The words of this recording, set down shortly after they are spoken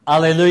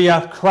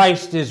Alleluia,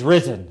 Christ is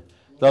risen.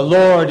 The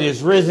Lord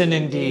is risen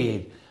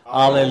indeed.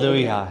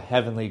 Alleluia.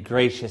 Heavenly,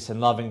 gracious,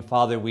 and loving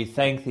Father, we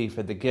thank thee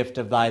for the gift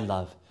of thy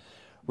love,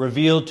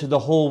 revealed to the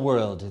whole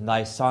world in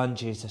thy Son,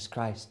 Jesus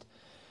Christ.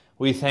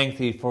 We thank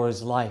thee for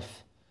his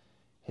life,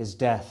 his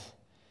death,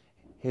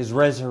 his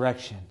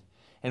resurrection,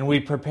 and we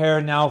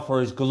prepare now for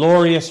his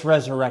glorious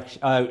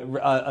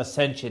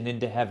ascension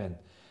into heaven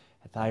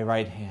at thy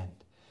right hand,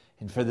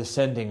 and for the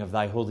sending of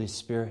thy Holy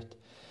Spirit.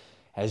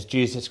 As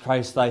Jesus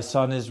Christ, thy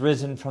Son, is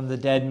risen from the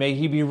dead, may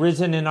he be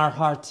risen in our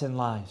hearts and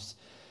lives.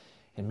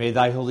 And may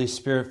thy Holy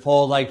Spirit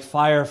fall like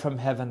fire from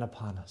heaven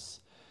upon us.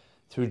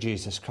 Through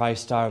Jesus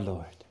Christ our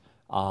Lord.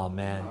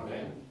 Amen.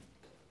 Amen.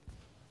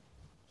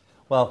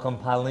 Welcome,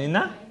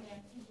 Paulina.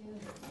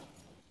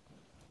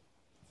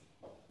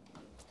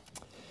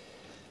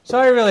 So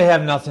I really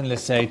have nothing to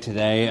say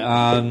today.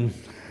 I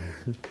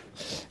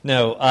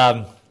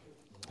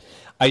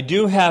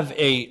do have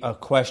a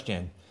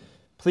question.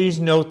 Please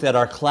note that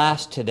our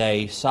class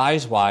today,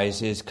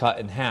 size-wise, is cut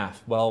in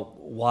half. Well,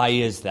 why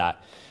is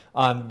that?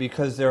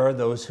 Because there are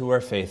those who are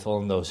faithful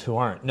and those who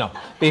aren't. No,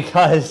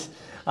 because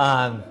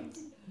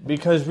we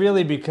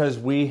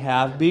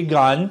have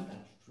begun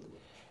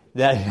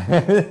that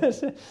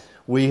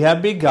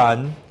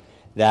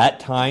that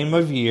time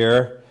of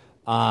year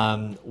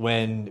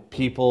when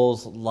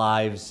people's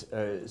lives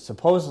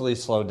supposedly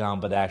slow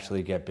down but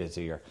actually get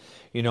busier.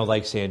 You know,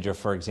 like Sandra,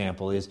 for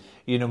example, is,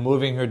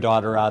 moving her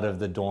daughter out of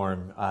the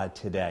dorm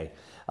today.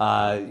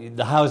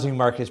 The housing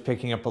market is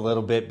picking up a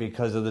little bit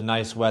because of the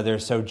nice weather,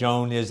 so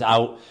Joan is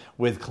out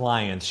with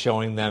clients,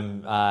 showing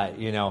them,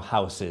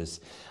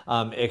 houses,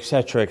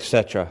 etc.,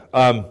 etc.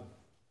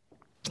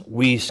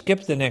 We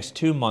skipped the next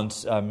 2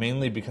 months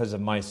mainly because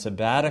of my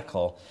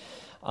sabbatical,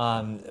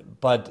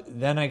 but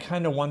then I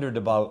kind of wondered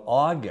about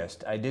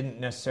August. I didn't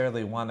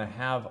necessarily want to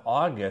have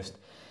August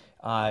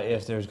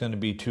if there's going to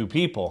be 2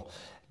 people,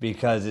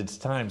 because it's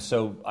time.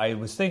 So I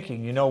was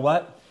thinking, you know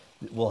what?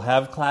 We'll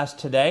have class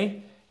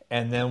today,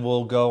 and then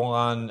we'll go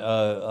on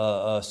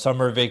a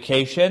summer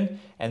vacation,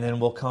 and then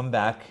we'll come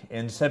back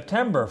in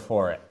September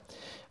for it.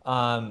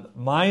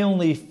 My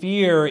only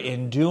fear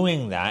in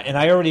doing that, and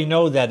I already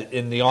know that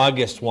in the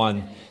August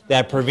one,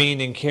 that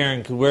Praveen and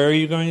Karen, where are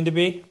you going to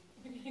be?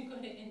 We're going to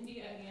go to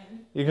India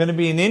again. You're going to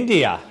be in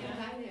India?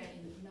 Yeah.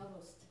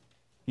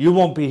 You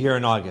won't be here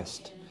in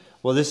August.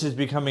 Well, this is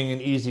becoming an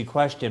easy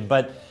question,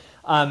 but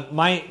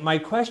my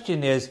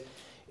question is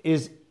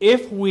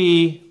if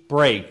we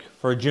break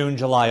for June,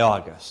 July,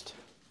 August,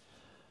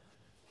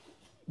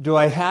 do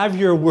I have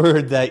your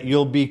word that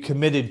you'll be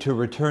committed to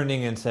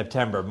returning in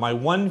September? My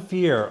one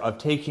fear of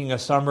taking a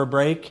summer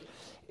break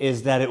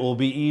is that it will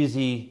be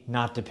easy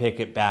not to pick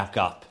it back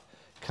up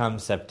come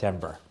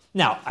September.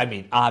 Now, I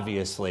mean,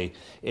 obviously,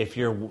 if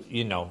your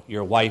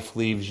wife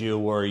leaves you,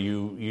 or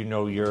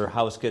your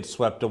house gets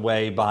swept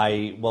away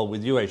by, well,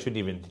 with you, I shouldn't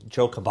even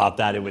joke about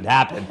that; it would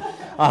happen.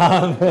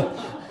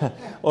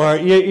 Or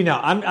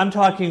I'm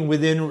talking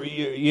within,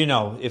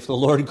 if the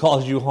Lord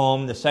calls you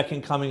home, the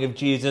second coming of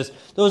Jesus.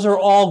 Those are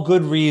all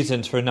good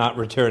reasons for not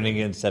returning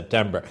in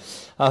September.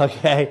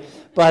 Okay,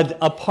 but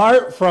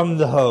apart from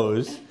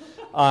those,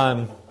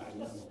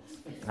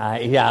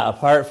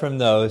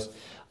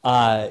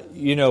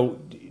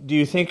 do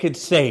you think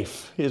it's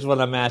safe, is what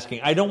I'm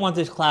asking. I don't want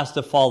this class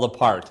to fall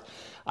apart.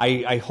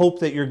 I hope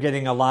that you're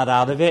getting a lot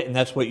out of it, and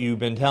that's what you've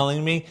been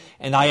telling me,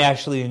 and I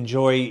actually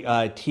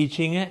enjoy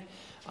teaching it.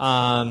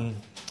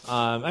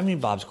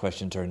 Bob's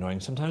questions are annoying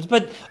sometimes,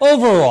 but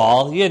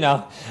overall,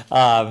 not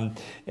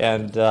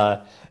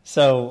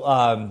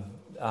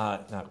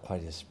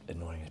quite as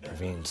annoying as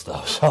Praveen's,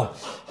 though.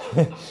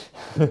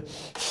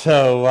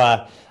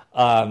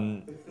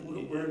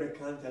 We're in a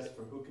contest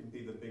for who can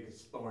be the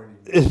biggest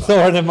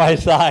thorn in my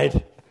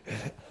side.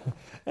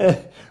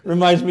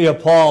 Reminds me of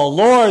Paul.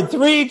 Lord,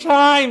 3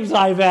 times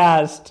I've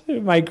asked.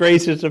 My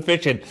grace is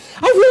sufficient.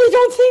 I really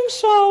don't think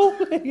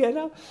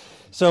so.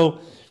 So,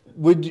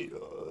 would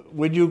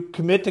you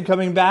commit to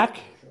coming back?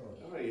 Sure.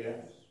 Oh,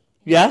 yes.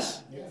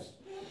 Yes? Yes.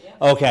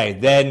 Okay,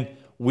 then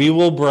we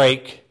will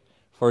break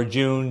for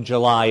June,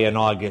 July, and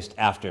August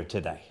after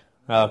today.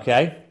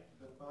 Okay?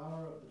 The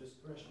power of the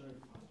discretionary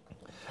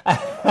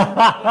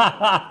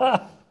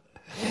fund.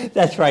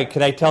 That's right.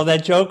 Could I tell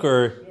that joke,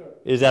 or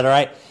is that all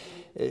right?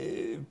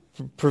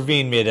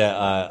 Praveen made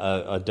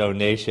a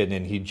donation,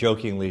 and he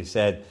jokingly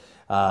said,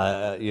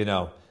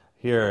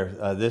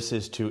 this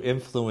is to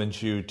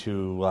influence you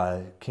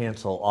to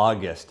cancel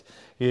August.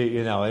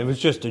 It was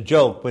just a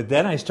joke. But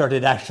then I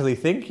started actually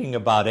thinking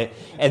about it.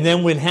 And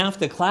then when half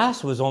the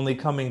class was only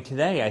coming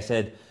today, I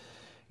said,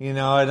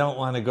 I don't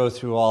want to go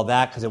through all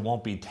that because it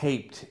won't be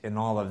taped and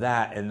all of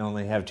that, and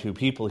only have 2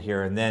 people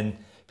here. And then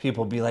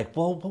people be like,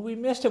 well, but we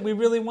missed it. We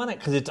really want it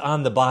because it's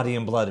on the body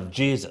and blood of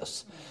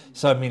Jesus.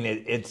 So,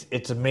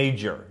 it's a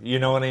major, you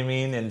know what I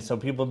mean? And so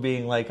people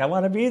being like, I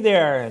want to be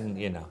there, and,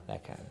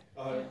 that kind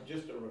of.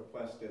 Just a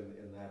request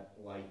in that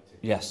light to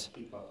yes.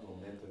 keep up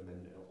momentum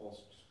and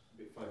also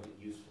find it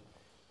useful.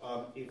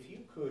 If you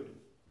could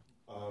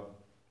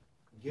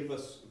give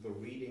us the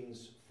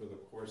readings for the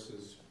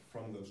courses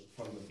from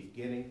the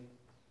beginning,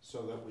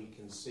 so that we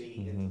can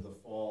see into the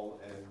fall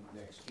and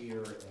next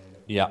year, and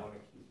if we Yeah. want to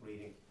keep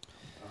reading.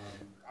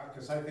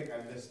 Because I think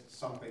I missed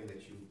something that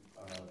you.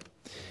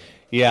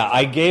 Yeah,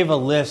 I gave a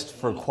list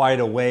for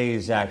quite a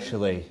ways,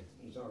 actually.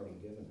 He's already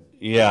given it.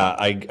 Yeah,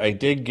 I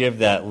did give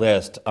that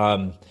list.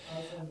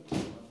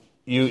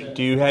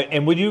 You have,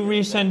 and would you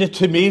resend it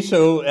to me?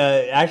 So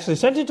actually,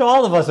 send it to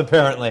all of us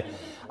apparently,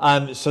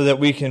 so that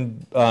we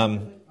can.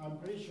 I'm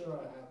pretty sure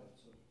I have it.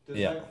 So. Does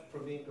Yeah. that,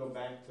 Praveen, go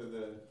back to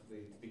the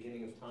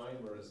beginning of time,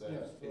 or is that?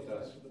 Yes, It goes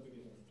back does. to the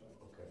beginning of time.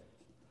 Okay.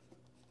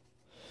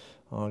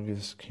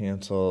 August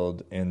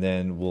canceled, and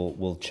then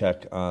we'll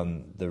check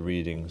on the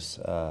readings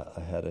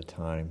ahead of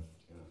time.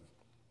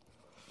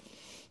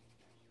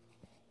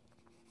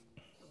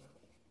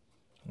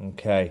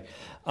 Okay.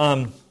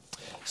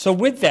 So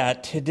with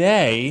that,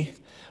 today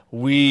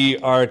we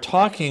are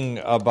talking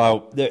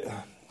about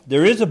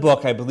there is a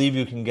book I believe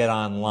you can get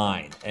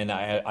online, and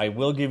I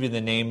will give you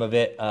the name of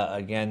it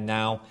again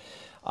now.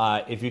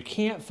 If you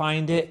can't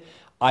find it,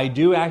 I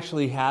do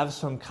actually have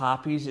some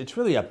copies. It's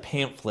really a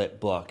pamphlet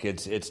book.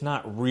 It's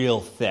not real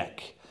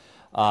thick,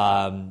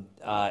 and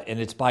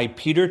it's by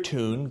Peter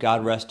Toon.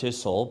 God rest his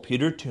soul,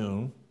 Peter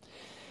Toon.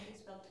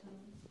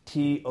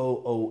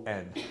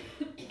 Toon.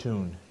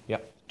 Toon.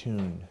 Yep,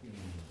 Toon.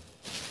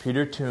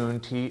 Peter Toon,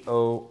 Toon.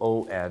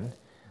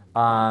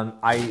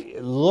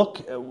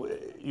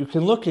 You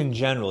can look in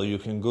general, you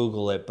can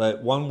Google it,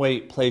 but one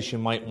place you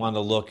might want to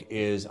look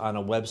is on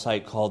a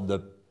website called the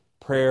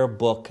Prayer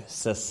Book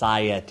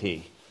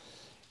Society,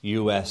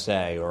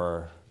 USA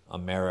or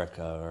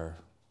America, or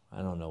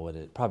I don't know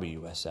probably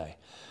USA,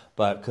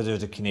 but because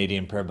there's a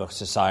Canadian Prayer Book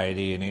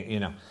Society,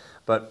 and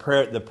but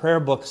the Prayer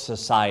Book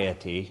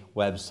Society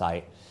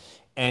website,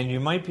 and you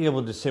might be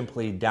able to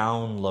simply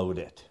download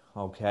it,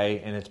 okay?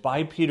 And it's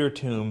by Peter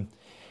Toon,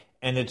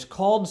 and it's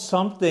called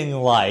something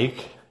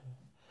like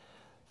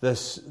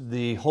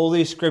the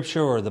Holy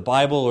Scripture, or the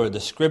Bible, or the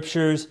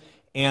Scriptures,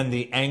 and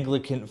the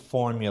Anglican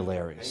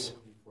Formularies.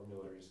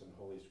 Formularies and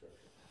Holy Scripture.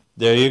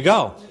 There you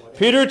go.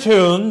 Peter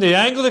Toon, the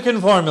Anglican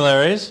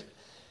Formularies.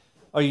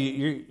 Oh,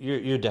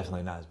 you're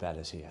definitely not as bad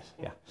as he is.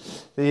 Yeah.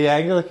 The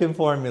Anglican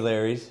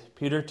Formularies,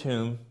 Peter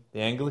Toon,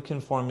 the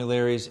Anglican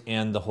Formularies,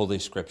 and the Holy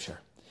Scripture.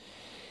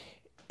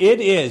 It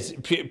is,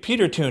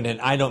 Peter Toon, and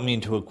I don't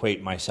mean to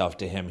equate myself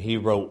to him. He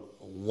wrote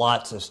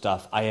lots of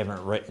stuff. I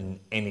haven't written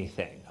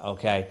anything,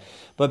 okay?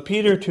 But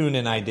Peter Toon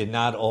and I did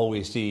not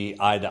always see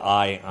eye to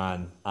eye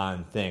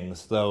on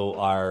things, though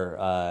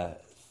our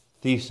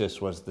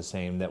thesis was the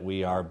same, that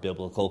we are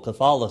biblical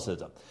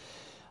Catholicism.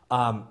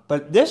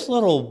 But this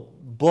little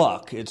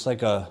book, it's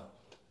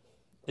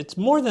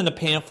more than a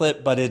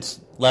pamphlet, but it's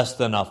less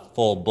than a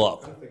full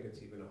book. I don't think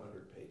it's even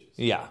 100 pages.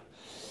 Yeah.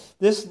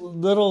 This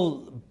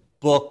little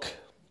book,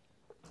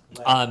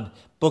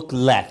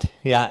 booklet,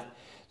 yeah,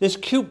 this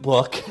cute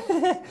book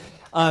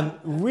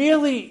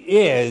really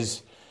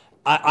is,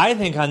 I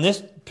think, on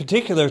this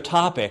particular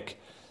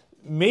topic,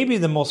 maybe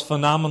the most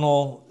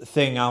phenomenal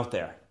thing out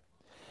there.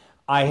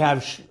 I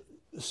have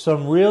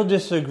some real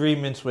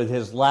disagreements with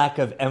his lack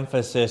of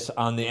emphasis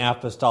on the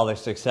apostolic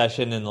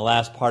succession in the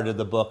last part of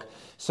the book.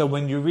 So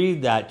when you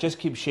read that, just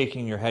keep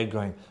shaking your head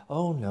going,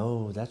 oh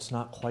no, that's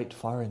not quite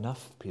far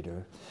enough,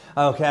 Peter.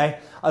 Okay?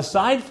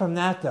 Aside from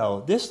that,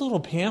 though, this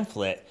little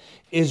pamphlet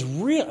is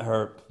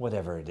or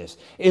whatever it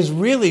is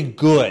really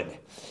good.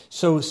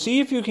 So see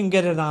if you can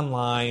get it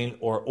online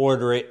or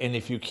order it, and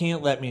if you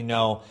can't, let me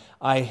know.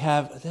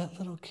 That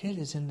little kid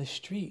is in the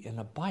street in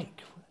a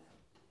bike.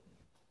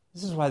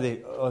 This is why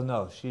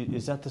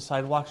is that the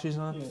sidewalk she's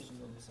on? Yeah, she's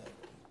on the side.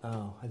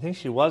 Oh, I think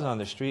she was on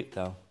the street,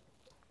 though.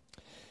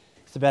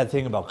 It's the bad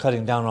thing about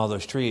cutting down all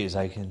those trees.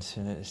 I can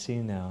see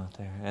now out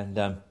there.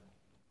 And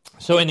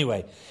so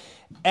anyway,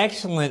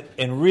 excellent,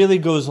 and really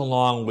goes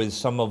along with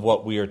some of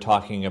what we are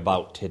talking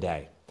about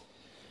today.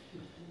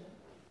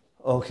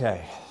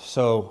 Okay,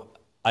 so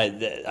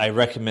I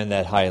recommend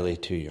that highly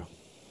to you.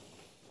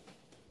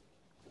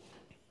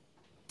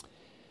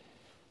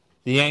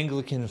 The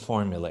Anglican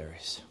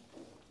Formularies.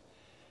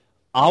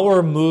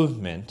 Our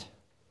movement,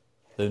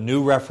 the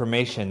new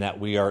Reformation that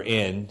we are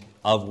in,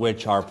 of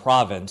which our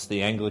province,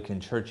 the Anglican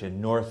Church in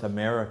North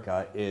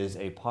America, is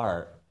a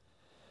part,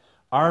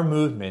 our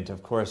movement,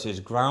 of course, is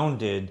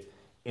grounded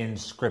in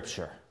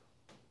Scripture.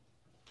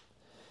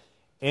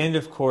 And,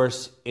 of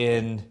course,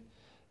 in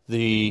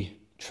the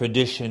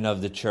tradition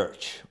of the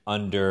Church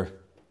under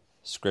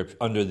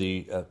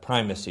the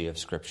primacy of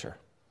Scripture.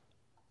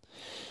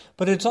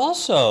 But it's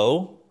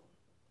also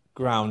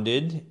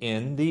grounded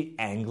in the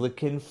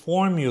Anglican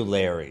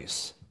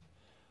formularies.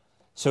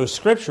 So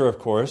Scripture, of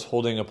course,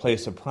 holding a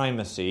place of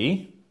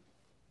primacy.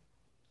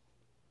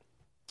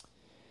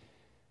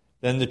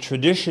 Then the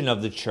tradition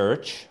of the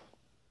Church.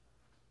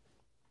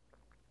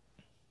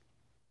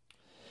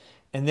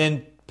 And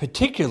then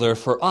particular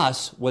for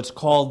us, what's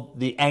called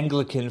the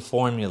Anglican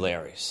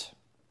formularies.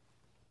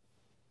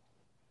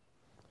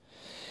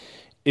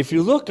 If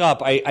you look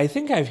up, I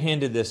think I've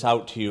handed this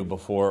out to you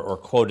before or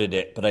quoted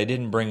it, but I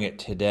didn't bring it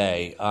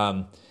today.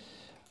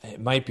 It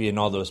might be in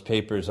all those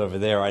papers over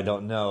there, I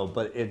don't know.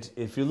 But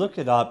if you look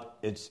it up,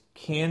 it's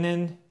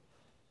Canon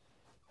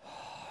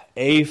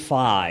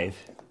A5.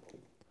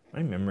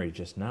 My memory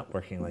just not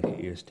working like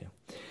it used to.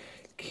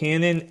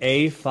 Canon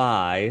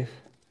A5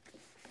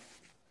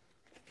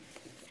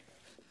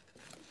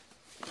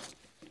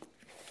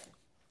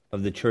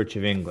 of the Church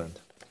of England.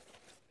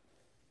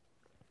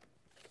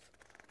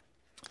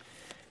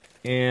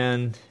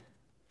 And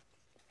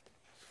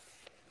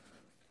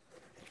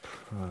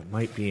it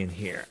might be in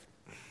here.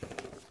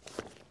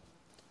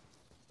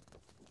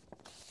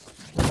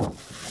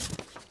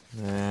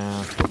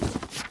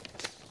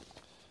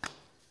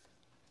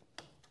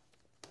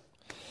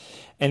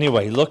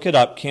 Anyway, look it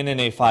up, Canon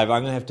A5. I'm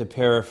going to have to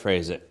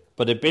paraphrase it.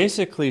 But it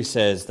basically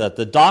says that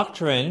the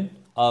doctrine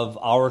of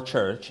our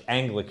church,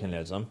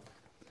 Anglicanism,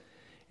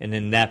 and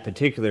in that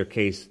particular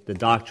case, the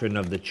doctrine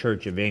of the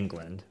Church of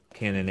England,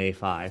 Canon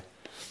A5,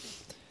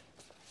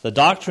 the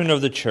doctrine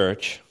of the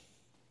church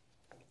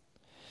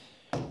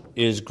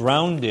is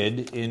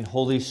grounded in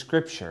Holy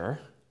Scripture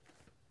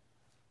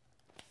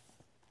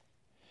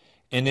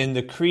and in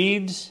the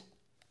creeds,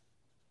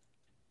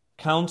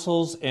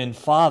 councils, and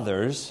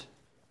fathers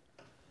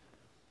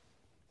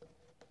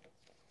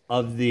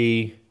of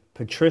the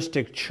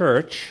patristic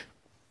church,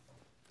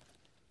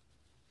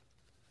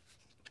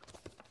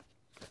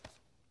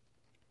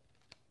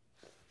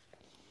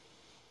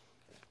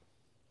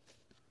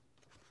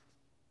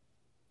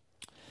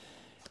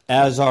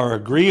 as are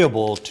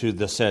agreeable to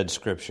the said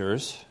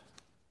Scriptures,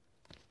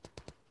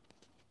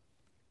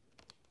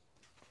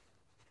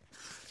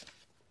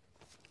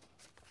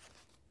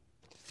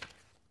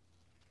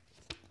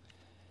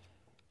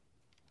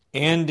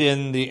 and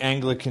in the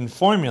Anglican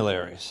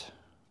formularies.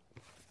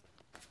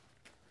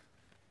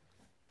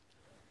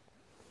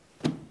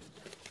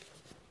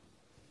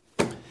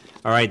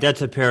 All right,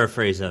 that's a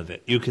paraphrase of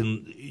it. You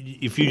can,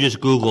 if you just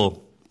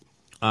Google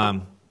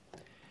Canon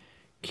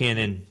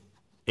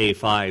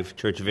A5,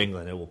 Church of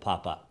England, it will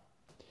pop up.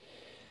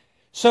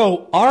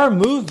 So our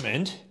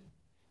movement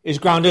is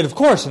grounded, of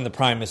course, in the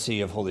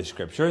primacy of Holy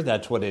Scripture.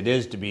 That's what it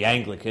is to be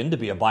Anglican, to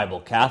be a Bible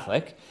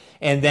Catholic.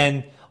 And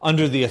then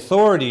under the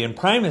authority and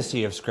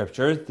primacy of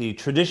Scripture, the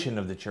tradition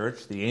of the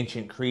church, the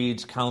ancient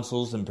creeds,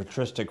 councils, and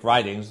patristic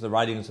writings, the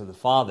writings of the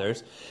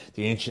fathers,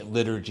 the ancient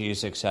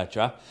liturgies,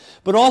 etc.,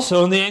 but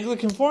also in the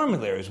Anglican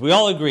formularies. We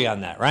all agree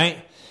on that,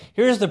 right?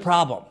 Here's the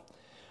problem.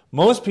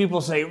 Most people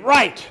say,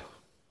 right.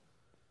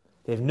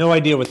 They have no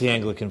idea what the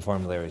Anglican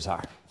formularies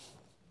are.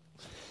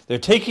 They're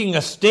taking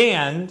a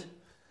stand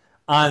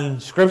on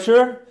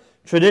Scripture,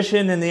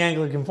 tradition, and the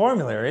Anglican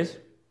formularies,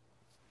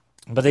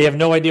 but they have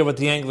no idea what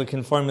the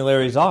Anglican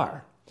formularies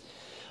are.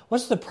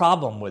 What's the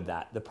problem with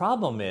that? The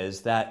problem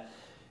is that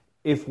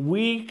if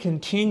we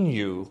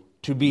continue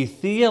to be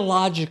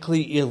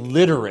theologically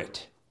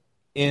illiterate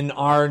in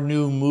our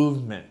new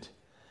movement,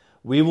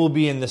 we will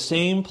be in the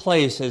same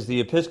place as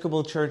the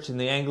Episcopal Church and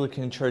the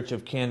Anglican Church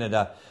of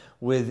Canada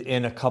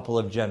within a couple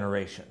of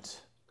generations.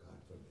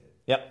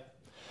 Yep.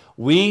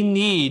 We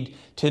need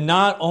to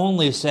not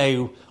only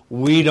say,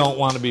 we don't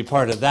want to be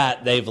part of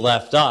that, they've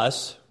left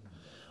us.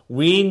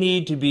 We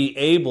need to be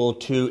able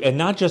to, and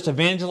not just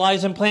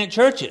evangelize and plant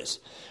churches,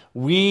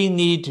 we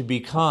need to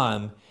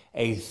become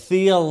a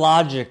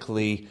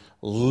theologically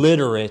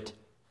literate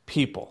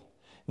people.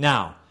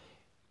 Now,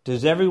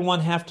 does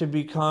everyone have to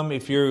become,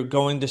 if you're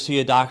going to see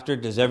a doctor,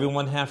 does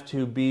everyone have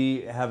to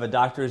have a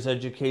doctor's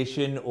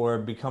education or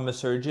become a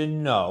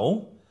surgeon?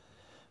 No.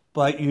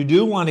 But you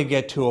do want to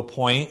get to a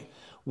point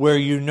where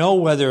you know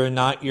whether or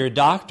not your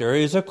doctor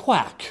is a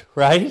quack,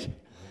 right?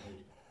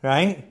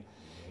 Right?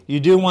 You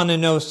do want to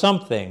know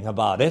something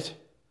about it,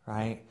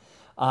 right?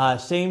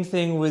 Same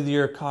thing with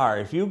your car.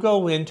 If you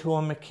go into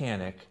a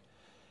mechanic,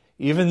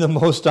 even the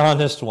most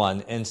honest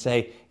one, and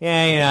say,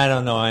 I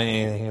don't know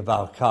anything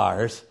about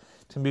cars,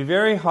 it's going to be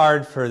very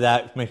hard for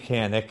that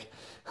mechanic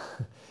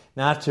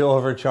not to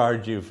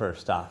overcharge you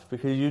first off,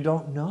 because you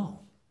don't know,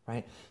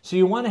 right? So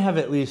you want to have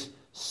at least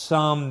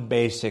some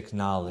basic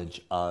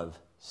knowledge of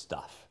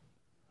stuff,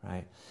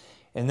 right?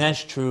 And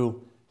that's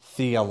true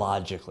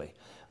theologically.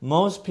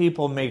 Most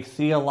people make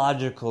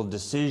theological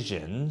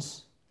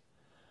decisions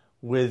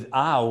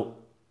without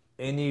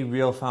any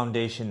real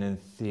foundation in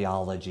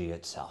theology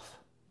itself.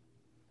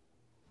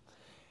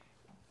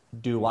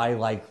 Do I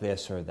like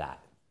this or that?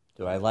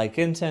 Do I like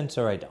incense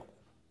or I don't?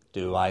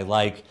 Do I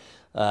like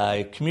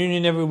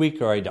communion every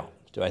week or I don't?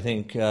 Do I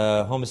think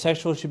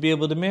homosexuals should be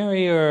able to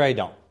marry or I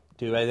don't?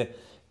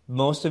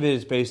 Most of it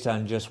is based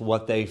on just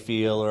what they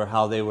feel or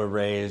how they were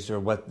raised or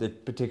what the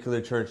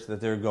particular church that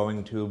they're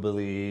going to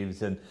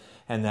believes, and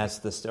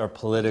that's or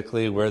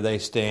politically where they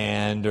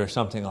stand or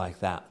something like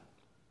that.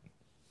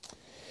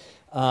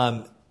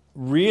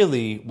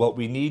 Really, what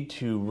we need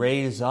to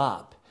raise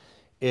up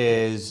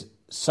is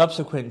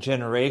subsequent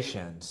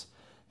generations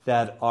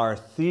that are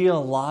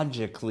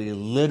theologically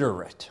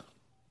literate.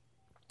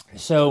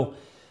 So,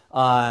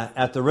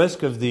 at the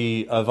risk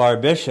of our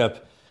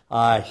bishop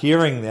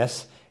hearing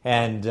this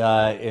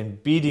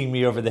and beating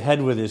me over the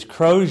head with his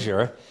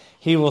crozier,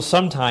 he will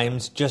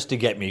sometimes, just to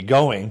get me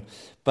going,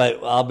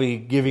 but I'll be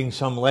giving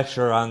some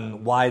lecture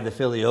on why the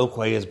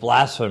filioque is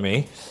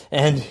blasphemy.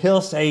 And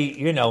he'll say,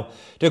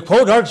 to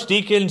quote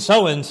Archdeacon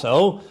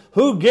so-and-so,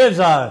 who gives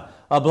a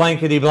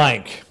blankety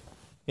blank,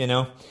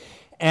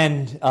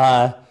 And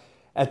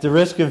at the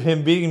risk of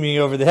him beating me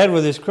over the head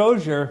with his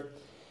crozier,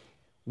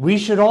 we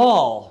should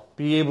all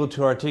be able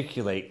to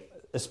articulate,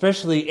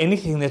 especially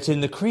anything that's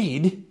in the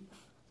creed,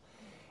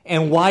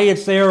 and why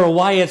it's there or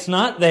why it's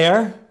not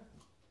there.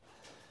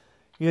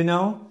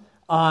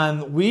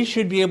 We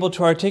should be able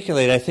to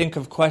articulate. I think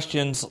of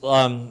questions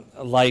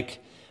like,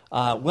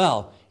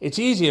 it's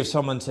easy if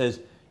someone says,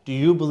 do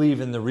you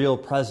believe in the real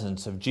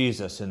presence of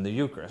Jesus in the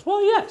Eucharist?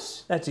 Well,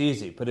 yes, that's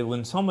easy. But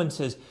when someone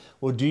says,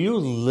 well, do you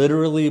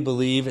literally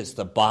believe it's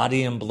the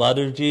body and blood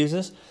of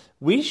Jesus?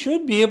 We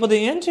should be able to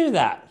answer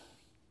that.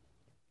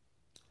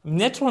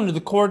 That's one of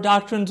the core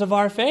doctrines of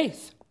our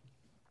faith.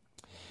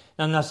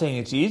 Now, I'm not saying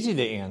it's easy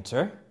to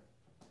answer,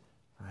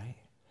 right?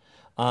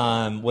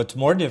 What's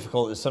more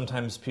difficult is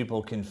sometimes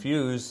people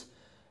confuse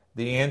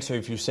the answer.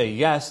 If you say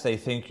yes, they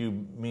think you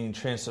mean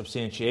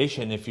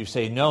transubstantiation. If you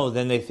say no,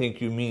 then they think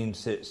you mean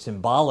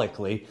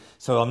symbolically.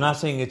 So I'm not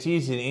saying it's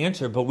easy to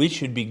answer, but we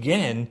should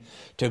begin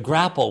to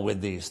grapple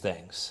with these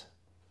things,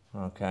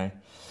 okay?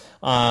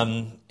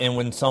 And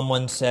when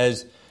someone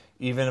says,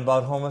 even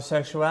about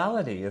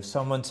homosexuality, if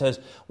someone says,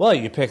 well,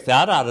 you picked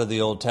that out of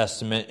the Old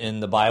Testament in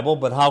the Bible,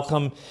 but how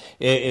come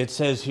it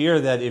says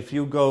here that if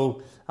you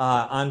go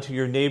onto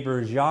your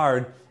neighbor's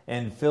yard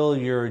and fill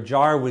your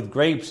jar with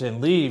grapes and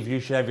leave,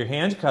 you should have your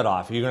hands cut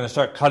off? Are you going to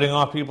start cutting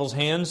off people's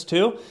hands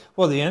too?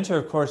 Well, the answer,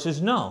 of course,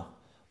 is no.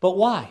 But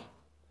why?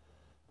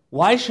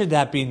 Why should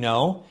that be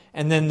no?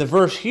 And then the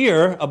verse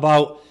here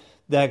about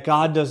that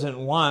God doesn't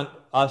want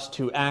us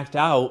to act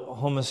out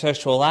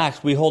homosexual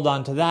acts, we hold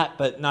on to that,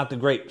 but not the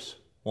grapes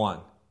one.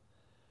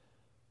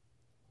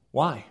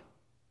 Why?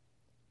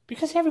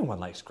 Because everyone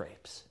likes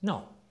grapes.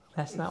 No,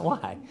 that's not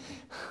why.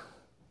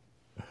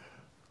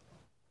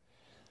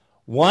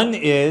 One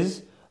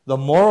is the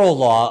moral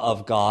law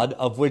of God,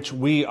 of which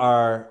we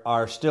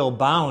are still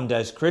bound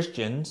as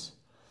Christians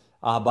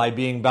by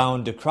being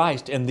bound to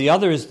Christ. And the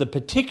other is the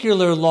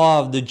particular law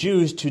of the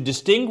Jews to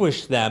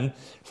distinguish them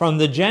from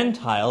the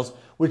Gentiles,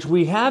 which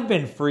we have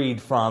been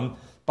freed from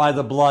by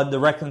the blood, the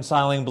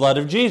reconciling blood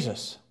of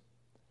Jesus.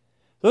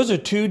 Those are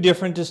two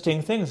different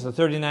distinct things. The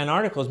 39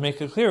 Articles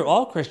make it clear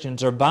all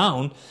Christians are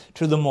bound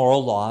to the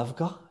moral law of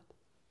God.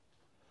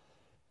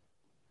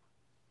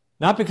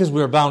 Not because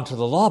we're bound to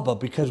the law, but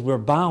because we're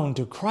bound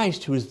to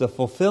Christ, who is the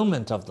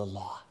fulfillment of the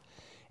law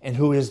and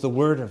who is the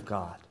Word of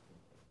God.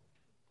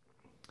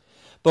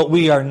 But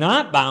we are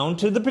not bound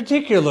to the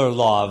particular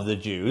law of the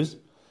Jews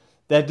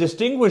that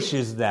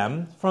distinguishes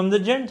them from the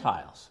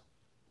Gentiles.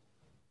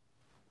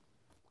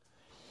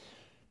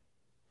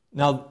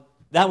 Now,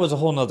 that was a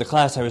whole nother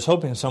class. I was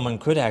hoping someone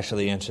could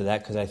actually answer that,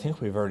 because I think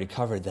we've already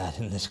covered that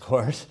in this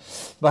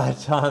course.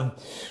 But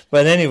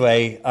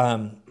anyway,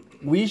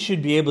 we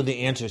should be able to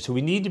answer. So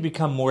we need to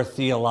become more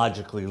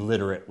theologically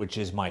literate, which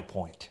is my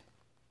point.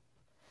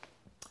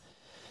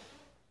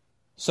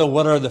 So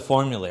what are the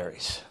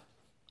formularies?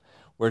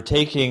 I'm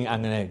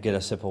going to get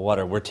a sip of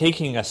water. We're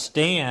taking a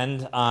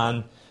stand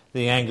on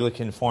the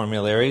Anglican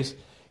formularies.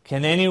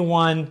 Can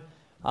anyone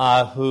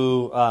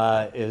who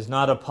is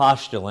not a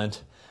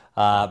postulant,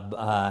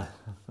 Bob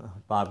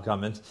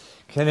Cummins,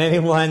 can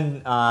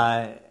anyone,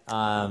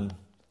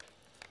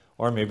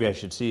 or maybe I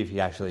should see if he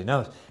actually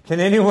knows, can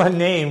anyone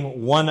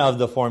name one of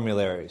the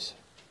formularies?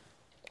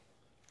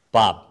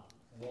 Bob?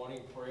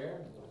 Morning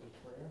prayer?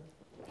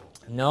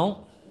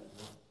 No,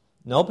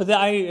 but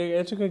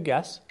it's a good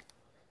guess.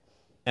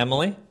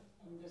 Emily?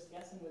 I'm just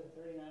guessing with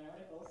 39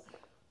 articles.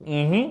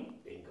 Mm-hmm.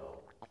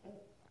 Bingo.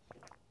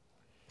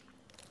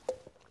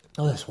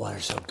 Oh, this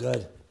water's so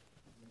good.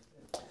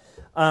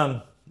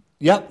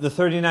 The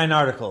 39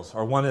 Articles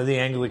are one of the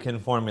Anglican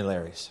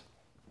formularies.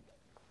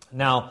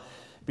 Now,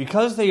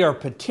 because they are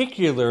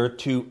particular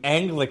to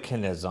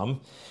Anglicanism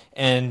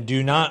and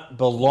do not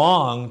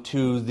belong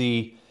to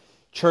the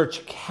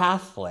Church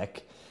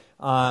Catholic,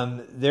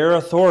 their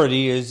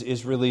authority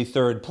is really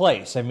third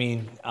place. I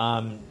mean,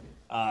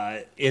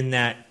 in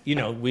that,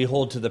 we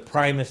hold to the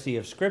primacy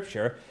of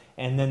Scripture,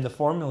 and then the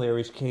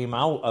formularies came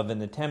out of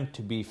an attempt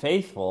to be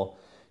faithful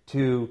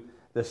to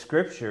the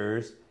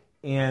Scriptures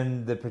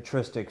and the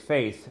patristic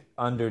faith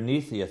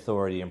underneath the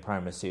authority and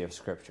primacy of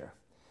Scripture.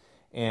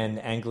 And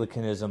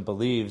Anglicanism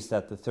believes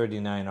that the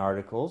 39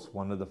 Articles,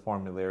 one of the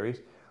formularies,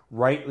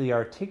 rightly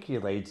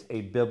articulates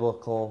a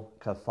biblical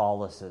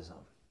Catholicism.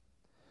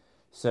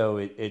 So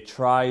it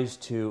tries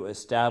to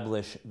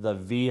establish the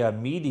via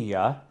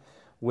media,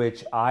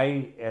 which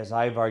as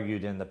I've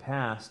argued in the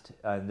past,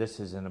 this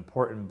is an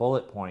important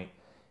bullet point,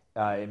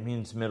 it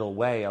means middle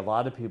way. A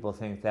lot of people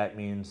think that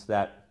means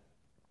that,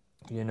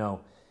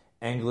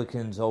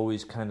 Anglicans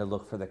always kind of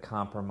look for the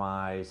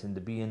compromise and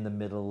to be in the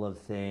middle of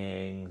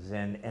things,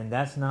 and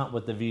that's not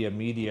what the via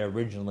media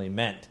originally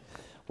meant.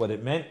 What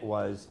it meant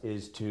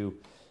is to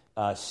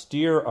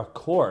steer a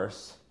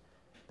course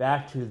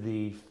back to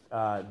the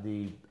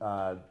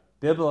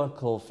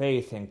biblical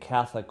faith and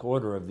Catholic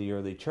order of the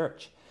early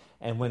church.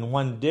 And when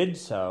one did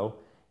so,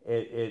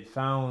 it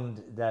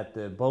found that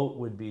the boat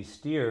would be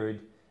steered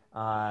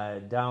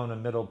down a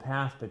middle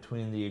path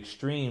between the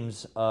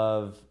extremes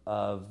of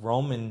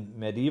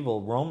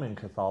medieval Roman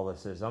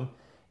Catholicism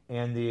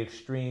and the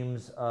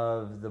extremes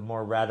of the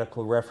more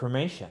radical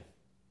Reformation.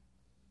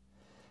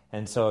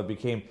 And so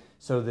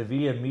the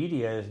Via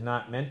Media is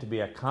not meant to be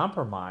a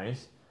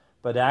compromise,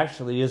 but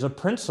actually is a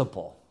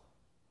principle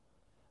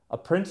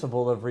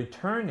of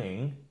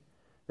returning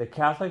the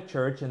Catholic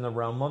Church in the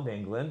realm of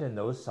England and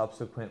those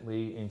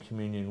subsequently in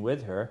communion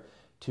with her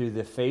to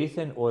the faith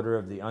and order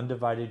of the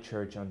undivided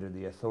church under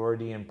the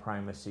authority and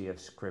primacy of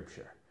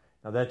Scripture.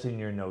 Now that's in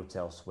your notes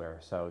elsewhere,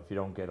 so if you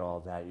don't get all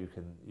of that, you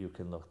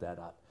can look that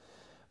up.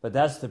 But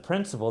that's the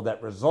principle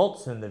that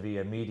results in the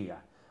Via Media.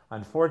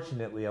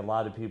 Unfortunately, a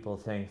lot of people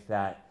think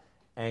that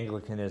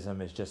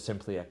Anglicanism is just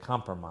simply a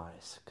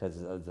compromise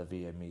because of the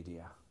Via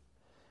Media.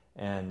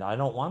 And I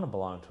don't want to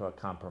belong to a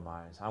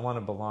compromise. I want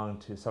to belong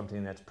to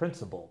something that's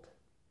principled.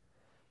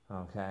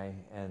 Okay?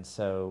 And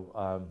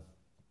so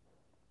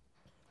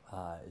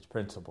it's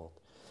principled.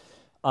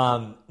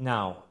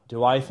 Now,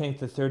 do I think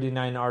the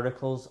 39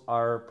 articles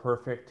are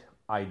perfect?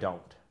 I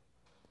don't.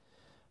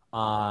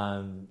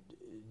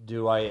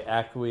 Do I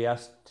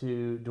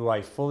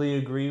fully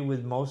agree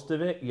with most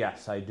of it?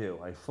 Yes, I do.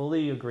 I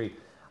fully agree.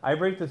 I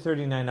break the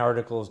 39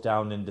 articles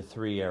down into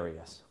 3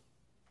 areas.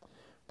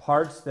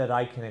 Parts that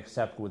I can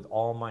accept with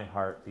all my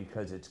heart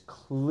because it's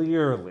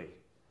clearly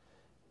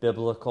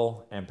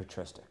biblical and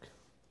patristic.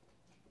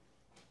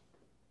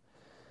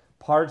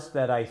 Parts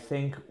that I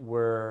think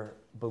were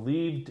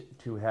believed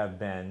to have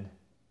been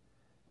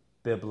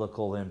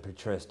biblical and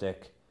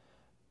patristic,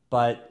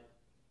 but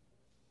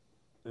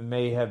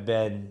may have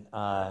been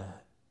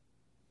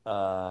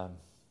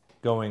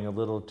going a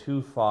little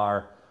too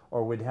far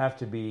or would have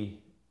to be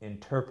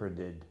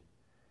interpreted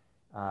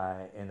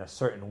in a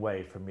certain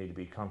way for me to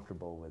be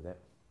comfortable with it.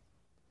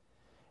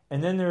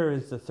 And then there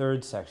is the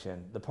third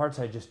section, the parts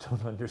I just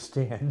don't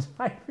understand.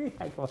 I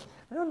go,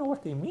 I don't know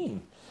what they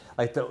mean.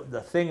 Like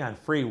the thing on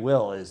free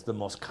will is the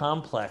most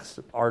complex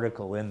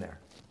article in there.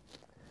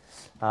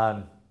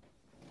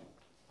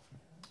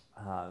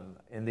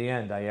 In the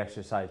end, I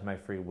exercised my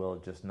free will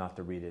just not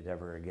to read it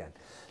ever again.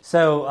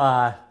 So,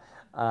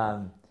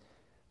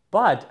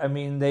 but, I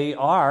mean, they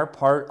are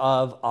part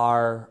of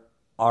our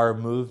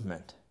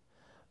movement.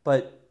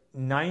 But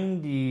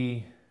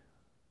 7%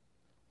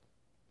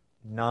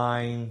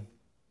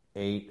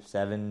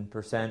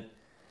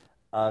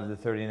 of the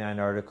 39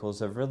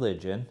 articles of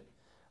religion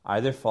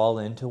either fall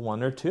into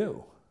one or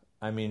two.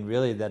 I mean,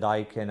 really, that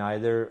I can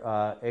either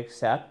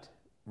accept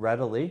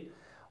readily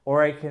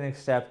or I can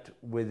accept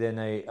within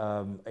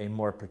a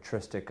more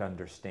patristic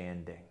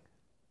understanding.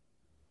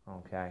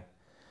 Okay?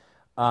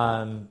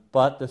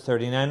 But the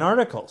 39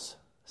 articles,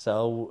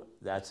 so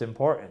that's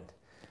important.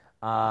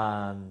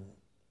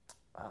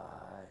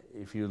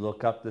 If you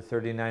look up the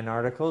 39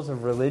 articles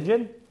of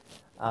religion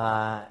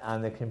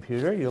on the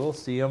computer, you'll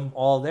see them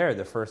all there.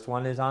 The first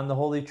one is on the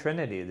Holy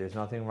Trinity. There's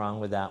nothing wrong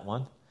with that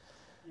one.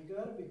 You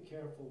got to be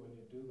careful when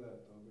you do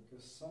that, though,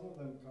 because some of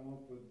them come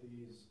up with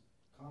these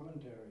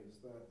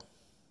commentaries that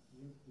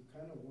you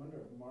kind of wonder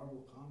if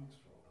Marvel Comics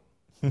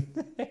wrote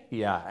them.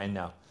 Yeah, I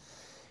know.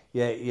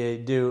 Yeah, you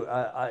do.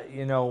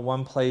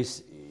 One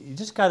place, you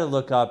just got to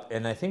look up,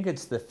 and I think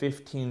it's the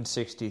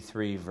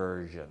 1563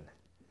 version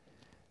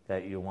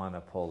that you want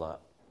to pull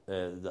up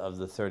of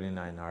the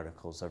 39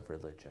 articles of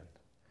religion.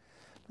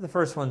 The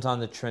first one's on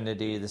the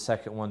Trinity, the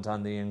second one's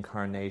on the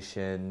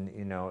Incarnation,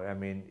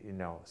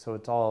 so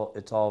it's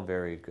all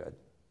very good.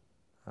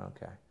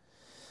 Okay.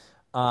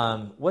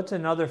 What's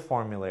another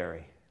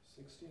formulary?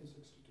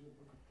 1662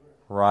 Book of Prayer.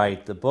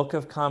 Right, the Book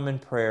of Common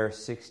Prayer,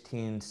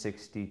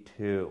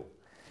 1662.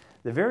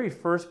 The very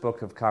first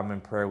Book of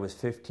Common Prayer was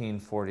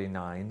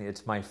 1549.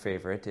 It's my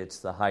favorite. It's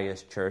the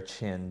highest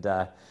church and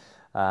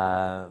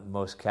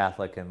most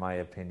Catholic in my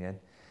opinion.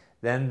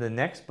 Then the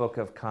next Book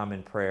of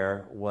Common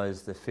Prayer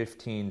was the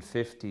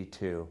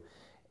 1552,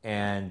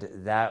 and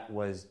that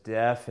was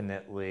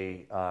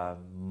definitely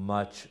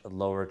much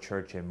lower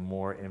church and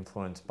more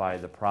influenced by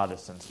the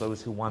Protestants,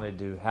 those who wanted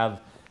to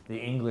have the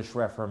English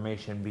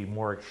Reformation be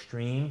more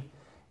extreme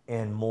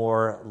and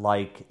more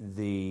like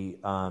the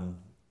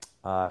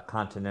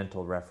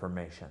Continental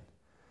Reformation,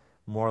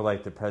 more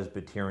like the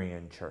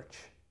Presbyterian Church.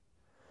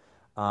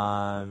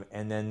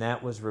 And then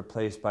that was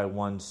replaced by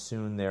one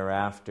soon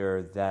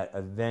thereafter that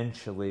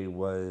eventually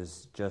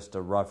was just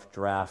a rough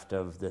draft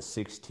of the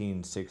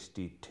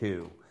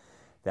 1662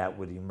 that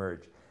would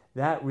emerge.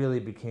 That really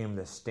became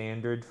the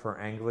standard for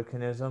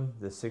Anglicanism,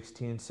 the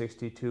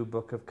 1662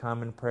 Book of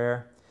Common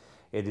Prayer.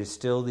 It is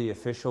still the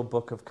official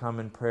Book of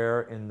Common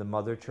Prayer in the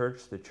Mother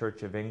Church, the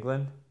Church of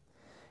England.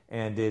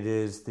 And it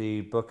is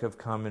the Book of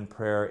Common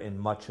Prayer in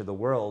much of the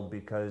world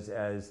because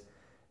as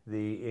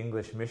the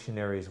English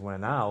missionaries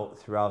went out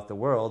throughout the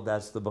world,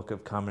 that's the Book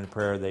of Common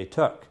Prayer they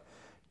took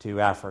to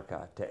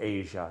Africa, to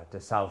Asia, to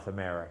South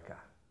America.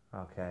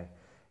 Okay?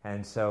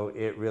 And so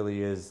it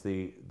really is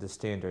the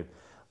standard.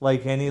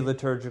 like any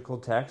liturgical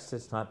text,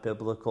 it's not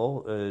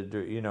biblical,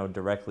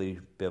 directly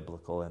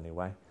biblical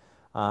anyway.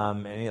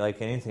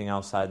 Like anything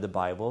outside the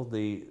Bible,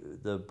 the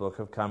Book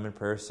of Common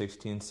Prayer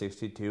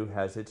 1662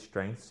 has its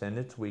strengths and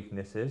its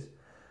weaknesses,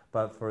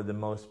 but for the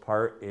most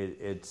part,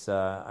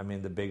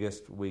 the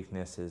biggest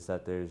weakness is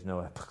that there's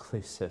no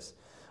epiclesis.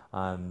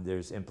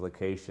 There's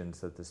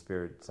implications that the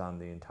Spirit's on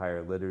the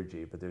entire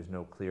liturgy, but there's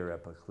no clear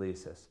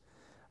epiclesis.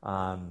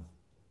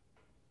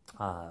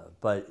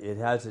 But it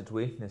has its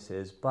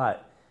weaknesses,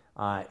 but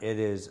it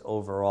is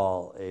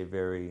overall a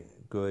very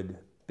good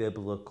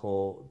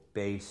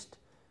biblical-based,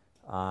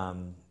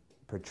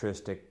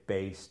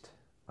 patristic-based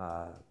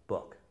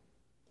book.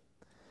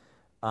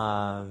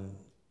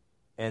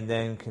 And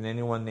then, can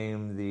anyone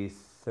name the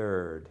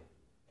third?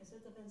 Is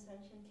it the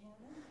Vincentian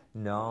canon?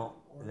 No.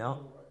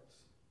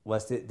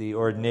 Was the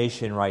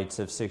ordination rites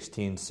of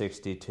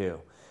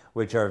 1662,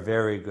 which are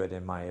very good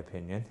in my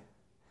opinion.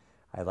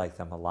 I like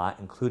them a lot,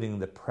 including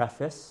the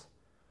preface,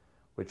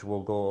 which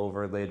we'll go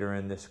over later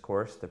in this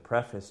course, the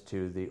preface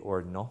to the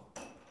ordinal.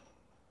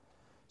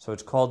 So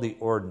it's called the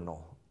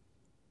ordinal.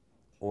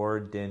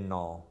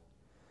 Ordinal.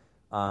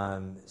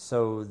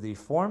 So the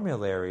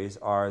formularies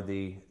are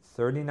the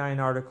 39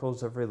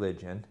 Articles of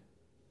Religion,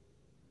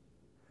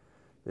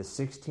 the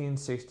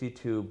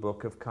 1662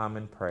 Book of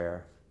Common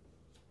Prayer,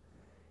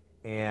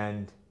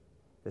 and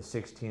the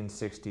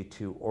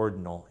 1662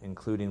 Ordinal,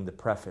 including the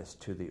preface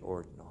to the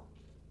Ordinal.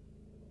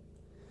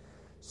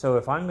 So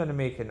if I'm going to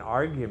make an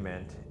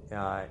argument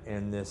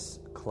in this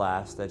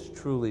class that's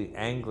truly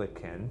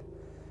Anglican,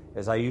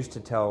 as I used to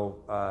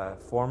tell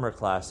former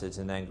classes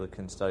in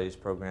Anglican studies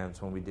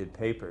programs when we did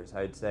papers,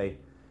 I'd say,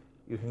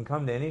 you can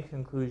come to any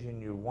conclusion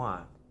you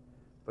want,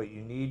 but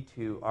you need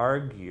to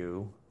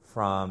argue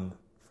from,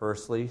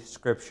 firstly,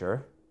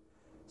 Scripture,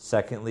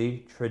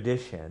 secondly,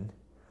 tradition,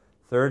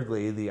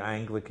 thirdly, the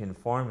Anglican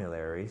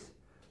formularies,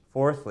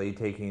 fourthly,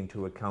 taking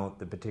into account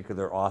the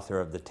particular author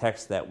of the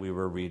text that we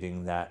were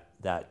reading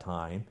that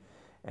time,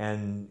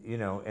 and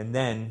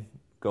then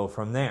go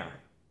from there.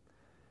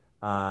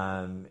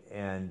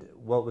 And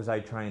what was I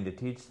trying to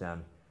teach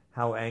them?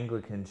 How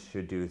Anglicans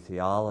should do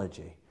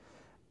theology.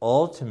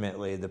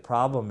 Ultimately, the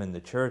problem in the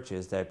church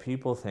is that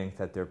people think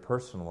that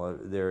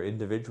their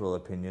individual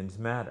opinions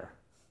matter.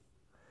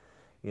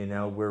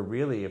 We're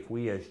really, if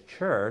we as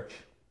church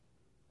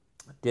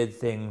did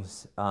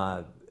things,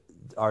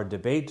 our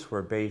debates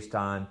were based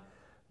on,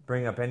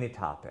 bring up any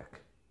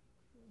topic.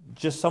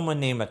 Just someone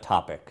name a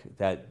topic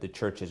that the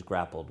church has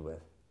grappled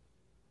with.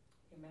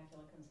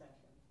 Immaculate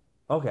Conception.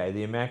 Okay,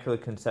 the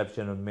Immaculate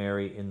Conception of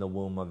Mary in the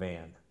womb of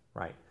Anne,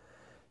 right.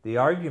 The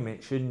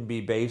argument shouldn't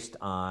be based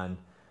on,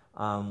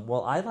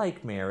 I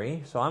like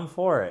Mary, so I'm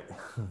for it.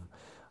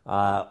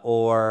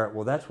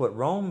 Or, that's what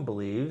Rome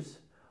believes.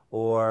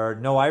 Or,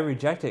 no, I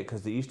reject it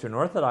because the Eastern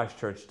Orthodox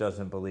Church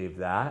doesn't believe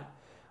that.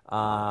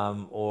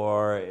 I'm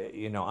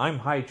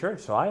high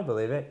church, so I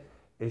believe it.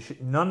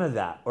 None of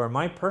that. Or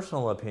my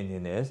personal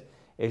opinion is,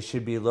 it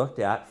should be looked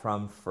at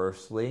from,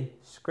 firstly,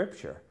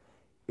 Scripture.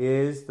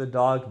 Is the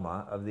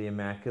dogma of the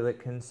Immaculate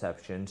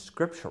Conception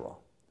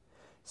scriptural?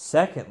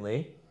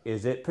 Secondly,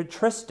 is it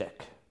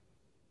patristic?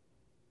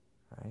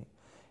 Right?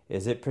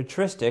 Is it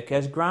patristic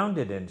as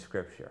grounded in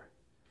Scripture?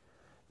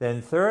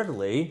 Then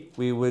thirdly,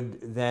 we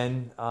would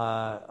then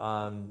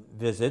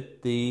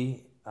visit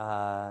the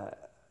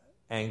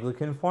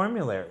Anglican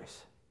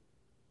formularies,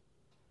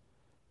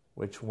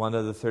 which one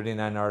of the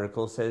 39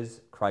 articles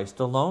says, Christ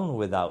alone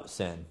without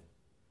sin.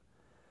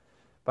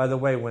 By the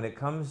way, when it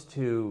comes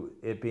to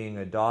it being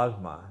a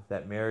dogma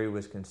that Mary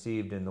was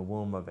conceived in the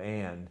womb of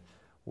Anne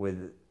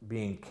with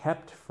being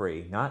kept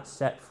free, not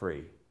set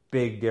free,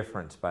 big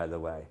difference, by the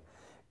way,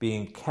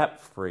 being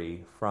kept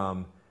free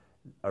from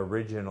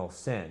original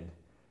sin,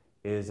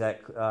 is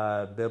that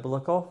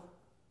biblical?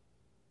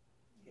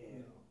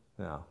 Yeah.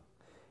 No.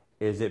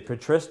 Is it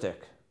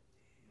patristic?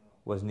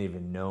 Wasn't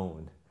even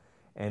known.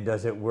 And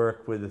does it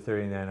work with the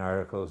 39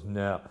 articles?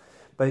 No.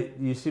 But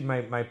you see,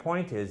 my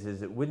point is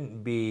it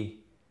wouldn't be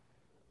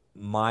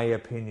my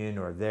opinion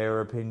or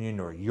their opinion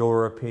or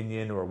your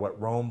opinion or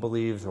what Rome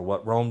believes or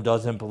what Rome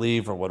doesn't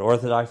believe or what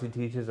Orthodoxy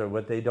teaches or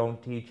what they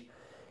don't teach.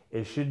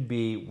 It should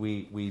be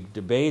we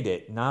debate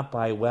it not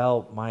by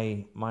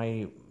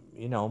my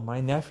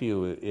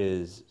nephew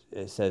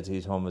says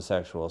he's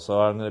homosexual,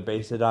 so I'm going to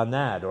base it on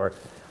that, or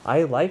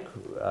I like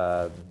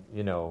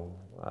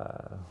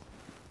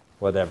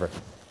whatever.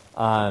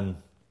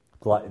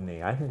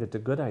 Gluttony. I think it's a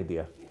good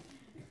idea.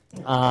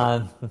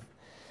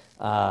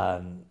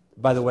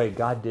 By the way,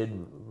 God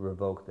did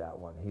revoke that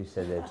one. He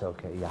said it's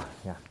okay.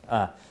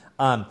 Yeah.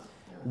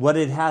 What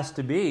it has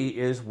to be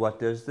is, what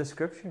does the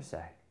Scripture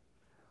say?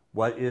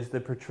 What is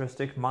the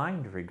patristic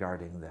mind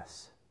regarding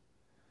this?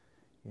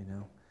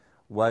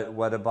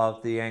 What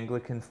about the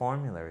Anglican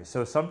formulary?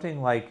 So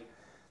something like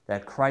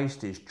that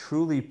Christ is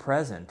truly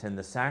present in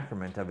the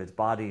sacrament of his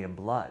body and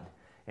blood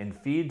and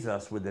feeds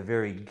us with the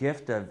very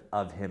gift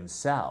of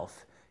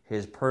himself,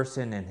 his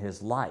person and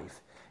his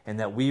life, and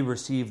that we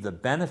receive the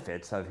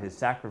benefits of his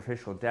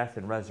sacrificial death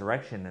and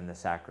resurrection in the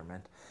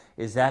sacrament.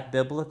 Is that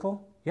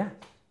biblical? Yes.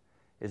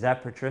 Is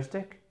that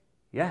patristic?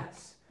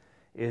 Yes.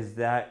 Is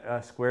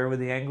that square with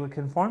the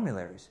Anglican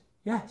formularies?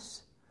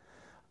 Yes.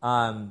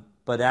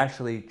 But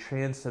actually,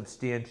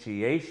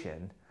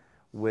 transubstantiation,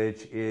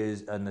 which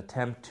is an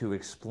attempt to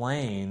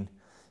explain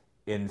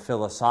in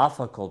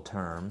philosophical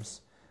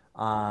terms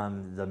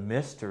the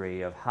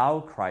mystery of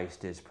how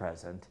Christ is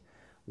present,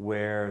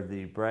 where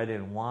the bread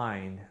and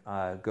wine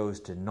goes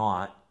to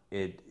naught,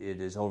 it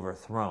is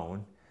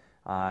overthrown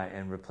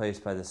and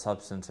replaced by the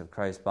substance of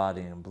Christ's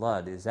body and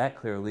blood. Is that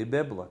clearly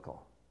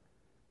biblical?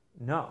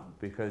 No,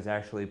 because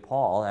actually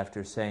Paul,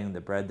 after saying the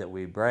bread that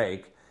we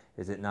break,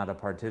 is it not a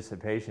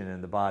participation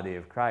in the body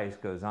of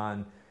Christ, goes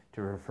on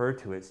to refer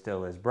to it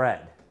still as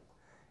bread,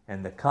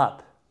 and the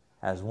cup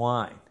as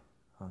wine.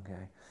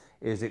 Okay,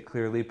 is it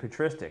clearly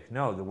patristic?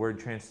 No, the word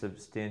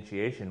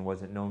transubstantiation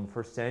wasn't known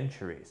for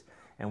centuries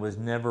and was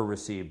never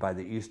received by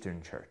the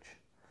Eastern Church.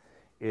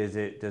 Does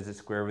it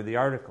square with the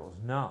Articles?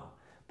 No,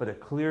 but a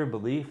clear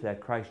belief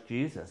that Christ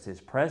Jesus is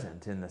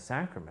present in the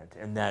sacrament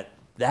and that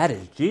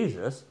is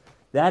Jesus.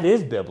 That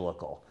is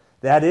biblical.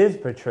 That is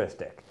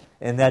patristic.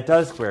 And that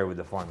does square with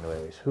the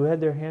formularies. Who had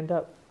their hand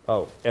up?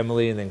 Oh,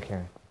 Emily and then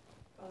Karen.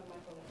 Father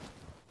Michael,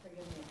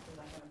 forgive me because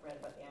I haven't read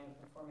about the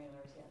Anglican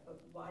formularies yet, but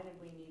why did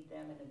we need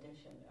them in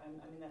addition? I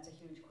mean, that's a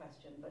huge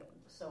question, but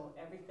so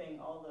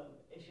all the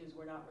issues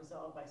were not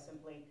resolved by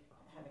simply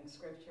having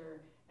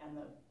scripture and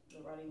the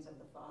writings of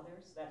the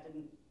fathers? That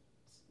didn't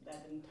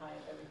tie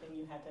up everything.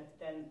 You had to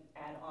then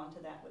add on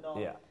to that with all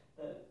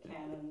the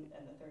canon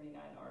and the 39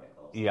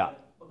 articles. Yeah. And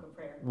the Book of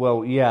Prayer.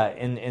 Well, yeah,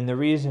 and the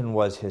reason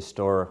was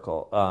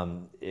historical.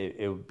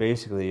 It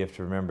basically, you have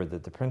to remember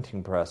that the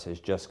printing press is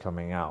just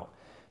coming out.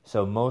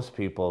 So most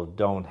people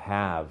don't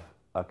have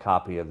a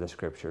copy of the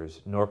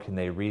scriptures, nor can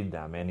they read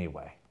them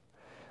anyway,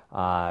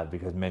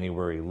 because many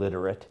were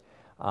illiterate,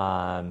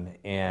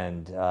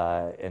 and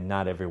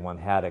not everyone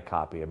had a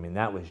copy. I mean,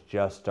 that was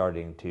just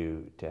starting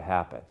to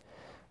happen.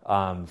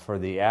 For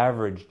the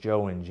average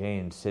Joe and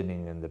Jane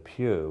sitting in the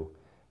pew,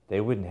 they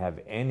wouldn't have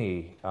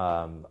any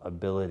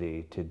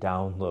ability to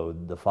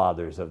download the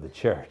fathers of the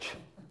church.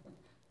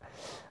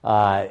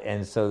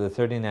 And so the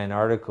 39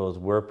 articles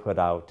were put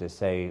out to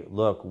say,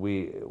 look,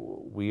 we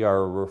are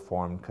a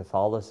Reformed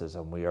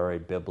Catholicism. We are a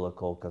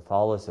biblical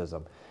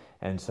Catholicism.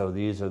 And so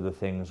these are the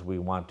things we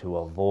want to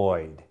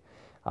avoid.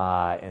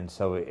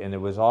 And it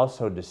was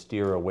also to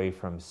steer away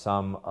from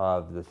some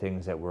of the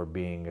things that were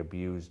being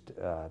abused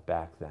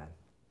back then.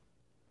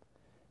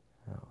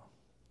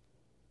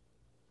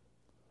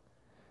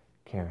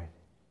 Karen.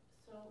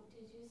 So,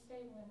 did you say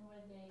when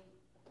were they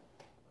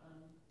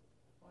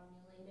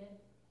formulated?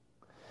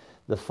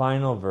 The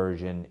final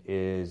version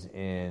is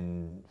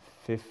in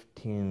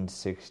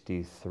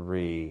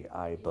 1563,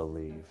 I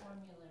believe. The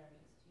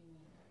formularies, do you mean?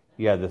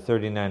 Yeah, the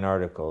 39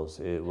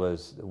 articles. It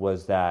was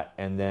that,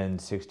 and then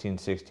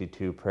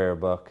 1662 prayer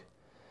book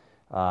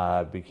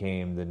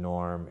became the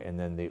norm, and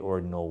then the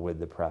ordinal with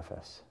the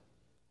preface.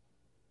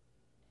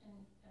 And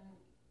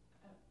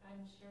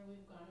I'm sure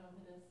we've gone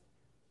over this.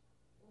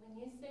 When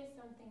you say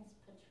something's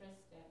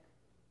patristic,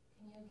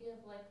 can you give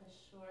like a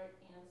short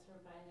answer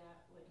by that,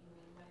 what you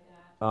mean by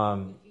that?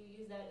 If you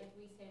use that, if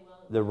we say, well...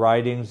 The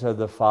writings of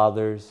the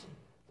fathers,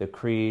 the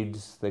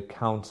creeds, the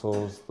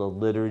councils, the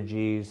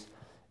liturgies,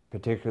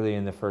 particularly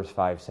in the first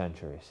 5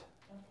 centuries.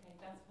 Okay,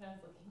 that's what I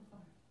was looking for.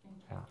 Thank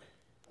you.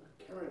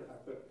 Yeah. Karen,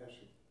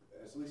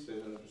 as Lisa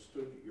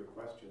understood your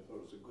question, I thought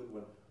it was a good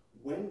one.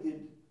 When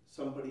did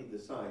somebody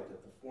decide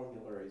that the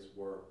formularies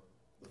were...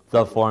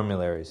 The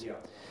formularies. Yeah.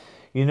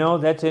 You know,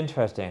 that's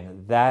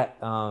interesting. That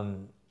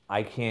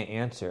I can't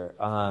answer.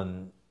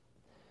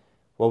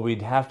 What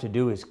we'd have to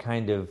do is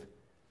kind of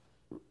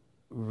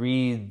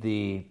read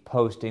the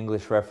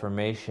post-English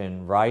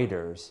Reformation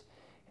writers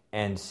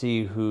and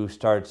see who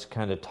starts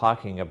kind of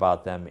talking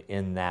about them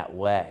in that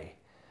way.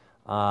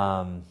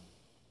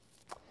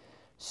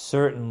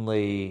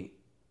 Certainly,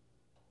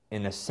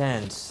 in a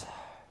sense,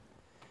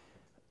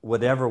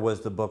 whatever was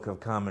the Book of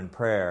Common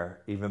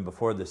Prayer, even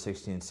before the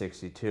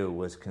 1662,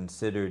 was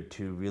considered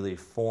to really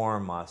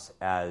form us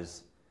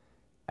as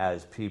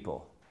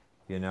people,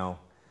 you know.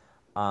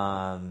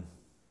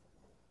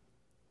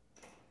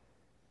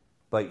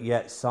 But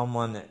yet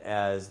someone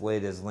as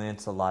late as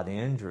Lancelot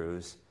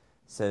Andrewes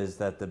says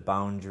that the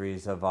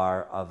boundaries of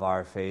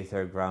our faith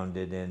are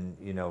grounded in,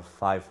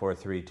 5, 4,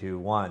 3, 2,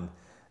 1,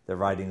 the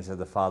writings of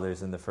the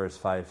fathers in the first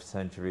 5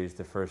 centuries,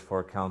 the first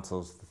 4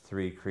 councils, the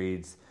 3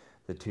 creeds,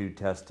 the 2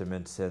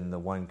 testaments, and the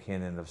 1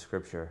 canon of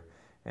Scripture,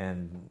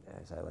 and,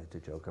 as I like to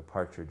joke, a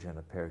partridge in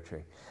a pear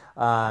tree.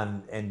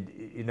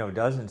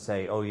 Doesn't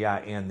say, oh yeah,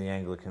 and the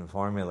Anglican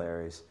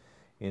formularies,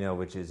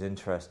 which is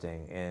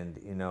interesting. And,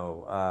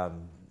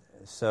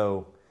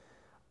 so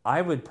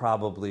I would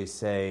probably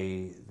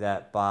say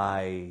that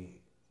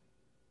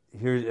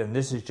and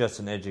this is just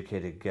an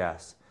educated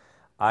guess,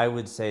 I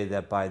would say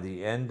that by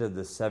the end of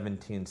the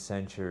 17th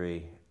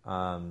century,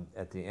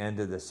 at the end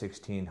of the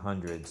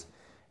 1600s,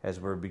 as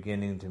we're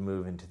beginning to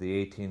move into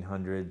the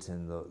 1800s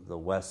and the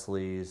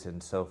Wesleys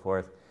and so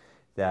forth,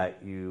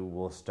 that you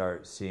will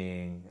start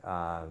seeing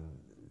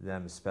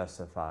them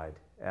specified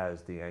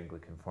as the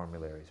Anglican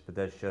formularies, but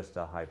that's just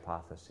a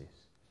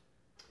hypothesis.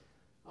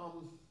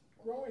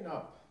 Growing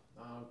up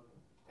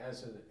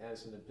as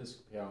an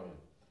Episcopalian,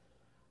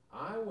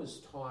 I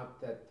was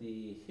taught that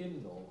the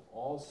hymnal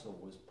also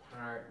was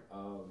part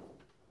of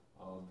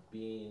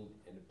being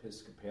an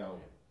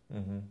Episcopalian,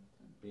 Mm-hmm.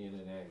 being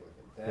an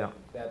Anglican. Yeah.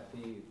 That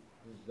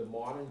the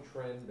modern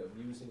trend of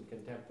using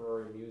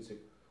contemporary music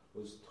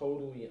was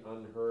totally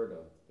unheard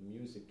of. The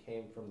music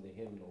came from the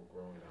hymnal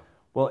growing up.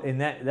 Well,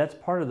 and that's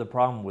part of the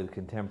problem with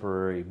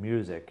contemporary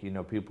music. You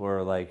know, people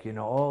are like,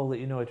 oh,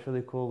 it's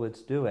really cool,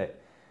 let's do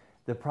it.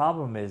 The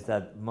problem is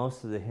that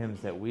most of the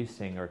hymns that we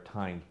sing are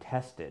time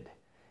tested,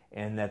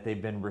 and that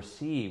they've been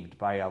received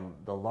by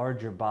the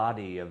larger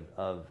body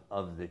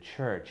of the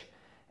church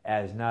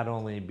as not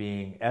only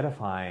being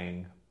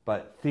edifying,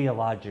 but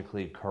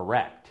theologically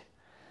correct.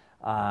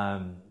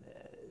 And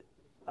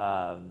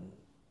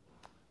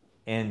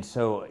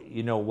so,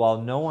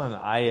 while no one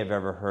I have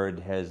ever heard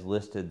has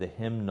listed the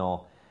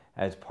hymnal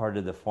as part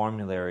of the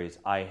formularies,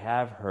 I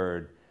have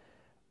heard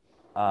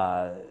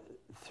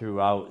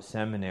throughout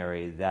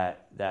seminary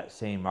that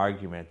same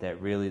argument,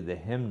 that really the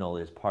hymnal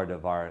is part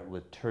of our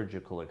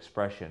liturgical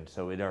expression,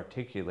 so it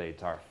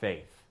articulates our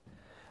faith.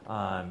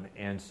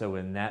 And so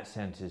in that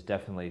sense is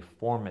definitely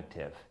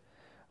formative.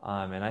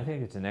 And I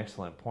think it's an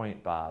excellent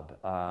point, Bob,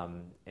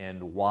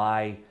 and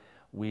why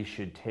we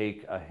should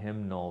take a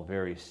hymnal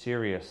very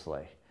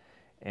seriously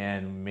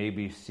and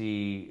maybe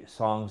see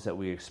songs that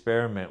we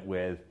experiment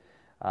with,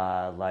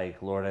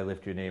 like Lord, I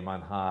Lift Your Name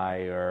on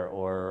High,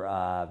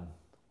 or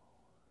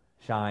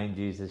Shine,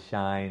 Jesus,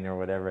 Shine, or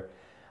whatever,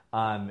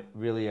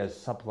 really as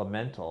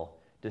supplemental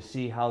to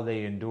see how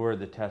they endure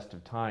the test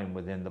of time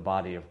within the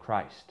body of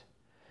Christ,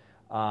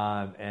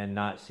 and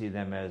not see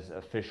them as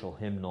official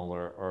hymnal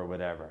or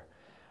whatever.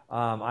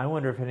 I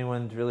wonder if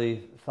anyone's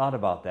really thought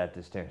about that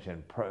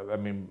distinction. I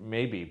mean,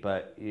 maybe,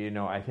 but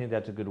I think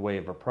that's a good way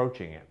of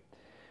approaching it,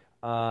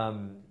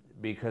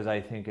 because I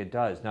think it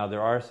does. Now,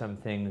 there are some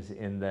things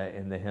in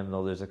the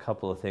hymnal. There's a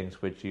couple of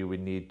things which you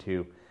would need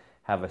to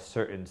have a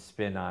certain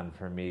spin on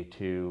for me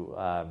to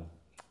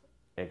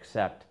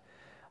accept,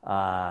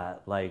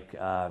 like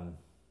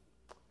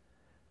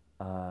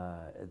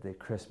the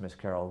Christmas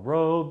carol,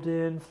 robed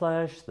in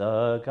flesh,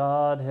 the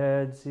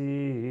Godhead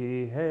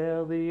see,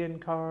 hail the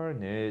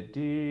incarnate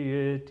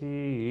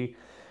deity.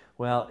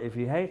 Well, if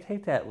you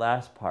take that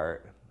last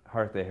part,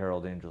 hark the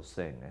herald angels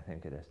sing, I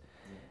think it is.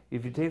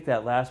 If you take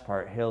that last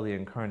part, hail the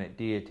incarnate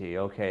deity,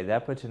 okay,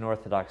 that puts an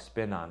Orthodox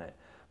spin on it.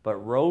 But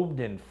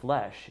robed in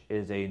flesh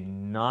is a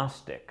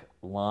Gnostic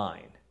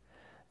line,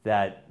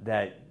 that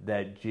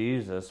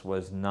Jesus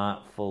was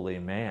not fully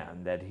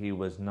man, that he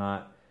was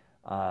not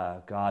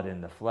God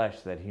in the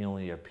flesh, that he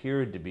only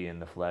appeared to be in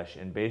the flesh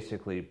and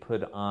basically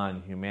put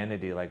on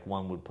humanity like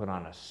one would put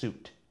on a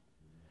suit.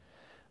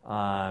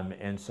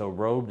 And so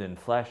robed in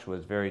flesh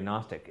was very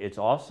Gnostic. It's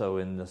also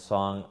in the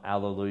song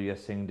Alleluia,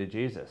 Sing to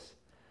Jesus.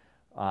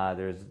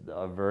 There's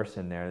a verse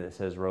in there that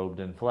says robed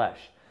in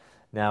flesh.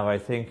 Now, I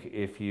think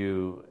if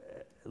you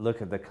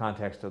look at the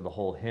context of the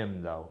whole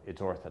hymn, though,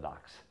 it's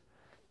Orthodox.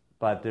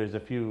 But there's a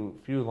few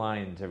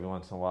lines every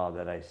once in a while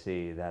that I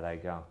see that I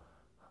go,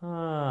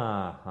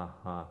 ha, ha,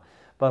 ha.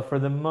 But for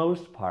the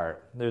most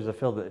part, there's a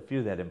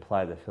few that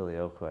imply the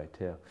filioque,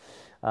 too.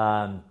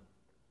 There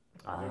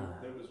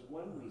was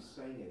one we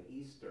sang at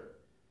Easter.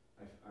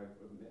 I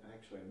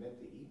meant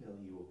to email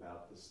you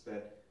about this,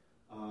 that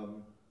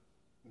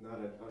not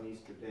on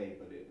Easter Day,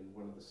 but in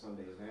one of the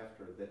Sundays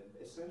after, that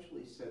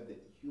essentially said that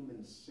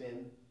human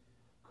sin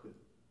could,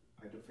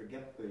 I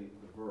forget the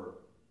verb,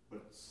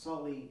 but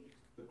sully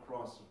the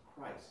cross of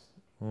Christ.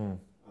 Mm.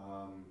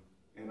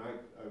 And I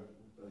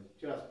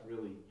just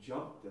really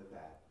jumped at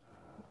that.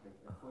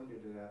 I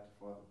pointed it out to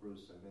Father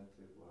Bruce. I meant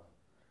to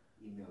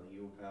email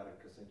you about it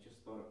because I just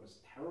thought it was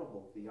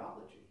terrible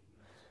theology.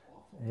 It's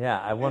awful. Yeah,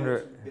 I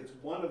wonder. It's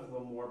one of the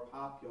more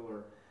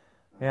popular.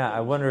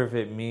 I wonder if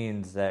it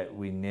means that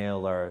we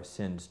nail our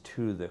sins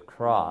to the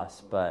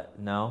cross, but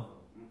no.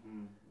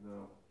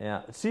 No.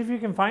 Yeah, see if you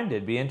can find it.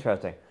 It'd be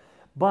interesting.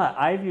 But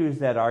I've used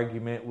that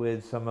argument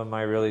with some of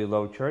my really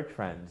low church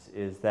friends,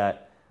 is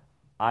that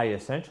I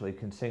essentially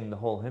can sing the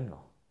whole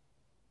hymnal.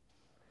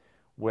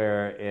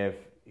 Where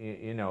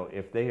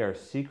if they are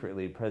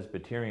secretly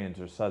Presbyterians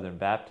or Southern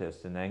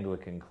Baptists in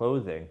Anglican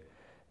clothing,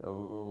 a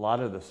lot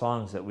of the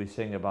songs that we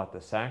sing about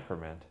the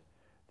sacrament,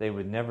 they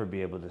would never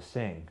be able to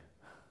sing.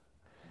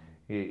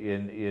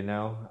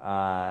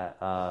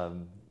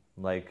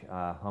 Like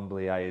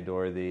Humbly I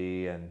Adore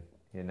Thee, and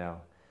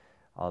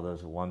all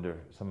those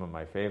some of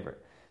my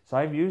favorite. So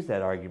I've used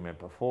that argument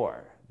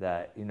before,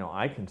 that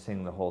I can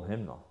sing the whole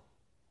hymnal,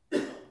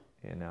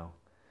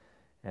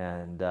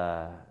 and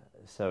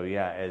so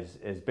yeah,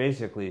 as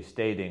basically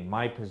stating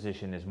my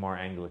position is more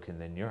Anglican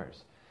than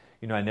yours.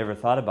 I never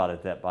thought about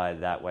it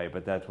that way,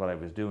 but that's what I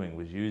was doing,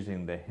 was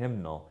using the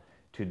hymnal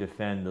to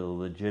defend the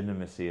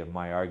legitimacy of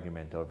my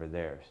argument over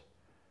theirs,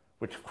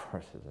 which of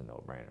course is a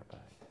no-brainer.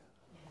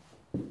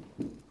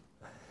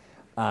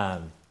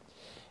 But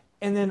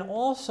And then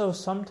also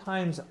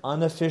sometimes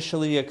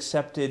unofficially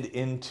accepted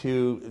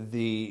into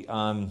the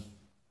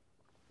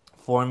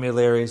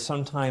formulary,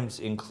 sometimes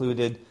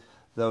included,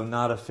 though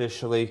not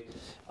officially,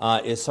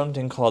 is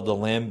something called the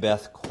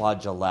Lambeth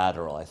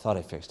Quadrilateral. I thought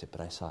I fixed it, but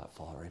I saw it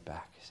fall right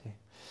back, you see.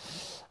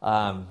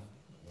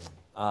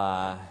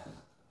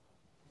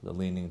 The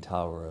Leaning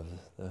Tower of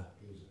the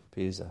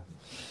Pisa.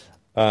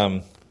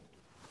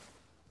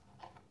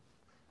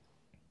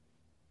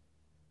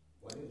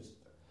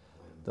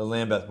 The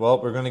Lambeth.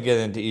 Well, we're going to get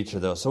into each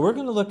of those. So we're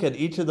going to look at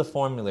each of the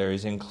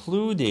formularies,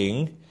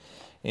 including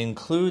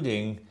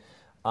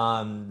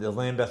the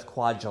Lambeth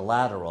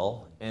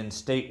Quadrilateral, and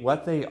state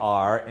what they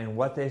are and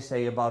what they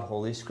say about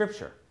Holy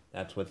Scripture.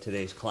 That's what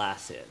today's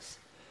class is.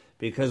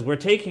 Because we're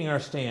taking our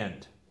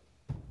stand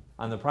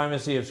on the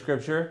primacy of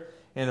Scripture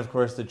and, of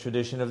course, the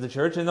tradition of the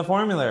church and the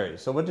formulary.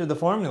 So what do the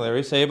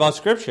formularies say about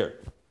Scripture?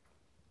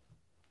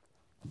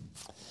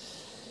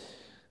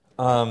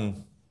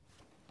 In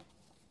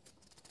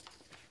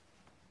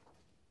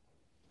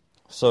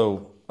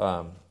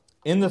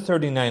the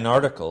 39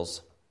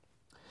 articles,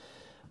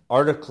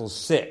 Article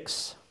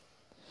 6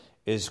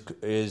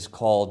 is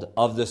called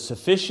Of the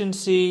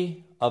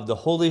Sufficiency of the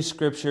Holy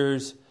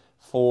Scriptures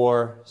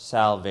for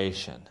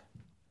Salvation.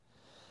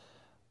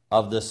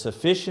 Of the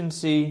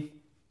sufficiency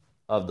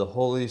of the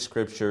Holy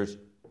Scriptures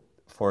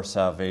for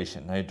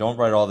salvation. Now, don't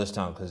write all this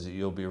down because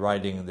you'll be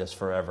writing this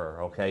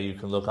forever, okay? You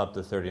can look up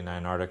the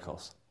 39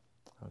 articles,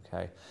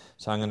 okay?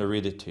 So I'm going to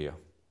read it to you.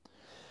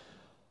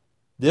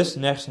 This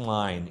next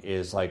line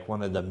is like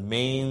one of the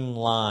main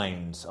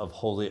lines of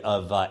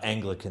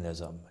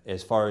Anglicanism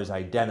as far as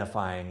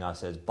identifying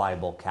us as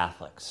Bible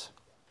Catholics.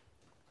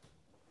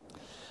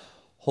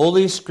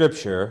 Holy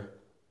Scripture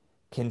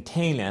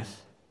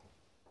containeth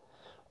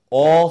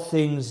all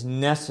things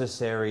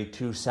necessary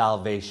to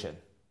salvation.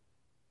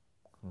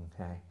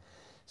 Okay.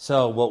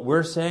 So what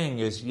we're saying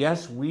is,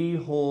 yes, we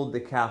hold the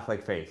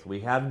Catholic faith.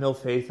 We have no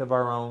faith of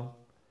our own.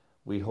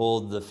 We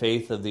hold the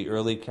faith of the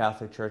early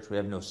Catholic Church. We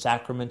have no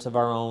sacraments of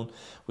our own.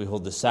 We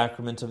hold the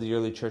sacraments of the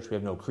early Church. We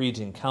have no creeds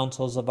and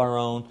councils of our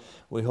own.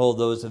 We hold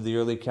those of the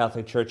early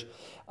Catholic Church.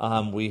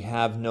 We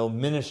have no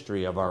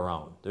ministry of our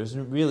own. There's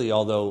really,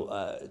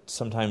 although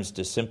sometimes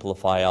to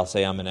simplify, I'll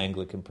say I'm an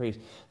Anglican priest,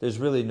 there's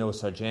really no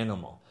such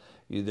animal.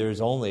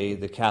 There's only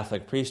the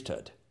Catholic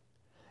priesthood.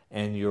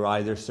 And you're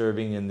either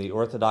serving in the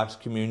Orthodox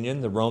communion,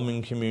 the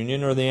Roman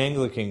communion, or the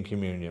Anglican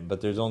communion,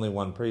 but there's only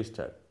one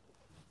priesthood.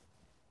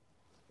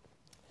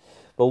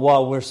 But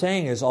what we're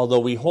saying is, although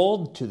we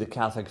hold to the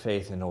Catholic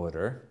faith and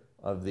order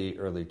of the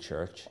early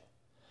church,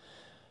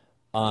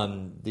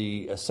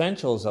 the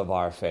essentials of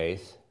our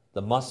faith,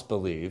 the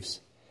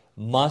must-believes,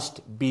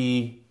 must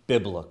be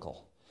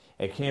biblical.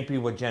 It can't be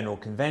what General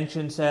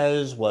Convention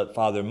says, what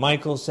Father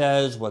Michael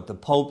says, what the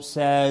Pope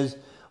says,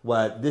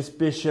 what this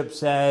bishop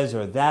says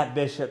or that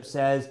bishop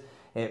says.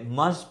 It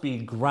must be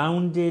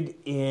grounded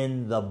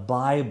in the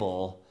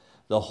Bible,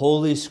 the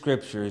Holy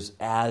Scriptures,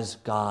 as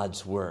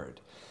God's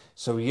Word.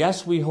 So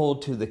yes, we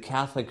hold to the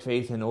Catholic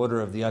faith and order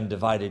of the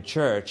undivided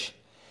church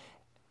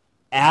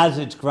as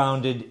it's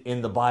grounded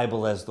in the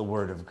Bible as the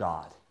Word of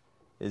God.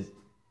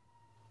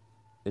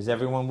 Is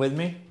everyone with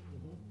me?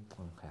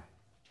 Okay.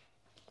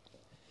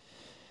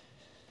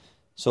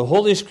 So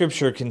Holy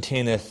Scripture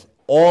containeth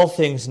all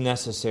things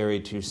necessary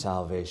to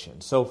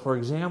salvation. So for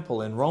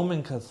example, in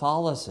Roman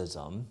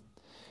Catholicism,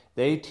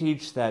 they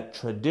teach that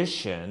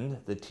tradition,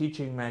 the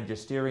teaching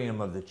magisterium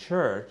of the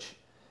church,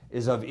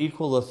 is of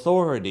equal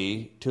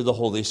authority to the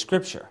Holy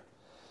Scripture.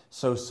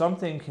 So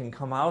something can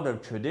come out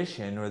of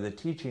tradition or the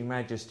teaching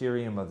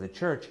magisterium of the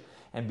church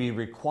and be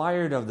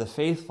required of the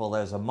faithful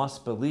as a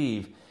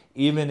must-believe,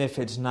 even if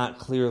it's not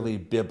clearly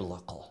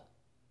biblical.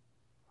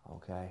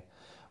 Okay?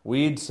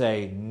 We'd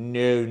say,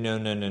 no.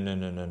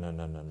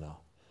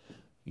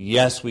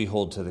 Yes, we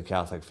hold to the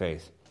Catholic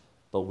faith,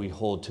 but we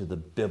hold to the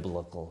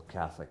biblical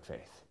Catholic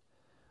faith.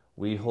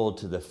 We hold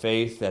to the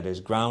faith that is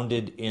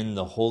grounded in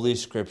the Holy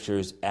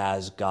Scriptures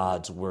as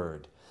God's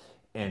Word.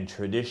 And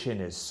tradition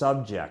is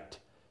subject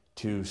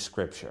to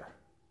Scripture,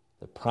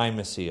 the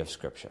primacy of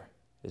Scripture.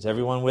 Is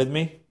everyone with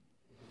me?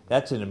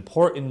 That's an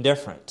important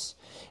difference.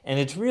 And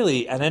it's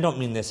really, and I don't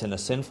mean this in a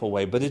sinful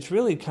way, but it's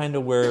really kind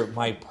of where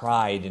my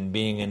pride in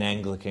being an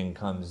Anglican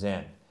comes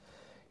in.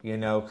 You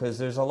know, because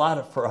there's a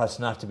lot for us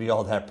not to be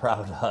all that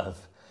proud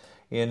of,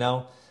 you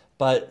know.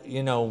 But,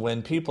 you know,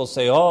 when people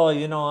say, oh,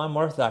 you know, I'm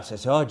Orthodox, I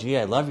say, oh, gee,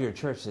 I love your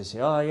church. They say,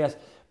 oh, yes.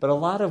 But a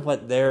lot of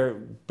what they're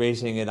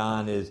basing it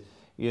on is,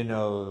 you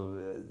know,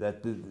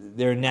 that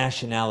their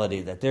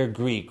nationality, that they're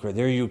Greek or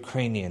they're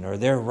Ukrainian or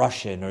they're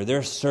Russian or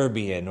they're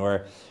Serbian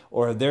or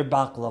their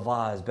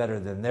baklava is better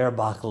than their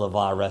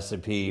baklava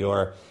recipe,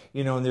 or,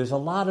 you know, and there's a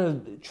lot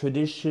of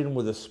tradition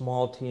with a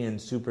small t and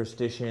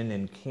superstition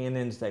and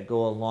canons that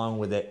go along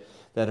with it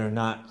that are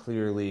not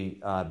clearly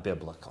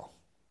biblical.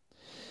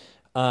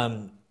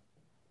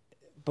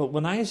 But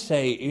when I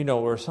say, you know,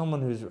 or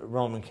someone who's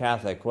Roman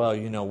Catholic, well,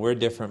 you know, we're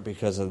different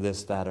because of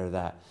this, that, or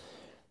that.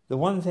 The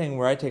one thing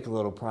where I take a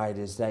little pride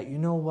is that, you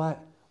know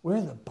what? We're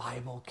the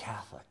Bible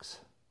Catholics.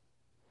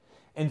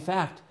 In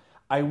fact,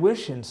 I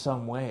wish in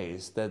some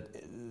ways that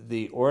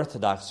the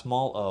Orthodox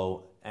small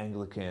o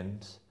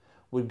Anglicans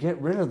would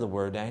get rid of the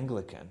word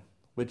Anglican,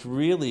 which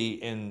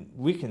really, and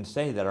we can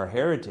say that our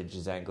heritage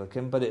is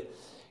Anglican, but it,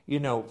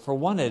 for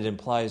one, it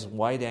implies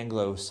white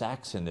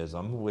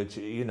Anglo-Saxonism, which,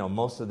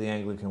 most of the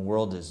Anglican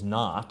world is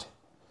not.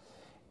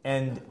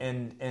 And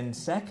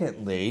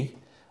secondly,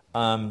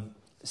 no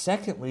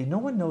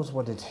one knows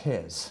what it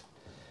is.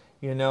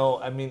 When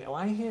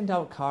I hand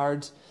out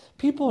cards,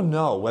 people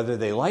know whether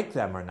they like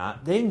them or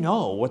not. They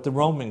know what the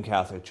Roman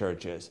Catholic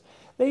Church is.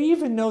 They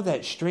even know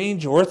that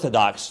strange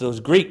Orthodox,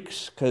 those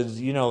Greeks, because,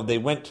 they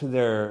went to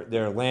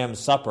their Lamb's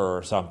Supper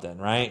or something,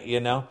 right?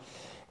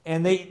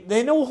 And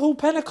they know who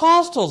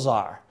Pentecostals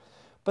are,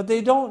 but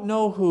they don't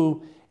know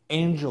who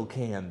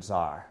Anglicans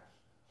are,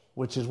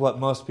 which is what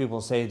most people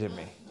say to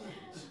me.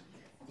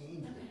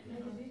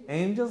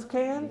 Angels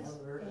can?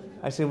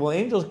 I say, well,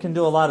 angels can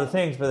do a lot of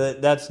things,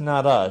 but that's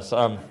not us. We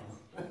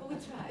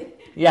try.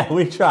 Yeah,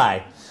 we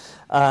try.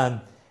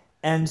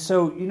 And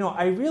so,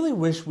 I really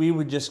wish we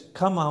would just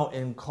come out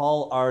and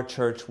call our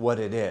church what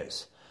it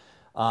is.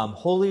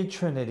 Holy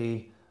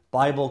Trinity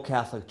Bible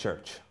Catholic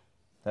Church.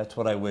 That's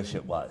what I wish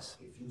it was.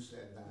 If you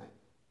said that,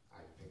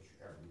 I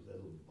picture every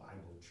little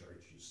Bible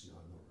church you see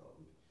on the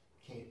road.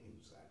 Can't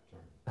use that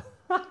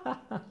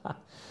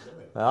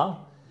term.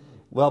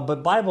 Well,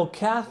 but Bible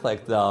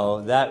Catholic,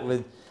 though, that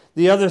would...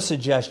 The other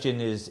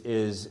suggestion is,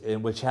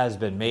 which has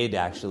been made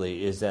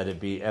actually, is that it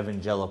be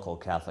Evangelical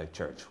Catholic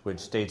Church, which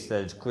states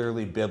that it's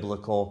clearly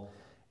biblical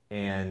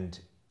and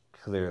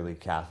clearly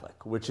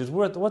Catholic, which is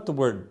what the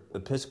word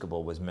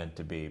Episcopal was meant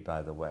to be,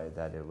 by the way,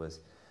 that it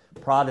was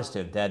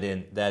Protestant, that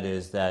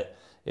is that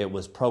it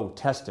was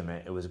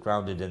pro-Testament, it was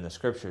grounded in the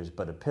Scriptures,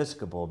 but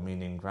Episcopal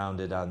meaning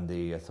grounded on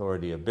the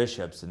authority of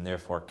bishops and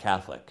therefore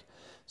Catholic.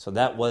 So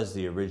that was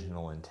the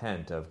original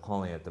intent of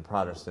calling it the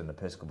Protestant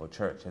Episcopal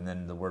Church. And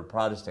then the word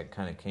Protestant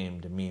kind of came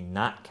to mean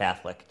not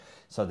Catholic,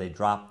 so they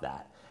dropped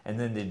that. And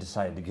then they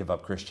decided to give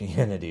up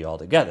Christianity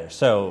altogether.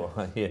 So,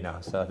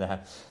 so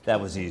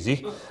that was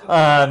easy.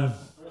 I'll ask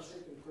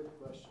you a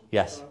quick question.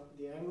 Yes.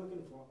 The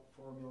Anglican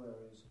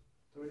formularies,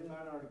 39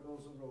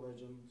 Articles of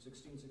Religion,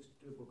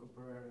 1662 Book of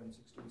Prayer, and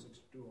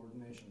 1662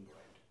 Ordination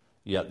Rite.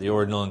 Yeah, the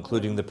ordinal,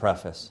 including the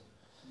preface.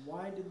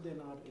 Why did they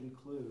not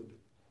include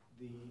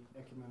the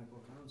ecumenical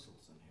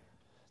councils in here?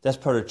 That's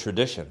part of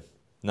tradition,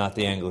 not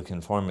the Anglican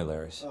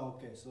formularies. Oh,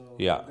 okay, so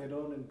Yeah. they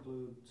don't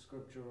include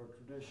scripture or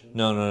tradition.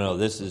 No.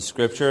 This is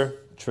scripture,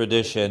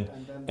 tradition,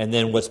 and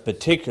then what's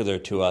particular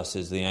to us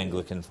is the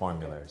Anglican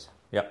formularies.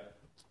 Yep.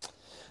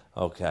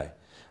 Okay.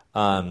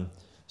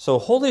 So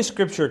Holy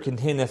Scripture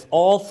containeth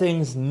all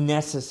things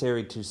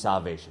necessary to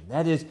salvation.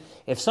 That is,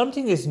 if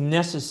something is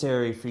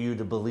necessary for you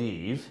to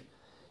believe,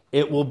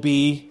 it will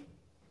be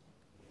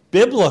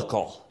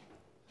biblical,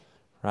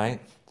 right?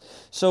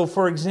 So,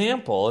 for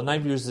example, and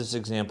I've used this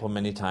example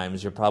many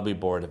times, you're probably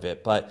bored of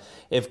it, but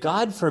if,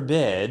 God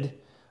forbid,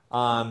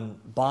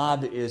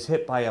 Bob is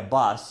hit by a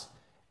bus,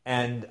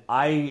 and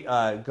I'm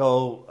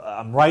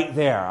right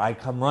there, I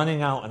come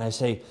running out and I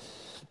say,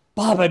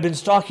 Bob, I've been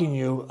stalking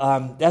you.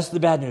 That's the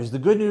bad news. The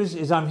good news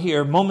is I'm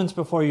here moments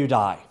before you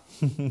die.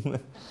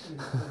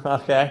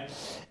 Okay?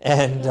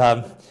 And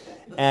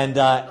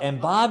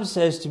Bob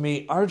says to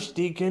me,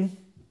 Archdeacon,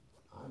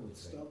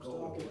 Stop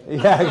talking.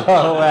 yeah,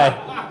 go away.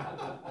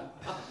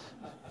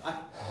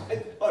 I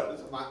thought,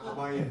 am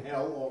I in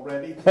hell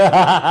already?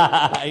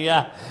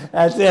 Yeah,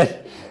 that's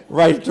it.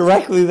 Right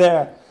directly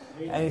there.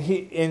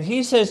 And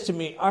he says to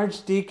me,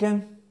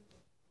 Archdeacon,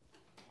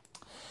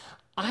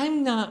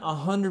 I'm not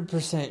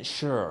 100%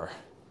 sure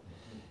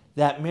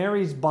that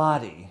Mary's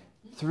body,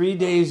 3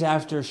 days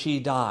after she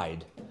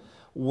died,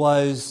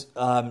 was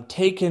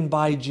taken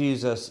by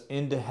Jesus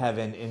into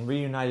heaven and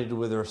reunited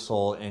with her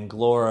soul and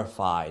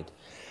glorified.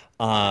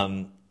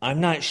 I'm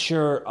not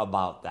sure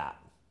about that.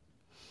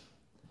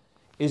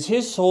 Is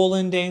his soul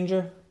in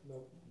danger?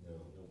 No.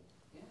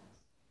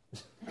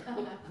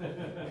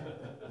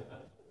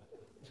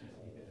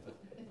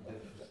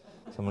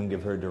 Someone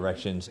give her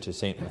directions to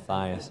St.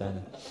 Matthias.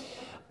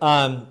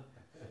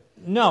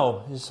 No,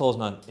 his soul's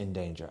not in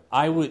danger.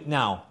 I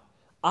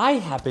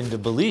happen to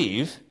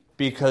believe,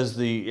 because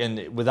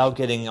without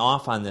getting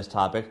off on this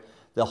topic,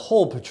 the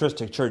whole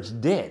patristic church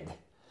did,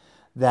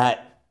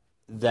 that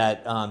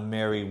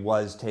Mary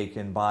was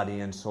taken body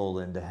and soul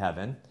into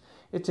heaven.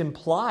 It's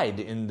implied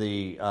in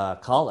the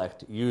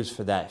collect used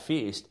for that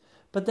feast,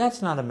 but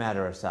that's not a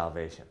matter of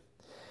salvation.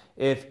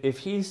 If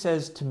he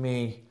says to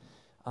me,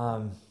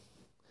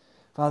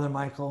 Father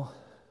Michael,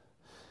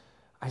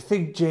 I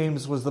think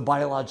James was the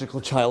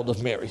biological child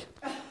of Mary.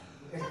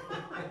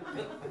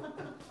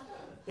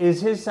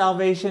 Is his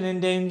salvation in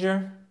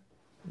danger?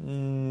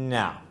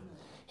 No.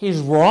 He's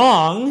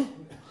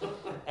wrong,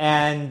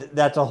 and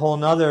that's a whole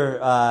nother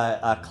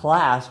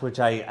class, which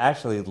I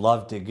actually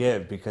love to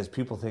give, because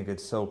people think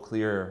it's so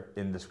clear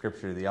in the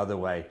Scripture the other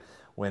way,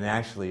 when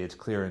actually it's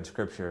clear in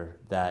Scripture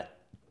that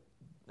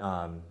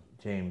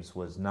James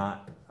was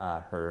not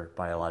her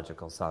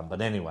biological son.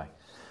 But anyway,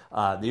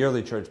 the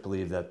early church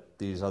believed that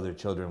these other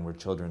children were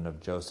children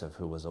of Joseph,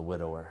 who was a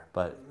widower.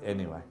 But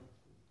anyway.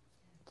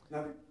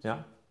 Yeah?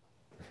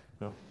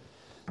 No.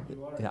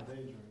 You are Yeah.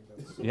 endangering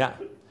this. Yeah.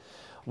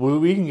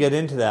 We can get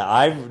into that.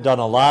 I've done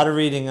a lot of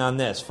reading on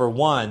this. For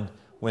one,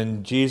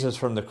 when Jesus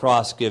from the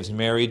cross gives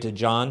Mary to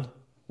John,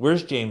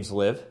 where's James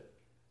live?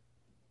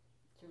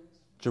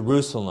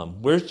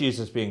 Jerusalem. Where's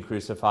Jesus being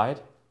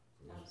crucified?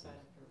 Outside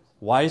of Jerusalem.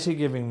 Why is he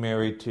giving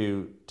Mary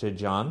to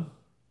John?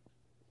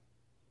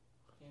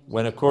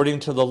 When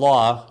according to the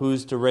law,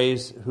 who's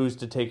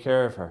to take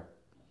care of her?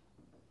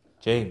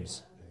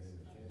 James.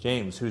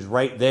 James, who's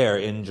right there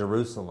in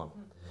Jerusalem.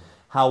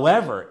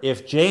 However,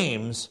 if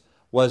James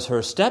was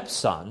her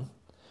stepson,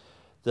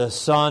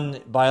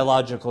 the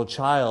biological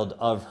child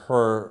of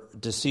her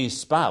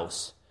deceased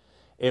spouse,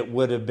 it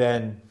would have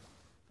been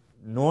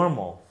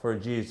normal for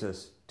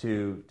Jesus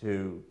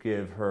to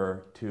give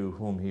her to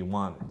whom he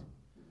wanted.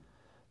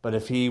 But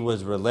if he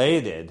was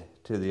related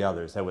to the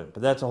others, that wouldn't.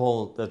 But that's a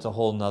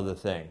whole nother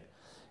thing.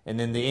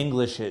 And in the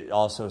English, it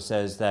also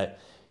says that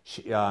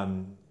she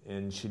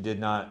did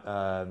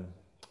not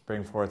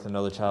bring forth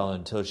another child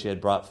until she had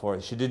brought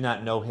forth. She did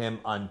not know him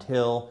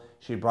until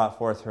she brought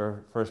forth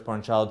her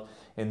firstborn child.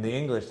 In the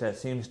English, that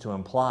seems to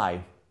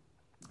imply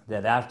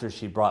that after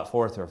she brought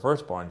forth her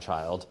firstborn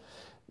child,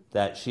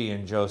 that she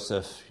and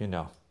Joseph,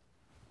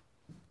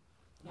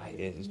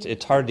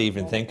 it's hard to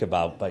even think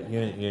about, but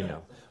you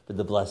know, with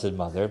the Blessed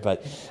Mother,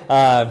 but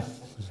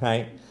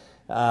right.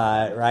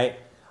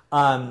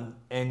 And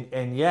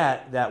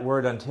yet that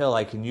word "until,"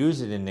 I can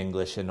use it in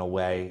English in a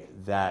way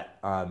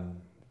that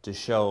to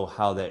show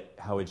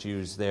how it's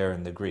used there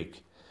in the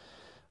Greek.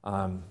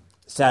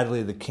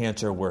 Sadly, the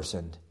cancer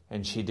worsened,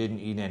 and she didn't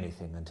eat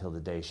anything until the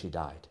day she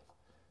died.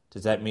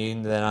 Does that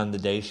mean that on the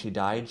day she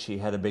died, she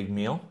had a big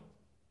meal?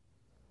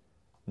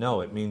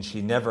 No, it means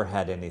she never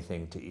had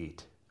anything to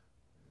eat.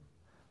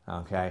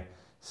 Okay,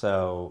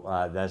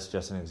 so that's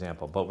just an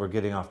example. But we're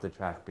getting off the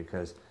track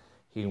because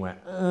he went,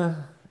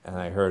 and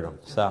I heard him.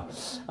 So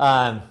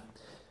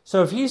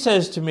if he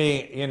says to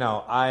me,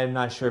 I'm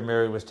not sure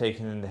Mary was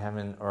taken into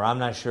heaven, or I'm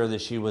not sure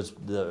that she was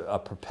a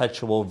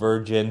perpetual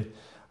virgin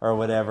or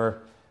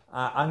whatever,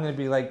 I'm going to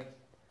be like,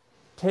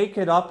 take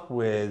it up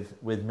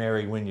with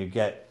Mary when you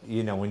get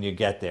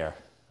there,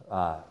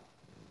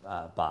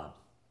 Bob,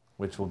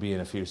 which will be in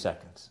a few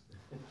seconds.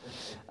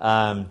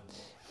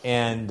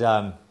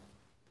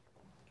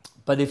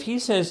 But if he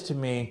says to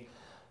me,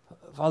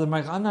 Father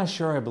Mike, I'm not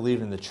sure I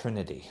believe in the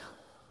Trinity.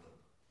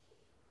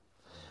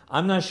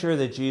 I'm not sure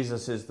that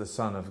Jesus is the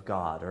Son of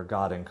God or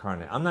God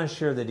incarnate. I'm not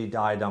sure that he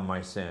died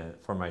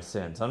for my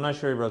sins. I'm not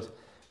sure he rose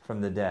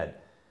from the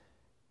dead.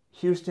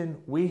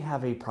 Houston, we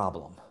have a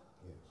problem.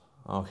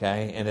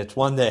 Okay? And it's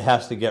one that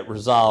has to get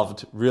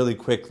resolved really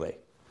quickly.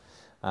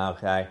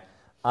 Okay?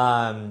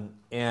 So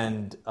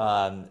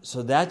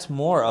that's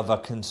more of a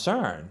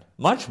concern,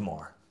 much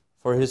more,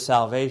 for his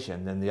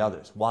salvation than the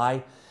others.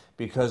 Why?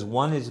 Because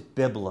one is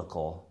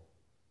biblical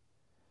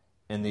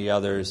and the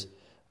others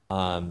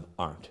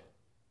aren't.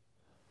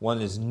 One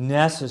is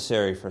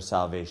necessary for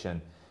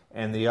salvation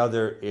and the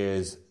other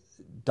is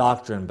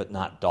doctrine but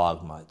not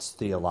dogma. It's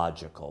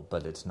theological,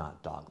 but it's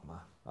not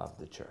dogma of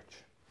the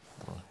church.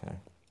 Okay.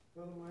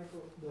 Brother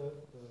Michael,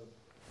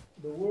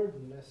 the word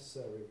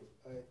necessary,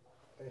 I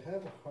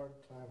have a hard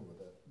time with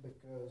it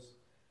because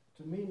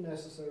to me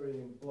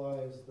necessary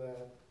implies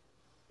that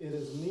it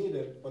is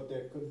needed, but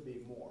there could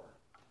be more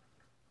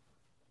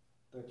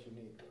that you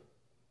need.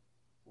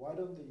 Why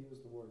don't they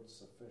use the word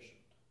sufficient?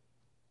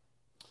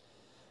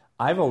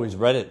 I've always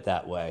read it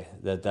that way.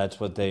 That's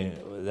what they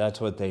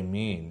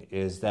mean,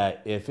 is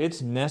that if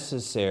it's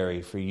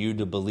necessary for you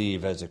to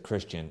believe as a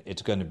Christian,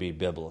 it's going to be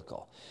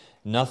biblical.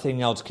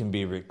 Nothing else can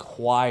be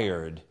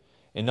required.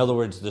 In other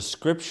words, the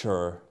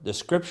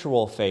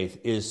scriptural faith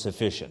is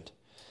sufficient.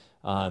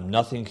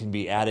 Nothing can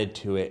be added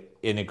to it.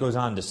 And it goes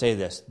on to say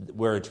this,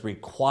 where it's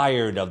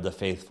required of the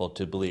faithful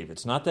to believe.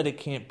 It's not that it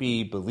can't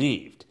be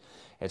believed.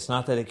 It's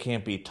not that it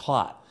can't be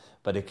taught.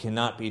 But it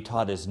cannot be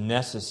taught as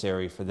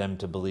necessary for them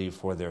to believe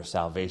for their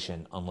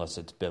salvation unless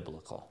it's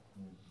biblical.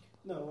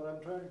 No, what I'm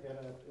trying to get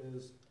at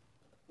is,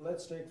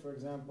 let's take, for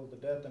example, the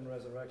death and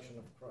resurrection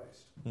of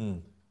Christ.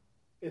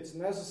 It's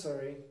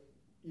necessary,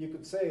 you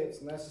could say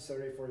it's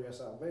necessary for your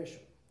salvation.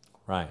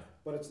 Right.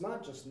 But it's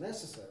not just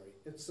necessary,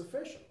 it's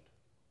sufficient.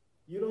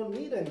 You don't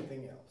need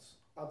anything else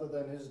other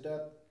than his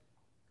death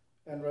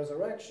and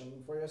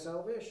resurrection for your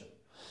salvation.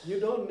 You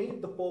don't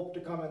need the Pope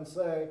to come and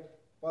say,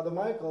 Father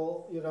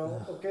Michael,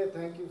 okay,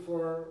 thank you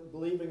for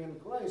believing in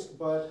Christ,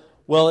 but...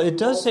 Well, it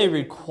does say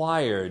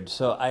required,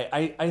 so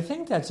I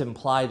think that's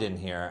implied in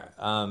here.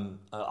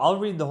 I'll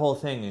read the whole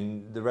thing,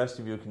 and the rest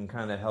of you can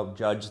kind of help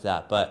judge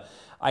that, but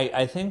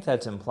I think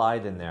that's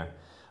implied in there.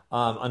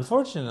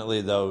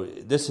 Unfortunately, though,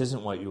 this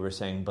isn't what you were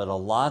saying, but a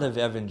lot of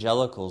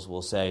evangelicals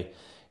will say,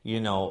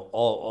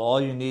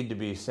 all you need to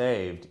be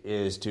saved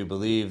is to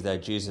believe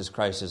that Jesus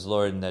Christ is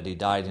Lord and that he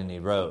died and he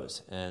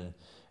rose, and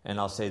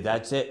I'll say,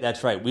 that's it.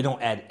 That's right. We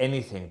don't add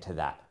anything to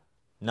that.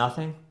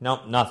 Nothing?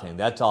 No, nothing.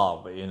 That's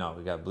all. But, we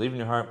got to believe in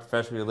your heart,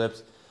 profess with your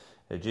lips,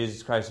 that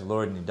Jesus Christ is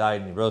Lord and he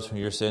died and he rose from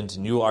your sins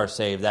and you are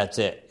saved. That's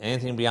it.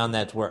 Anything beyond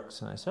that's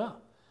works. And I said, oh.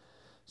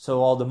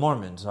 So all the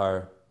Mormons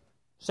are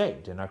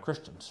saved and are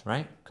Christians,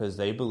 right? Because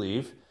they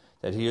believe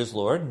that he is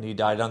Lord and he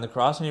died on the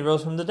cross and he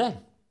rose from the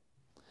dead.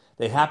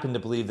 They happen to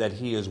believe that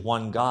he is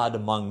one God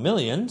among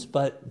millions,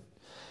 but,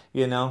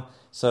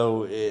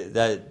 so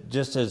that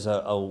just as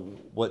a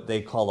what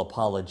they call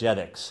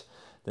apologetics,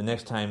 the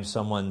next time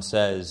someone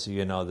says,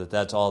 that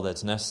that's all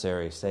that's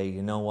necessary, say,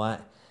 you know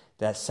what,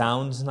 that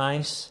sounds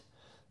nice,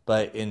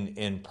 but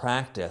in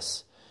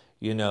practice,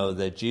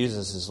 that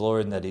Jesus is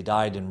Lord and that he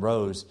died and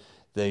rose,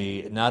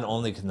 not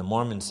only can the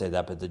Mormons say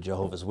that, but the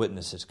Jehovah's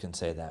Witnesses can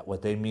say that.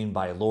 What they mean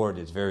by Lord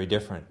is very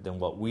different than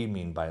what we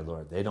mean by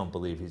Lord. They don't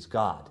believe he's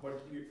God.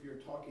 But you're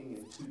talking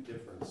in two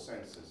different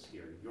senses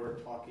here. You're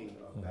talking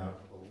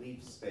about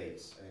belief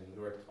states, and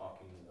you're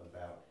talking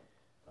about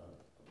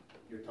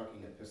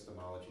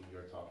epistemology,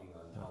 you're talking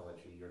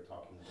ontology, you're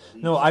talking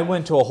belief No, states. I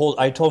went to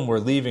I told him we're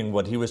leaving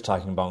what he was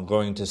talking about and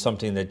going to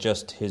something that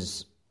just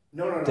his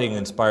thing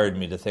inspired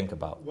me to think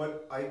about.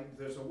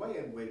 There's a way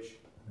in which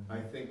I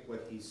think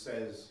what he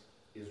says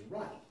is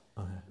right.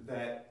 Okay.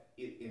 That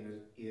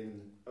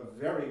in a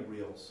very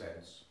real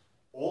sense,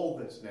 all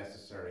that's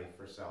necessary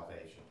for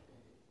salvation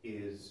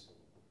is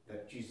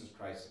that Jesus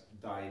Christ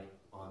died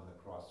on the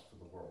cross for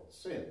the world's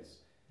sins.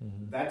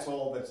 Mm-hmm. That's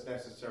all that's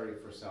necessary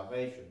for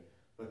salvation,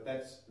 but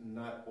that's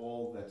not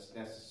all that's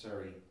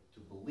necessary to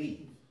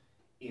believe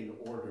in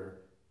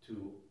order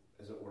to,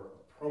 as it were,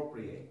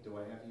 appropriate. Do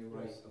I have you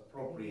right? Yes.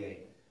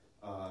 Appropriate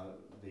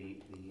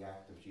the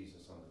act of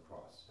Jesus on the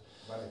cross.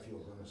 But if you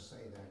were going to say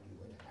that, you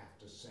would have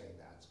to say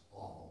that's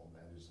all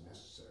that is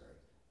necessary.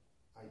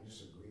 I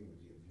disagree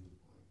with your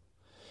viewpoint.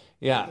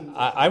 Yeah,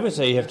 I would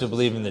say you have to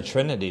believe in the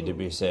Trinity to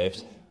be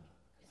saved.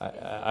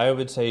 I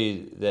would say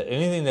that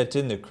anything that's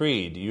in the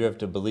creed, you have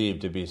to believe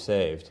to be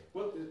saved.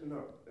 Well,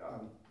 no,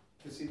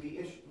 you see the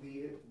issue.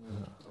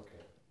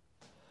 Okay.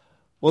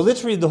 Well,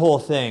 let's read the whole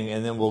thing,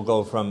 and then we'll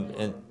go from.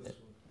 Let's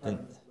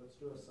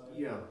do a side.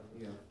 Yeah.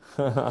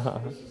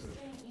 Are you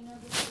saying,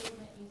 the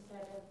statement you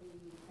said of the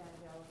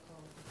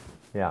evangelical?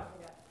 Yeah.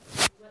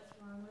 What's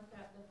wrong with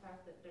that? The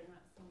fact that they're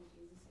not saying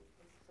Jesus is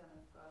the Son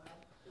of God?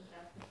 Is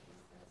that what he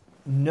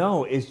says?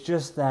 No, it's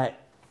just that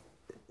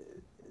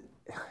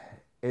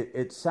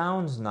it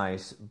sounds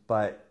nice,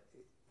 but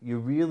you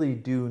really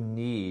do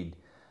need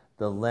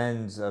the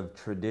lens of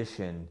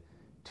tradition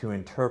to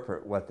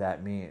interpret what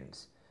that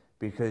means.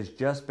 Because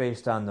just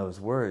based on those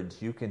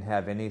words, you can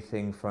have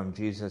anything from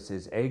Jesus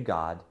is a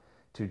God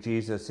to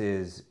Jesus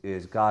is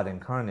God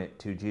incarnate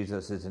to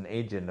Jesus is an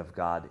agent of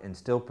God, and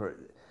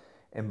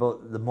and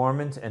both the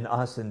Mormons and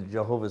us and the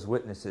Jehovah's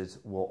Witnesses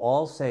will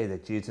all say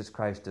that Jesus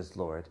Christ is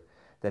Lord,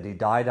 that he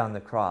died on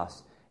the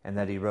cross, and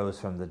that he rose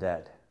from the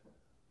dead.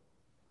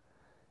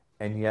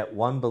 And yet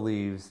one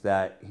believes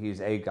that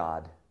he's a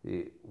God.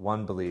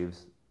 One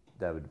believes,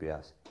 that would be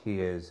us,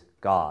 he is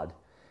God,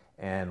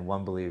 and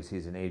one believes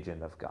he's an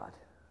agent of God.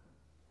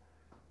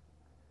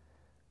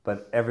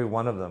 But every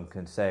one of them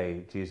can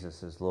say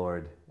Jesus is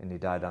Lord, and he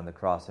died on the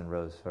cross and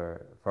rose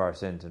for our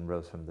sins and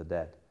rose from the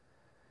dead.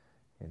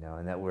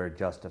 And that we're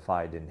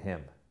justified in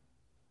him.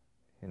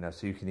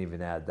 So you can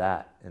even add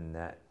that, and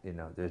that,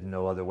 there's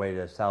no other way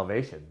to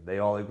salvation. They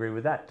all agree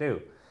with that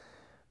too.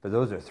 But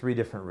those are three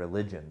different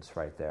religions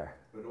right there.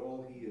 But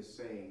all he is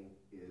saying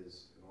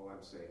is, and all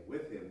I'm saying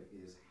with him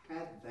is,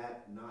 had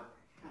that not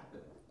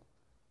happened,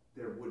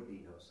 there would be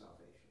no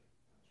salvation.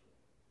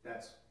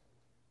 That's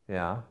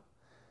Yeah.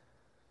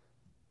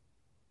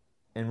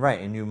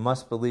 And you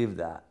must believe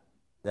that.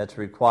 That's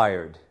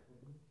required.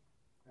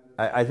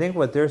 I think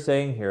what they're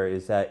saying here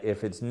is that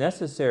if it's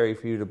necessary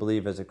for you to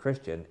believe as a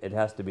Christian, it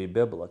has to be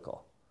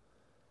biblical.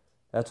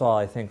 That's all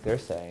I think they're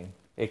saying.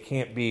 It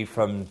can't be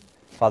from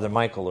Father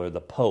Michael or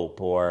the Pope,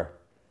 or...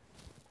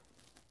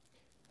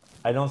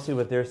 I don't see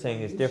what they're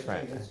saying is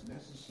different. You say it's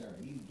necessary.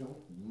 You don't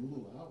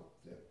rule out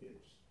that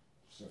it's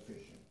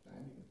sufficient.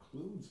 That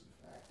includes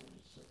the fact that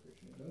it's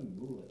sufficient. It doesn't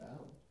rule it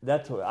out.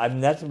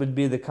 That would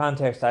be the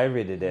context I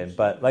read it in.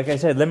 But like I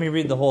said, let me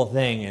read the whole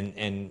thing,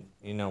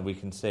 and we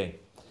can see.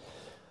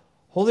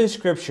 Holy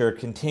Scripture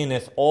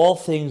containeth all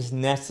things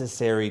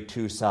necessary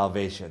to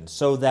salvation,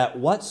 so that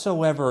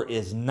whatsoever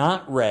is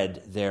not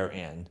read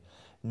therein,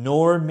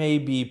 nor may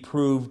be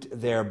proved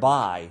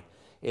thereby,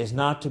 is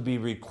not to be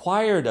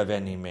required of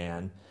any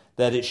man,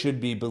 that it should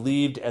be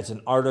believed as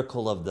an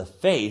article of the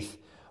faith,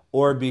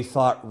 or be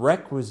thought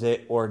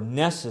requisite or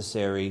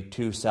necessary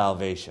to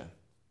salvation.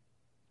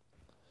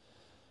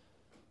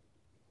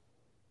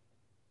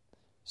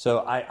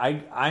 So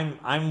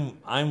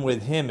I'm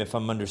with him, if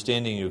I'm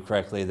understanding you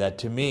correctly, that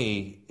to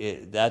me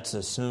that's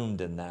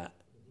assumed in that.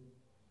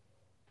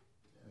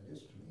 It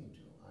is to me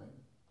too. I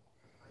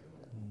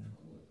don't have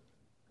any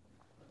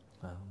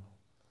trouble with it.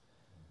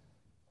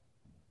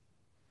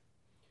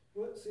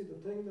 Well, see, the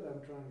thing that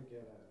I'm trying to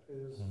get at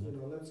is,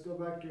 let's go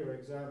back to your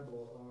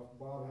example of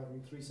Bob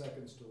having 3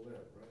 seconds to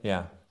live, right?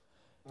 Yeah.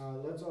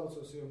 Let's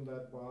also assume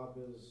that Bob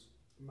is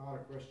not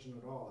a Christian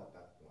at all at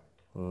that point.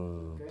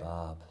 Ooh, Okay.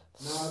 Bob.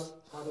 Now,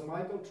 Father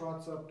Michael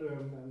trots up to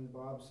him and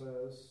Bob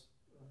says,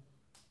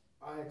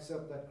 I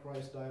accept that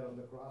Christ died on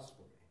the cross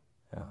for me.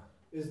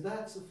 Yeah. Is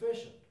that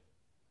sufficient?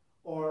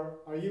 Or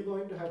are you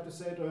going to have to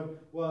say to him,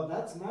 well,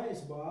 that's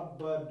nice, Bob,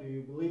 but do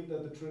you believe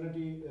that the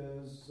Trinity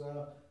is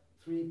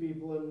three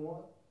people in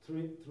one?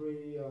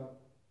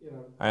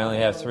 I only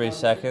have 3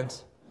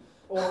 seconds.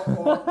 Or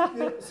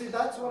see,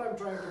 that's what I'm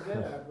trying to get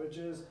at, which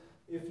is,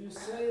 if you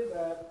say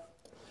that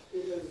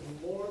it is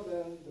more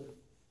than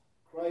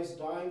Christ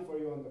dying for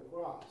you on the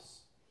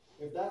cross,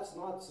 if that's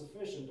not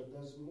sufficient, if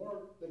there's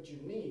more that you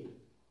need,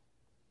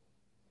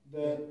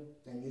 then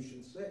you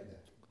should say that.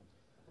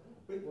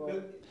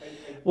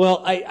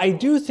 Well, I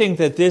do think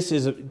that this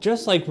is,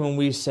 just like when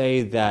we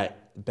say that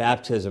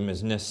baptism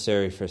is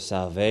necessary for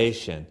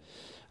salvation,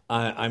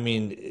 I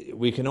mean,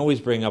 we can always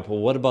bring up, well,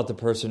 what about the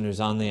person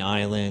who's on the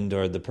island,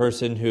 or the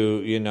person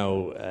who,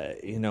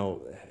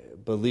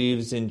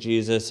 believes in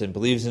Jesus and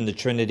believes in the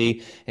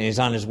Trinity, and he's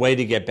on his way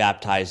to get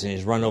baptized, and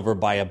he's run over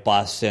by a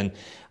bus. And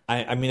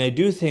I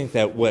do think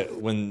that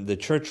when the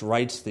church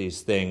writes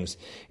these things,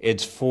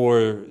 it's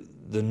for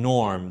the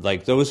norm,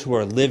 like those who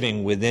are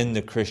living within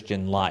the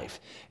Christian life.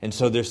 And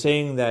so they're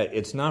saying that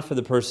it's not for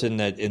the person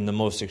that in the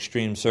most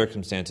extreme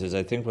circumstances.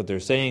 I think what they're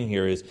saying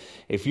here is,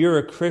 if you're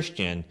a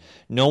Christian,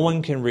 no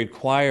one can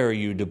require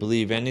you to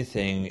believe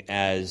anything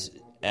as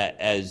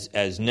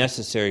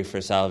necessary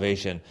for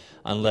salvation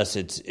unless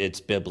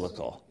it's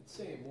biblical. It's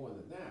saying more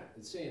than that.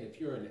 It's saying if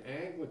you're an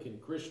Anglican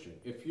Christian,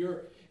 if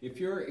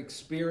you're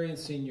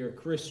experiencing your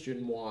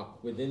Christian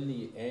walk within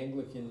the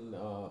Anglican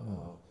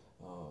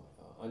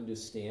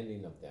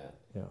understanding of that,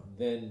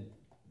 then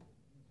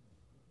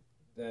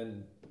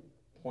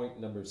point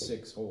number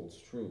 6 holds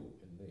true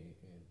in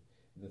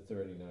the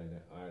 39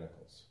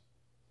 articles.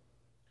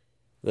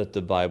 That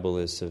the Bible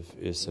is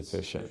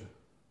sufficient.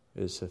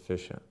 Is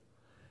sufficient.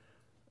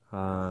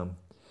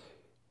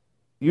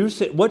 You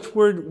said, which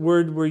word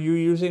were you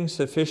using?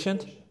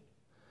 Sufficient?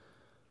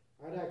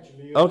 I'd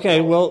actually use Okay,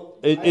 both. well,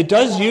 it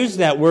does use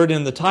that word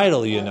in the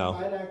title, you know.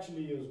 I'd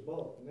actually use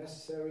both,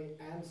 necessary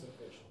and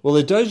sufficient. Well,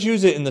 it does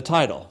use it in the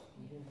title.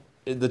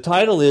 The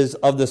title is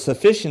of the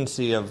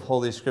sufficiency of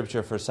Holy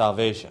Scripture for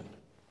salvation.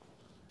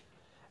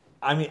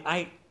 I mean,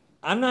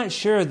 I'm not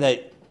sure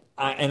that,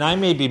 and I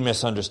may be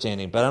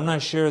misunderstanding, but I'm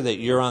not sure that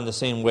you're on the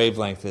same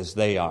wavelength as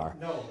they are.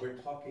 No, we're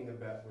talking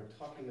about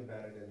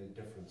it in a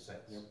different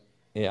sense.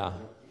 Yeah.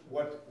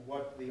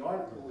 What the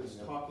article is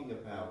talking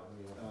about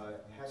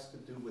has to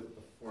do with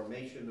the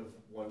formation of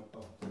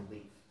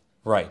belief.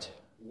 Right.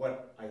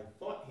 What I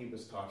thought he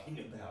was talking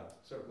about,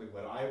 certainly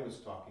what I was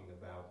talking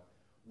about,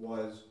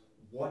 was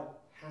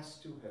what has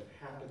to have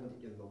happened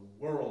in the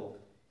world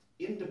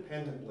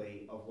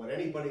independently of what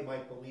anybody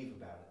might believe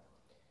about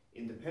it.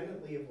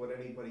 Independently of what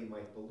anybody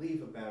might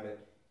believe about it,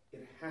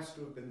 it has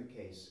to have been the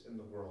case in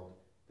the world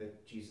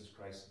that Jesus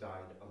Christ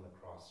died on the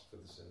cross for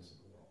the sins of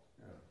the world.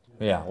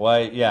 Yeah, well,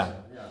 yeah.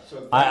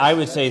 So I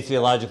would say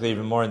theologically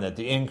even more than that.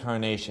 The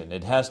incarnation.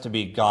 It has to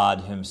be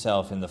God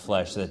himself in the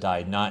flesh that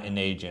died, not an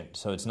agent.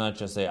 So it's not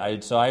just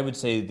so I would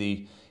say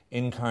the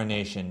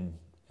incarnation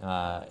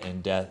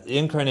and death. The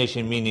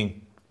incarnation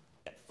meaning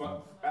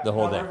the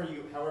whole thing.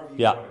 However you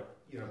Yeah. want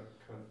to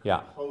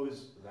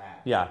compose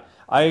that. Yeah,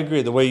 I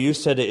agree. The way you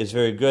said it is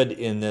very good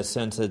in the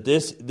sense that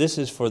this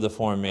is for the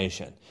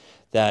formation.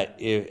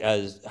 That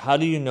how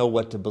do you know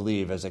what to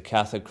believe as a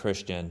Catholic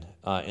Christian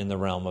in the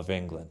realm of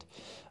England?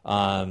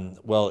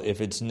 Well, if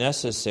it's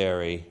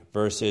necessary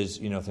versus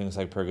things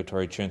like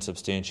purgatory,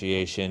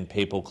 transubstantiation,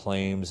 papal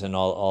claims, and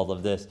all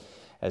of this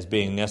as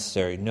being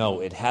necessary. No,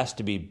 it has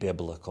to be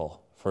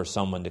biblical for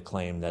someone to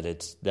claim that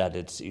it's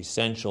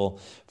essential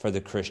for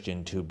the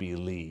Christian to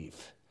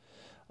believe.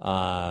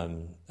 I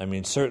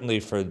mean,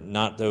 certainly for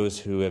not those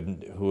who have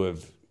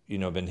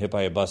been hit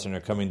by a bus and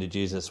are coming to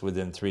Jesus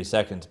within 3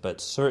 seconds,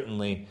 but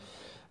certainly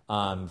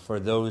for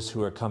those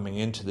who are coming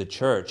into the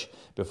church,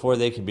 before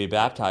they can be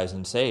baptized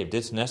and saved,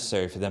 it's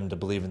necessary for them to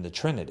believe in the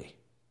Trinity,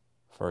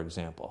 for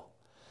example.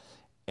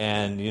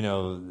 And,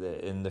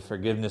 in the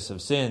forgiveness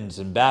of sins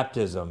and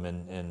baptism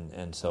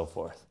and so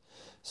forth.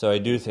 So I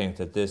do think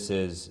that this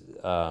is,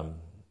 for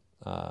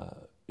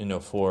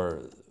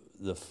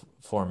the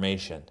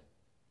formation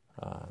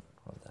of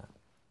that.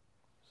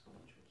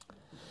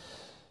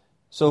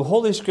 So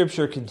Holy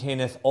Scripture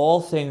containeth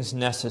all things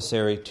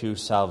necessary to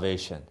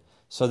salvation,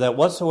 so that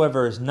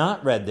whatsoever is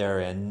not read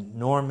therein,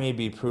 nor may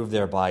be proved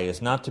thereby,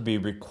 is not to be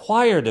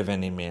required of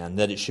any man,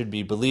 that it should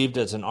be believed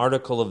as an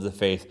article of the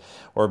faith,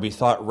 or be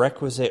thought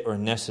requisite or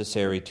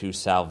necessary to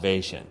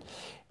salvation.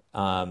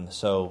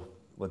 So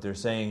what they're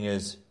saying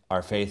is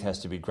our faith has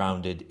to be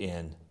grounded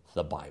in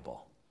the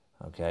Bible.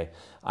 Okay?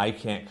 I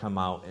can't come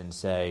out and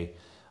say,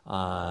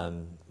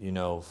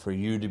 for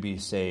you to be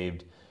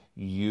saved,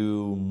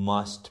 you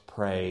must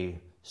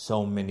pray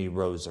so many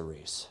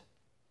rosaries,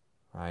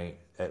 right?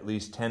 At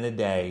least 10 a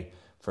day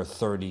for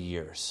 30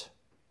 years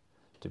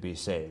to be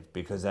saved,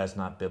 because that's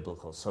not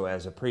biblical. So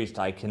as a priest,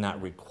 I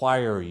cannot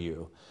require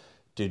you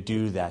to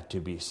do that to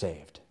be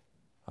saved,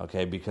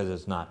 okay, because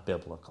it's not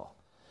biblical.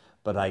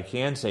 But I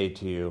can say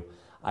to you,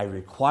 I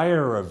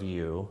require of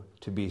you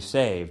to be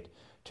saved,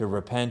 to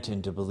repent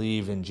and to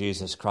believe in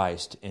Jesus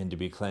Christ and to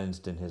be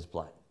cleansed in his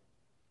blood,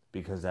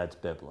 because that's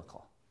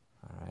biblical.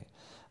 All right.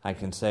 I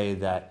can say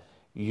that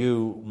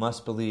you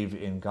must believe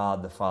in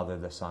God the Father,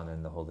 the Son,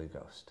 and the Holy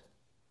Ghost.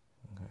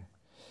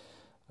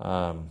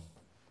 Okay.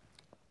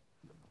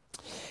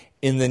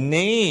 In the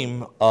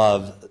name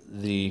of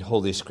the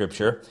Holy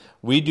Scripture,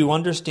 we do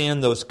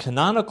understand those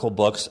canonical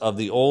books of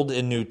the Old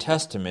and New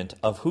Testament,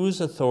 of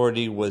whose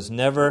authority was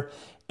never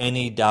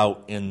any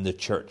doubt in the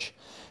church.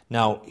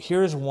 Now,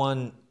 here's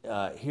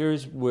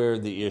where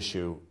the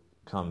issue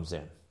comes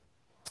in.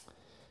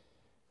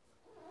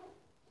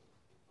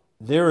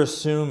 They're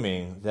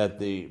assuming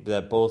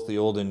that both the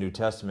Old and New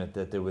Testament,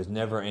 that there was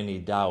never any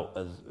doubt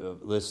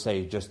of, let's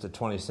say, just the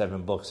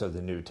 27 books of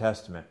the New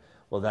Testament.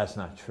 Well, that's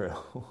not true.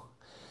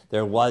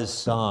 There was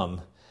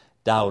some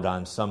doubt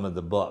on some of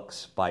the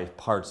books by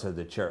parts of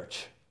the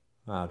church.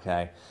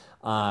 Okay,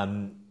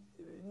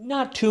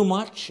 not too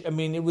much. I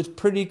mean, it was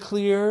pretty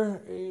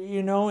clear,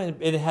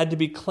 it had to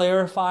be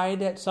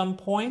clarified at some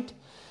point,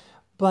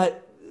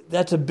 but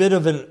that's a bit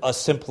of a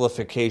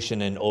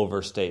simplification and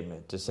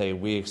overstatement to say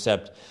we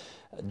accept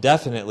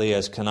definitely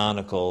as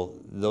canonical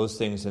those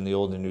things in the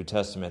Old and New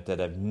Testament that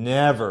have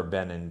never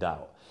been in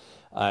doubt.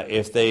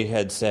 If they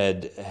had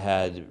said,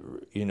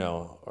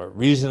 or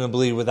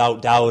reasonably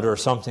without doubt or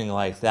something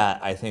like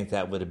that, I think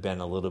that would have been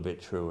a little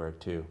bit truer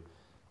to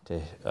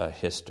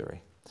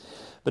history.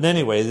 But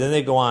anyway, then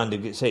they go on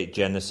to say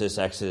Genesis,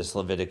 Exodus,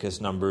 Leviticus,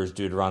 Numbers,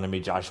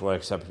 Deuteronomy, Joshua,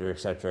 etc.,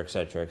 etc.,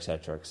 etc.,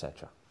 etc.,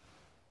 etc.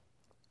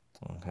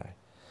 Okay.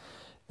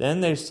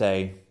 Then they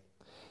say,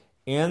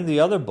 and the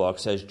other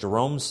books, as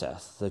Jerome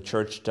saith, the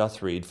church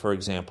doth read, for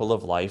example,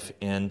 of life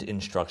and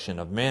instruction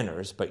of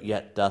manners, but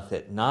yet doth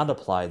it not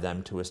apply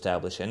them to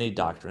establish any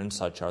doctrine.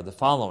 Such are the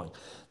following: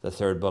 the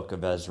third book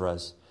of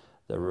Ezra's,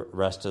 the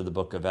rest of the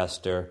book of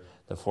Esther,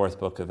 the fourth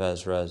book of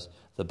Ezra's,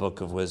 the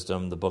book of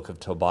wisdom, the book of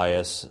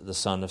Tobias, the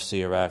son of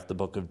Sirach, the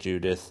book of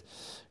Judith,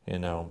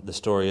 the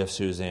story of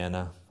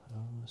Susanna,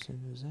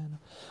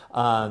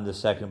 the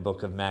second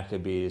book of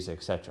Maccabees,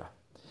 etc.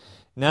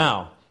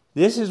 Now,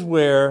 this is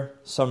where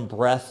some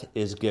breath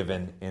is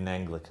given in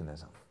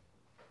Anglicanism.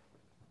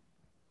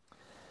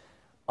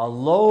 A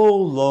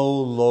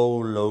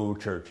low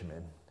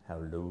churchman, how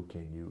low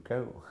can you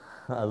go?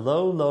 A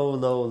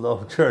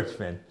low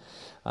churchman,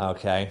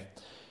 okay,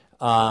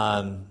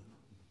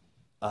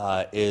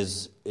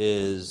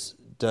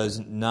 does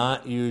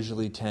not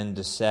usually tend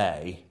to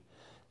say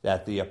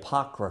that the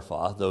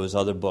Apocrypha, those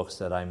other books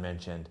that I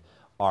mentioned,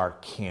 are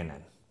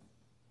canon.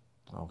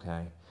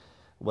 Okay?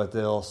 What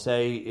they'll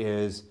say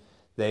is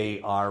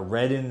they are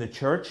read in the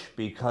church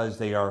because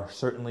they are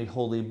certainly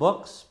holy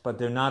books, but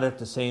they're not at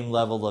the same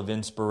level of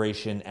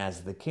inspiration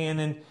as the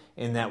canon,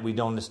 in that we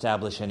don't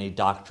establish any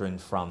doctrine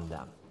from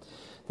them.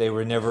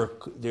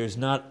 There's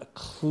not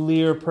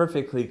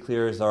perfectly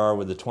clear as there are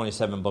with the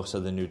 27 books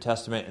of the New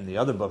Testament and the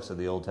other books of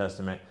the Old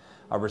Testament,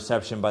 a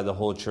reception by the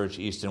whole church,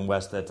 east and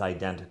west, that's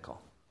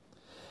identical.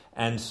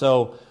 And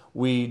so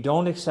we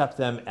don't accept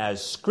them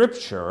as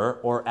scripture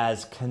or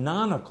as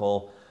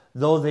canonical,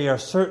 though they are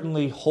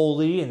certainly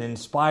holy and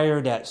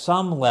inspired at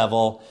some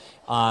level.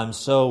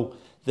 So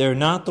they're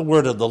not the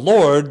word of the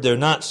Lord, they're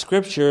not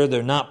scripture,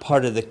 they're not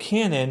part of the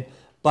canon,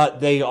 but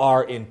they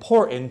are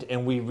important,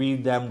 and we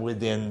read them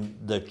within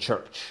the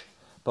church.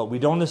 But we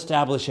don't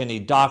establish any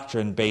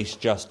doctrine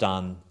based just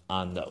on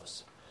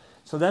those.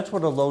 So that's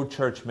what a low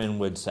churchman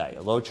would say.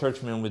 A low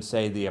churchman would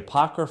say the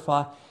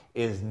Apocrypha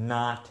is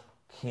not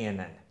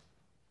canon.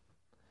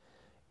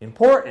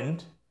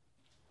 Important,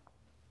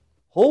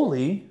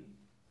 holy,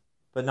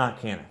 but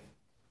not canon.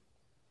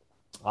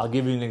 I'll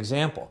give you an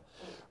example.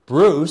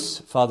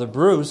 Father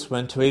Bruce,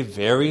 went to a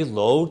very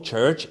low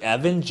church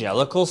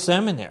evangelical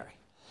seminary.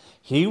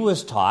 He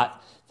was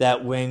taught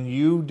that when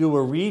you do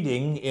a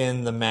reading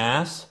in the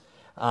Mass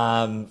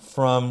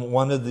from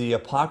one of the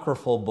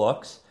apocryphal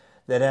books,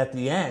 that at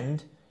the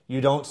end,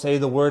 you don't say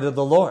the word of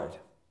the Lord.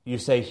 You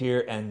say,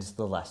 here ends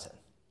the lesson.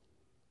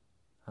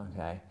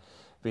 Okay?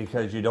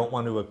 Because you don't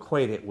want to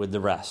equate it with the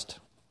rest.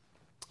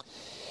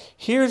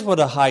 Here's what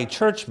a high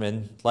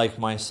churchman like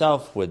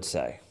myself would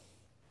say.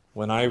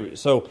 And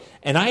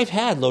I've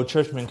had low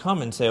churchmen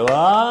come and say,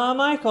 well,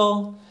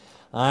 Michael,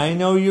 I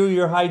know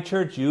you're high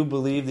church. You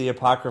believe the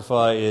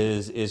Apocrypha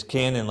is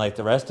canon like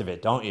the rest of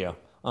it, don't you?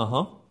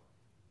 Uh-huh.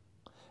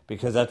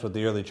 Because that's what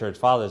the early church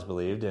fathers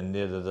believed, and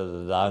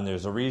and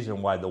there's a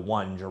reason why the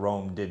one,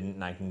 Jerome, didn't,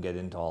 and I can get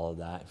into all of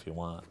that if you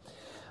want.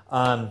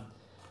 But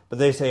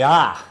they say,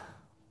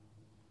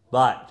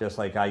 but, just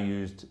like I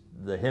used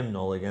the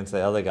hymnal against the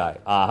other guy,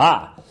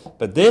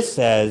 But this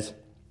says,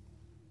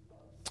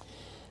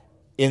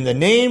 in the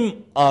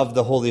name of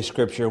the Holy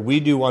Scripture, we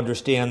do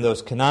understand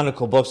those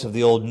canonical books of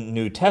the Old and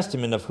New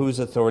Testament, of whose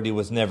authority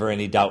was never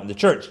any doubt in the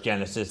church.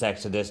 Genesis,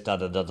 Exodus,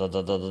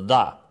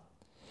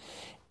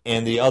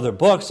 And the other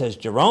books, as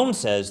Jerome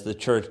says, the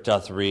church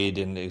doth read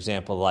in the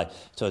example of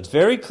life. So it's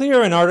very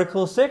clear in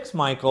Article 6,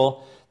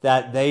 Michael,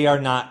 that they are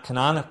not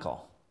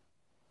canonical.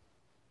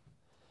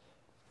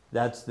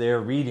 That's their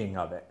reading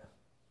of it,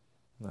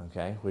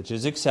 okay, which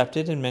is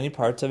accepted in many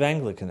parts of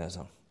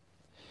Anglicanism.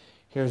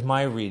 Here's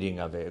my reading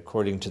of it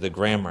according to the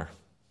grammar.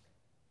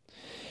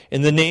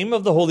 In the name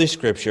of the Holy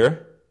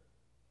Scripture,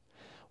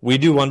 we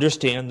do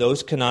understand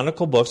those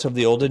canonical books of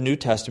the Old and New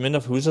Testament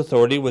of whose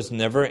authority was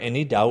never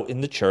any doubt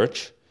in the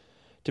Church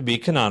to be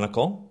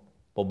canonical,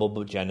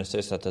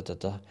 Genesis,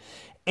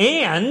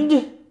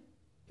 and,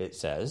 it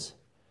says,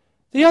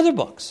 the other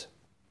books.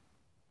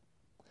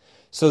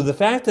 So the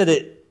fact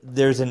that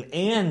there's an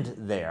and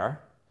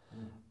there,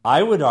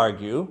 I would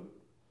argue,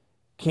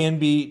 can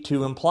be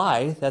to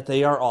imply that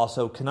they are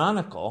also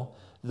canonical,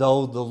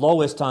 though the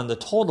lowest on the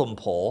totem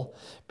pole,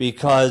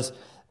 because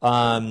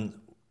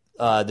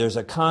there's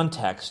a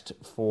context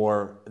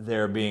for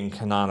their being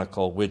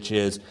canonical, which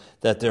is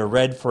that they're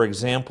read for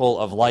example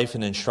of life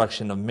and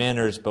instruction of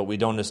manners, but we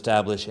don't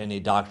establish any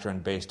doctrine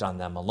based on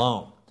them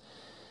alone.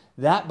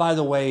 That, by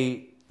the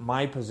way,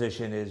 my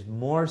position is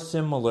more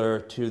similar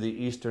to the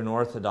Eastern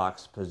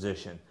Orthodox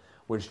position,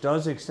 which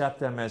does accept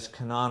them as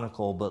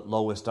canonical but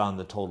lowest on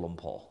the totem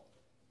pole.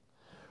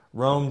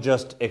 Rome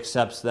just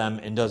accepts them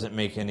and doesn't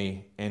make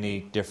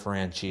any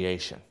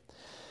differentiation.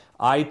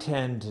 I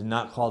tend to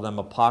not call them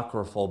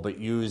apocryphal, but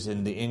use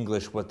in the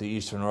English what the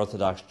Eastern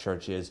Orthodox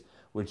Church is,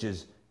 which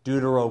is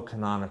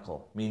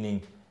deuterocanonical,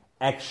 meaning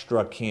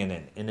extra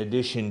canon, in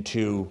addition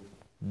to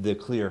the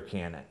clear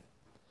canon.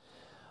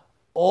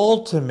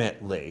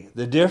 Ultimately,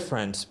 the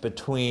difference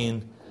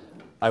between,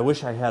 I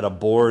wish I had a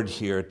board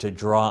here to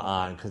draw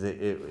on because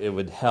it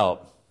would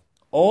help.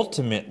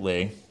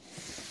 Ultimately,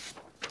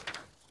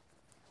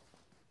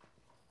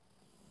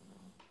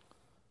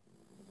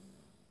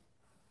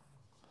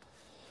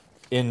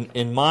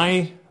 in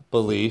my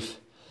belief,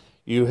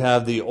 you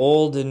have the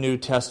Old and New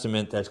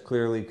Testament that's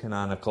clearly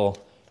canonical,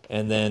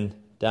 and then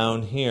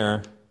down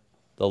here,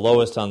 the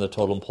lowest on the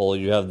totem pole,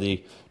 you have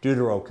the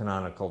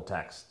deuterocanonical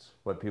texts,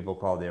 what people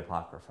call the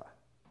Apocrypha,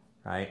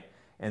 right?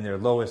 And they're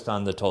lowest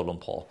on the totem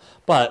pole.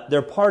 But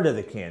they're part of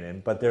the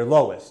canon, but they're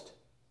lowest,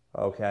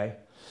 okay?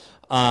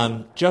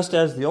 Just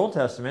as the Old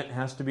Testament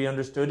has to be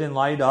understood in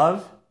light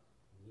of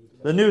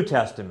the New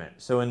Testament.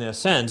 So in a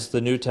sense,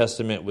 the New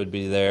Testament would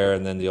be there,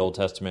 and then the Old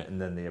Testament,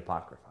 and then the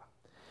Apocrypha.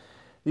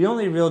 The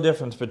only real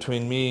difference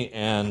between me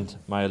and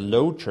my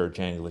low church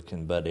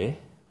Anglican buddy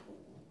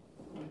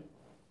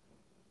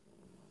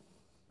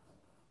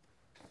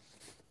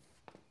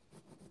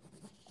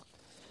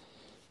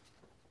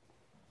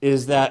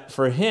is that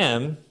for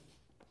him,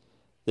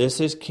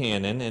 this is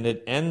canon, and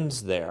it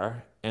ends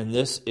there, and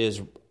this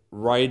is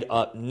right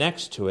up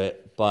next to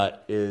it,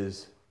 but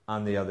is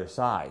on the other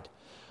side.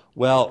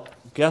 Well,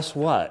 guess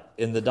what?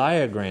 In the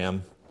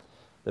diagram,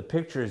 the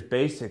pictures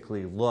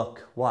basically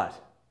look what?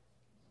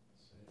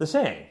 The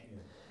same,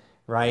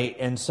 right?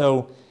 And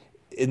so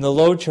in the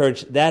low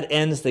church, that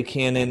ends the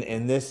canon,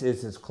 and this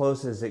is as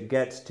close as it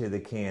gets to the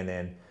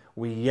canon.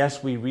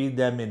 Yes, we read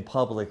them in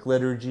public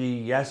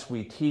liturgy. Yes,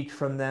 we teach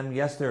from them.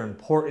 Yes, they're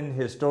important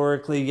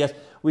historically. Yes,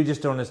 we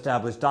just don't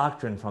establish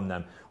doctrine from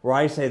them. Where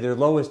I say they're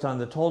lowest on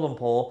the totem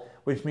pole,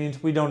 which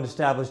means we don't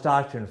establish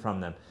doctrine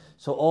from them.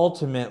 So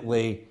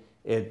ultimately,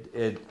 it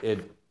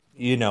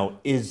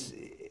is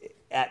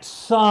at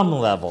some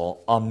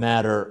level a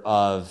matter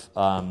of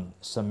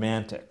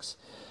semantics.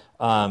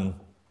 However,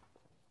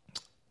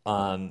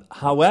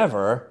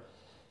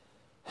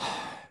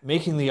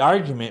 making the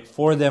argument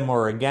for them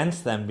or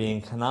against them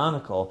being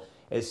canonical,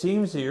 it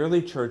seems the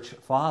early church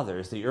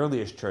fathers, the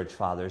earliest church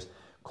fathers,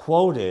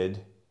 quoted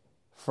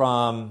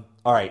from,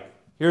 all right,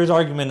 here's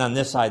argument on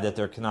this side that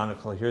they're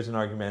canonical, here's an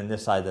argument on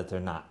this side that they're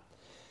not.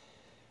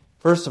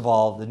 First of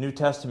all, the New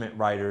Testament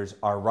writers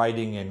are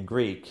writing in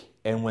Greek,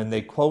 and when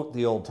they quote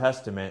the Old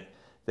Testament,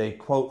 they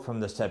quote from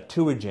the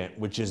Septuagint,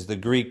 which is the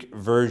Greek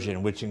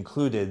version, which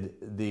included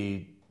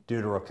the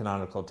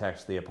deuterocanonical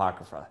text, the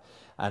Apocrypha.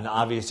 An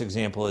obvious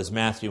example is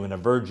Matthew, and a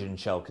virgin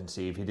shall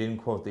conceive. He didn't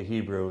quote the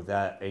Hebrew,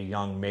 that a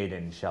young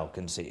maiden shall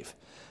conceive.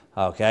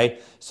 Okay?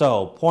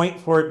 So,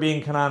 point for it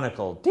being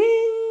canonical.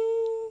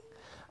 Ding!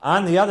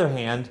 On the other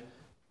hand,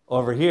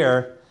 over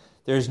here,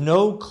 there's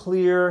no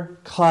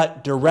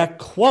clear-cut, direct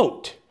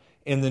quote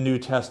in the New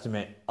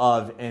Testament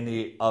of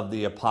any of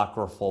the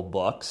apocryphal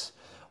books,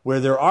 where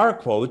there are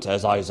quotes,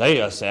 as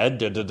Isaiah said,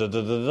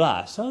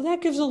 da-da-da-da-da-da. So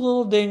that gives a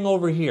little ding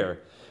over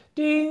here.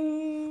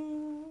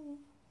 Ding!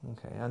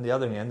 Okay, on the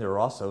other hand, there are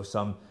also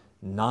some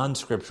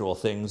non-scriptural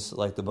things,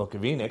 like the Book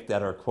of Enoch,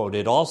 that are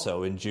quoted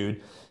also in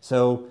Jude.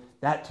 So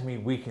that, to me,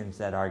 weakens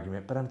that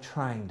argument, but I'm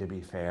trying to be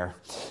fair.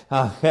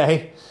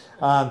 Okay?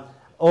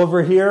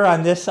 Over here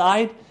on this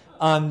side,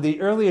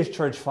 the earliest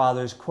church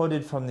fathers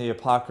quoted from the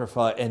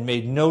Apocrypha and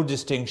made no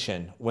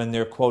distinction when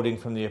they're quoting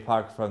from the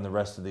Apocrypha and the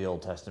rest of the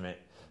Old Testament.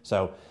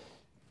 So,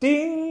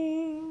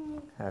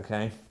 ding!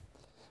 Okay.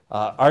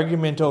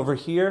 Argument over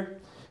here.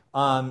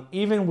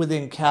 Even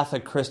within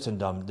Catholic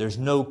Christendom, there's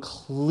no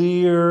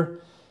clear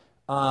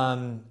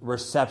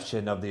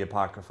reception of the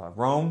Apocrypha.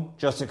 Rome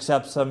just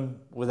accepts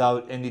them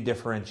without any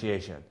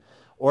differentiation.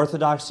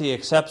 Orthodoxy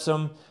accepts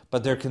them,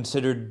 but they're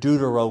considered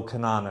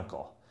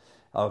deuterocanonical.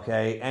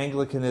 Okay,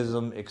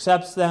 Anglicanism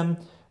accepts them,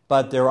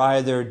 but they're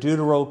either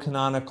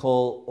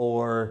deuterocanonical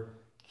or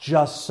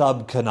just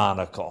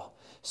subcanonical.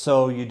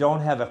 So you don't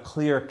have a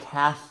clear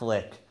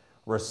Catholic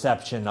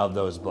reception of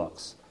those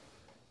books.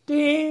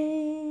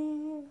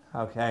 Ding!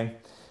 Okay.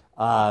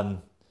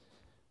 Also,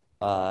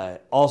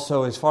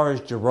 as far as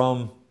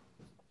Jerome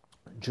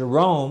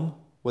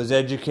was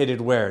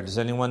educated where? Does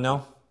anyone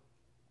know?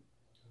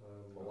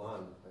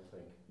 Milan, I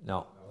think.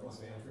 No.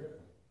 Alexandria?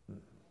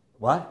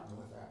 What?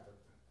 North Africa.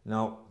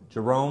 No.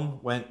 Jerome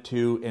went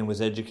to and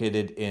was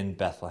educated in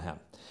Bethlehem.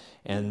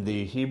 And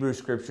the Hebrew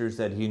scriptures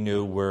that he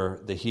knew were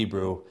the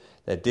Hebrew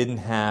that didn't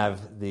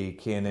have the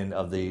canon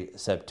of the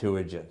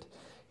Septuagint.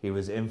 He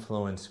was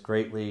influenced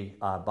greatly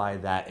by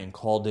that and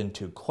called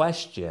into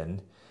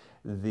question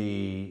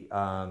the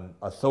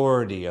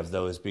authority of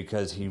those,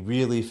 because he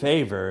really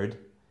favored,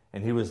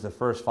 and he was the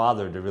first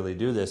father to really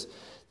do this,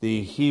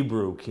 the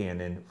Hebrew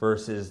canon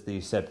versus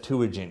the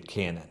Septuagint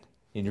canon.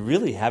 And you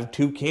really have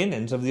two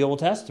canons of the Old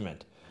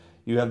Testament.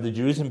 You have the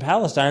Jews in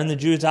Palestine and the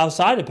Jews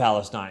outside of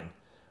Palestine.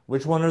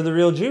 Which one are the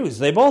real Jews?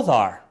 They both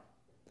are.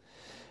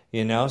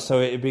 So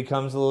it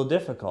becomes a little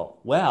difficult.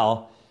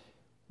 Well,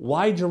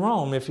 why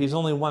Jerome, if he's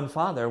only one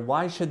father,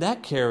 why should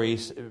that carry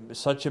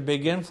such a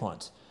big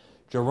influence?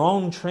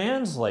 Jerome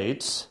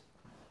translates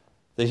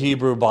the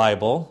Hebrew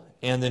Bible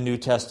and the New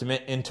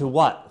Testament into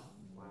what?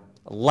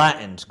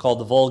 Latin. It's called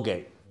the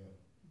Vulgate.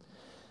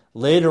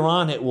 Later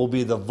on, it will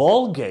be the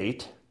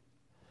Vulgate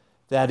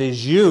that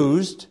is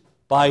used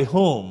by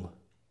whom?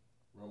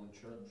 Roman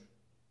Church.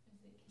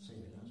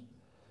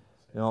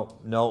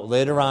 No,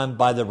 later on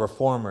by the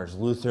Reformers,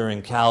 Luther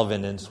and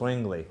Calvin and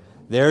Zwingli.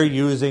 They're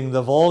using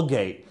the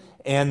Vulgate,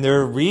 and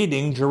they're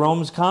reading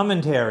Jerome's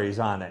commentaries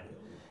on it.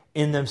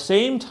 In the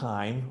same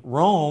time,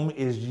 Rome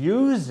is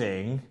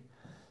using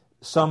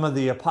some of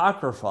the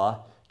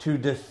Apocrypha to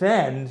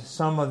defend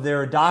some of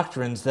their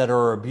doctrines that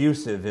are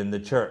abusive in the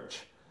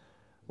church,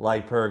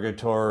 like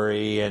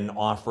purgatory and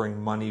offering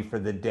money for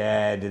the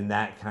dead and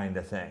that kind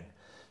of thing.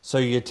 So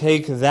you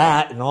take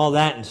that and all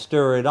that and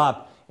stir it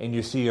up, and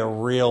you see a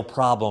real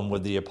problem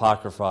with the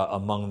Apocrypha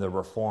among the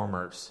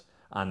Reformers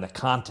on the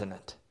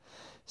continent.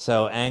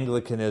 So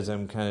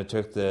Anglicanism kind of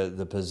took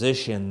the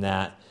position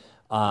that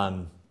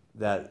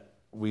that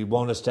we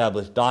won't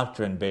establish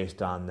doctrine based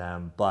on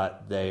them,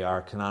 but they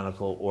are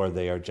canonical or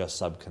they are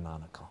just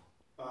subcanonical.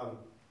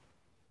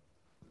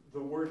 The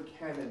word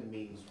canon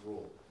means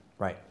rule.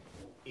 Right.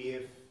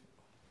 If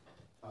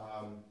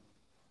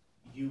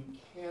you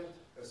can't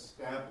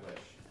establish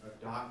a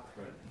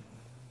doctrine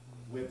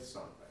with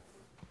something,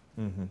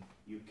 Mm-hmm.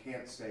 you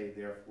can't say,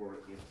 therefore,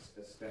 a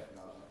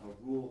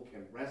rule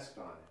can rest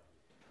on it.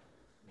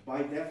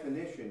 By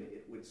definition,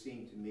 it would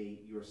seem to me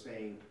you're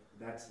saying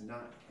that's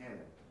not canon.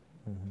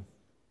 Mm-hmm.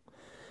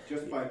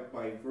 Just by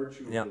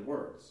virtue of the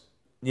words.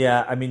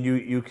 Yeah, I mean,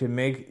 you can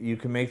make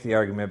the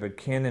argument, but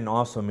canon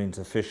also means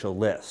official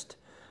list.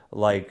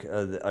 Like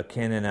a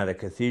canon at a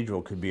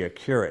cathedral could be a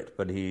curate,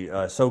 but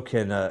so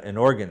can an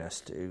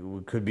organist.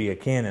 It could be a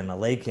canon, a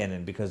lay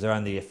canon, because they're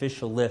on the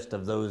official list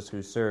of those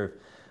who serve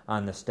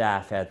on the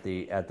staff at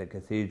the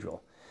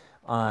cathedral.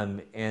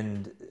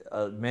 And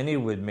many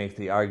would make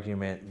the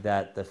argument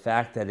that the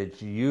fact that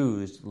it's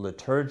used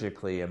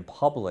liturgically and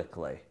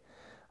publicly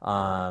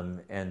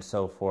and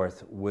so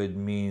forth would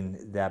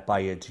mean that by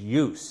its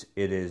use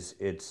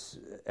it's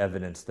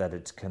evidence that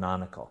it's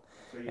canonical.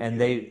 So and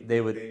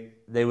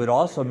they would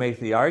also make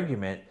the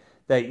argument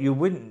that you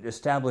wouldn't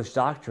establish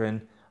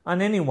doctrine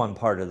on any one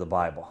part of the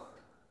Bible.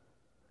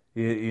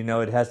 You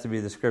know, it has to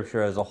be the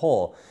Scripture as a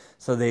whole.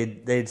 So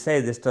they'd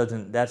say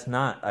that's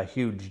not a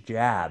huge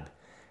jab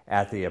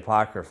at the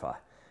Apocrypha.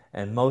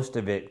 And most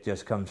of it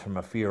just comes from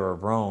a fear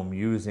of Rome,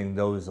 using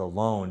those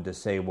alone to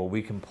say, well,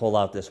 we can pull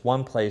out this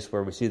one place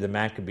where we see the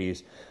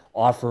Maccabees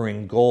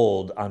offering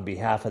gold on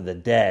behalf of the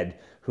dead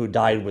who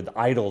died with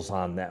idols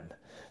on them.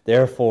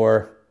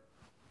 Therefore,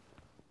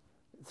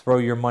 throw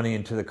your money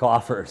into the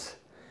coffers,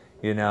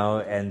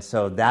 and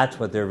so that's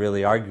what they're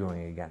really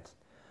arguing against.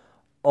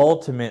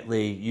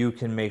 Ultimately, you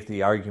can make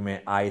the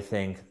argument, I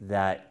think,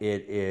 that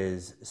it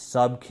is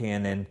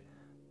subcanon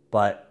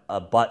but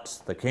abuts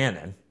the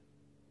canon.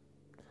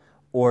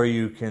 Or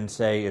you can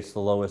say it's the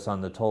lowest on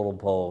the total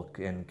pole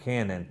in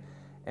canon,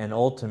 and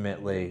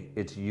ultimately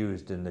it's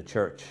used in the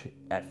church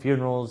at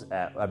funerals.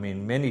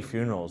 Many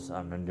funerals.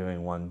 I'm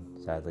doing one,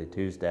 sadly,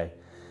 Tuesday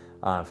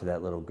for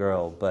that little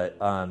girl. But,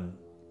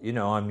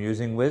 I'm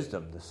using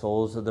wisdom. The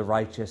souls of the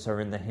righteous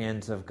are in the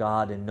hands of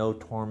God, and no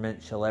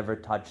torment shall ever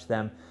touch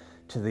them.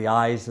 To the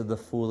eyes of the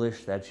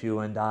foolish, that's you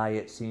and I,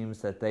 it seems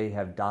that they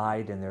have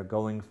died and they're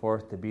going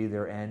forth to be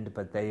their end,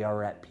 but they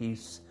are at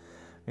peace.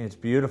 It's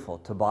beautiful.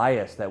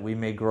 Tobias, that we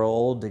may grow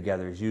old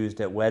together, is used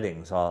at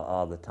weddings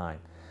all the time.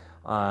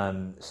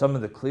 Some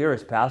of the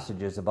clearest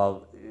passages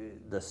about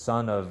the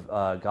Son of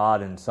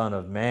God and Son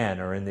of Man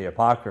are in the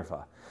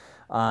Apocrypha.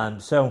 I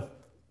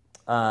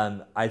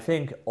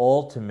think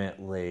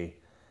ultimately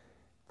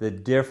the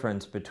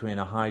difference between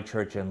a high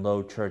church and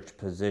low church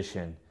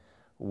position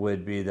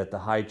would be that the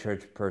high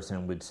church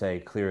person would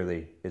say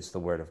clearly it's the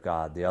Word of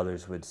God. The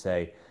others would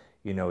say,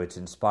 it's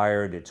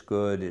inspired, it's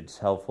good, it's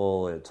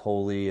helpful, it's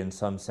holy in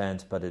some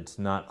sense, but it's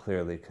not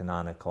clearly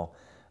canonical.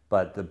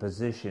 But the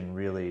position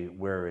really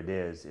where it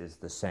is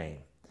the same.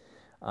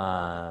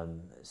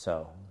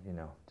 So,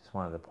 just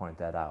wanted to point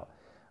that out.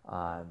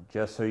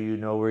 Just so you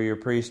know where your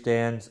priest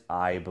stands,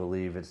 I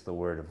believe it's the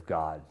Word of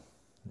God.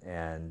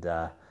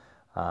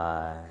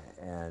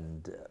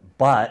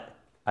 But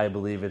I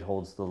believe it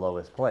holds the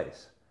lowest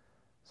place.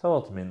 So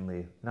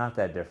ultimately, not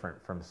that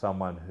different from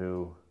someone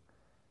who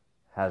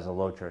has a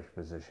low church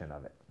position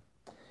of it.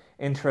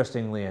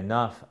 Interestingly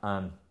enough,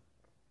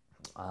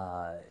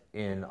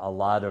 in a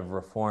lot of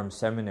Reformed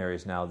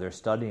seminaries now, they're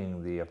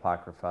studying the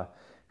Apocrypha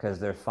because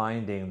they're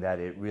finding that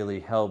it really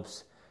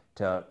helps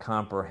to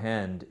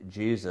comprehend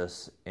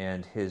Jesus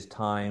and his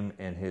time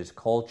and his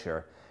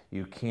culture.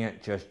 You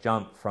can't just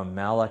jump from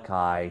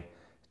Malachi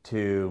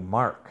to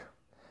Mark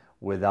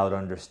without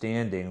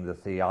understanding the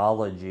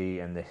theology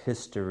and the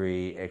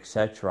history,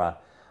 etc.,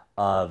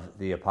 of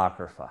the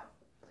Apocrypha.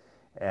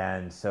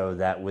 And so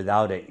that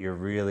without it, you're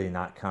really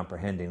not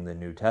comprehending the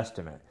New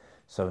Testament.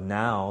 So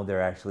now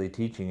they're actually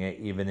teaching it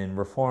even in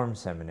Reformed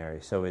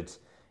seminary. So it's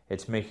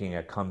making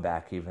a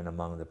comeback even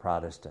among the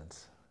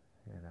Protestants,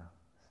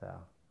 So,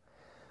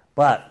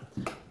 but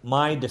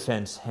my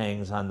defense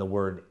hangs on the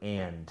word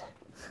 "and,"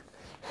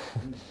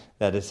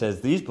 that it says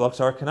these books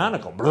are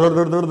canonical,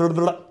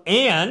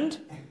 and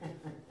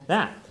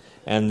that,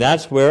 and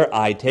that's where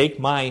I take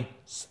my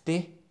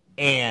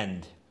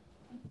stand.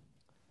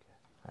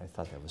 I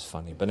thought that was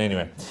funny, but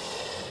anyway.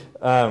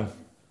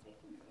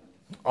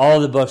 All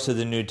the books of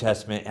the New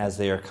Testament, as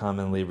they are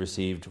commonly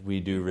received, we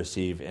do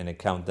receive and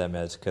account them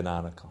as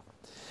canonical.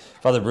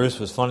 Father Bruce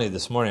was funny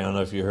this morning. I don't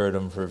know if you heard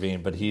him,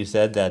 Praveen, but he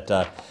said that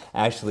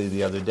actually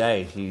the other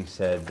day, he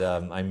said,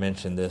 I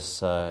mentioned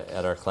this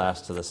at our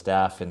class to the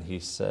staff, and he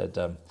said,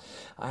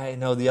 I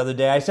know the other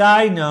day, I said,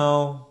 I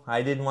know,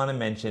 I didn't want to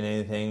mention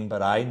anything,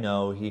 but I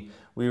know.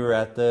 We were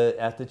at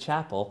the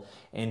chapel,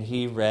 and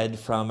he read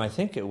from, I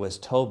think it was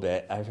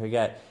Tobit, I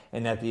forget,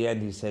 and at the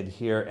end he said,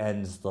 here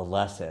ends the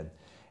lesson.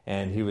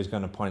 And he was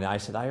going to point out, I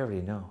said, I already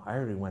know. I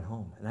already went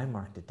home, and I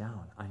marked it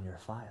down on your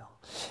file.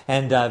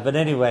 And but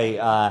anyway,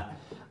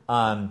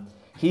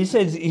 he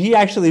says he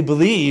actually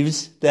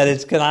believes that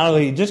it's canonical.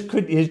 He just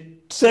couldn't, his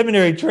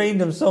seminary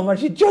trained him so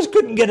much, he just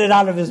couldn't get it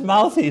out of his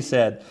mouth, he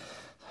said.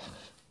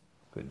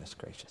 Goodness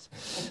gracious.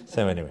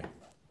 So anyway,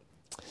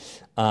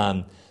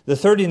 the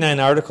 39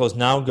 articles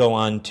now go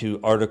on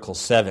to Article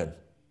 7,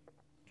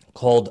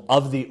 called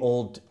Of the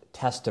Old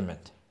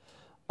Testament.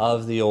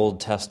 Of the Old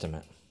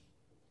Testament.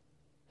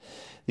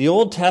 The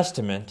Old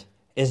Testament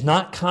is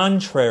not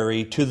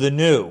contrary to the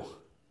New.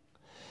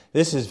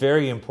 This is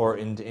very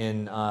important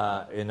in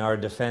our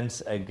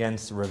defense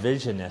against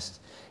revisionists,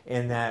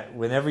 in that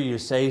whenever you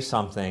say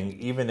something,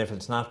 even if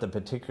it's not the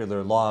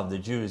particular law of the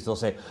Jews, they'll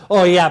say,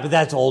 oh yeah, but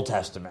that's Old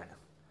Testament,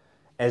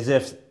 as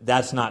if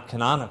that's not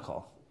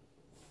canonical.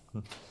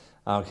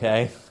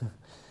 Okay?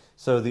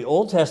 So the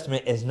Old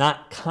Testament is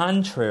not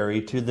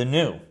contrary to the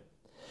New.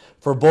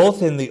 For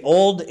both in the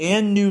Old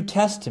and New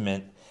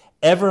Testament,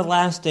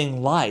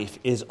 everlasting life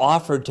is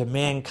offered to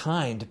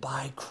mankind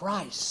by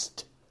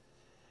Christ.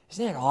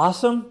 Isn't that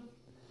awesome?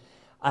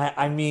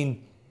 I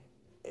mean,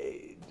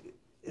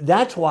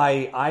 that's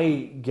why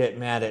I get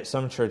mad at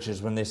some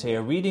churches when they say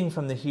a reading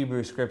from the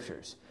Hebrew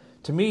Scriptures.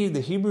 To me,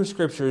 the Hebrew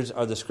Scriptures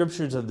are the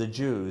Scriptures of the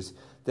Jews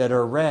that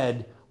are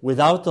read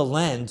without the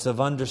lens of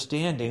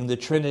understanding the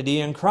Trinity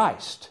in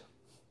Christ.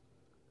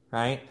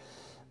 Right?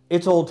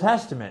 It's Old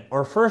Testament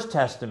or First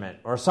Testament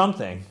or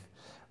something.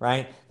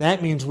 Right?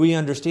 That means we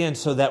understand,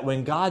 so that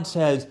when God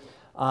says,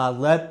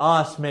 let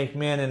us make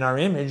man in our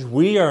image,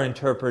 we are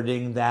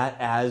interpreting that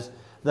as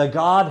the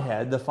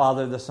Godhead, the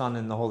Father, the Son,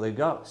 and the Holy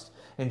Ghost.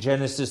 In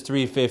Genesis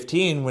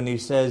 3:15, when he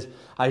says,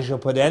 I shall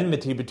put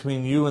enmity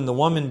between you and the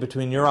woman,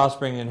 between your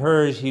offspring and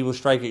hers, he will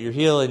strike at your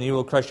heel and you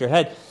will crush your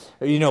head.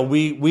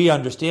 We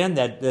understand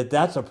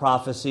that's a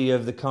prophecy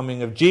of the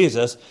coming of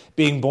Jesus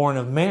being born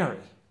of Mary.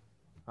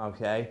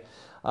 Okay?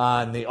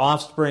 And the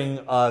offspring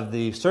of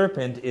the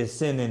serpent is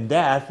sin and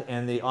death,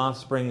 and the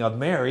offspring of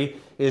Mary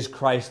is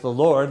Christ the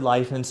Lord,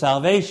 life and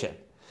salvation.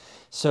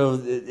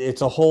 So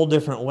it's a whole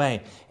different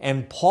way.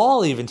 And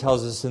Paul even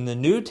tells us in the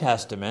New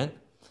Testament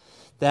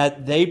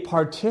that they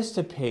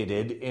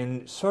participated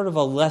in sort of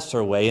a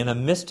lesser way, in a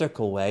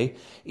mystical way,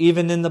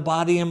 even in the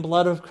body and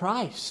blood of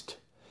Christ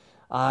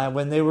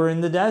when they were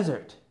in the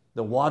desert.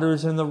 The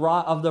waters in the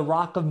of the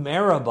rock of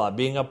Meribah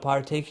being a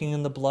partaking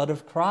in the blood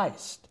of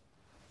Christ.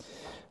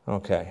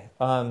 Okay.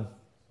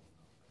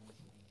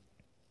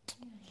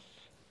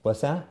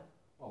 What's that?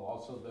 Well,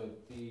 also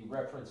the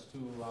reference to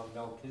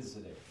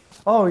Melchizedek.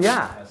 Oh,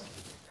 yeah.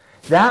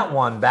 That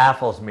one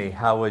baffles me,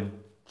 how a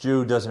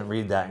Jew doesn't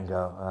read that and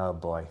go, oh,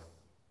 boy.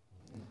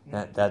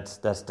 That's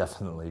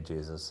definitely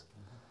Jesus.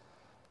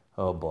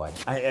 Oh, boy.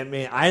 I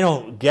mean, I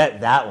don't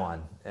get that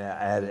one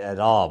at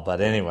all,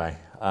 but anyway.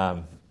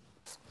 All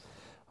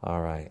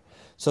right.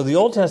 So the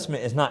Old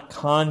Testament is not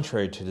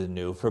contrary to the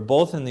New, for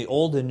both in the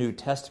Old and New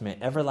Testament,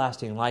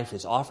 everlasting life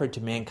is offered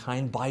to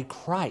mankind by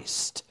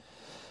Christ.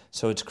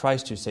 So it's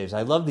Christ who saves.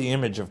 I love the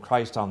image of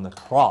Christ on the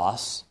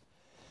cross,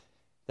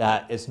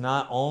 that it's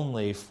not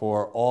only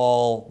for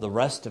all the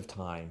rest of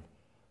time,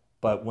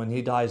 but when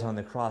he dies on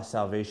the cross,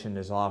 salvation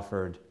is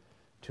offered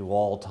to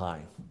all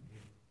time,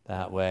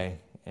 that way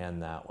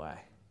and that way.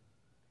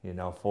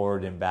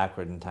 Forward and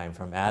backward in time,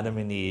 from Adam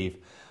and Eve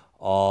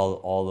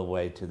all the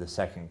way to the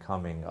second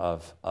coming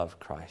of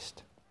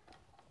Christ,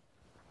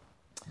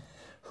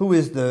 who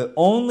is the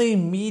only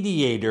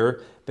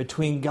mediator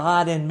between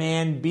God and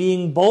man,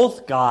 being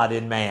both God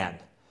and man.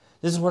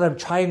 This is what I'm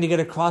trying to get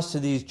across to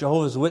these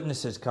Jehovah's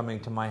Witnesses coming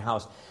to my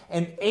house.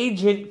 An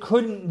agent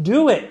couldn't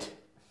do it.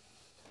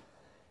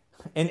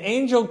 An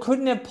angel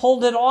couldn't have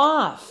pulled it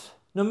off,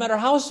 no matter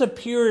how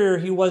superior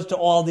he was to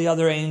all the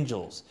other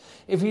angels.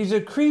 If he's a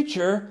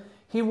creature,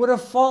 he would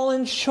have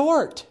fallen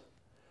short.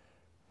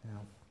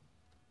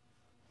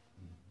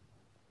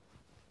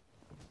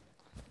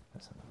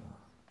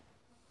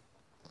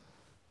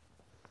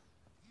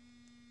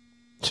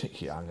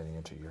 Yeah, I'm going to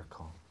answer your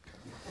call.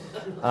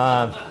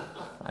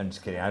 I'm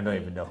just kidding. I don't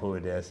even know who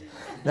it is.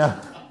 No.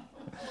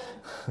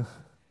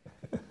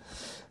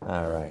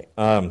 All right.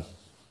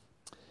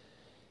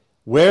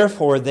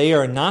 Wherefore they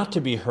are not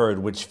to be heard,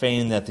 which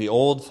feign that the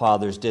old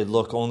fathers did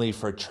look only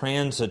for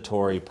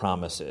transitory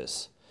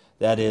promises.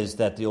 That is,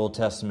 that the Old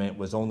Testament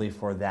was only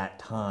for that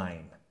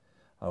time,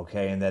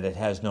 okay, and that it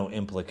has no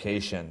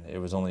implication. It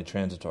was only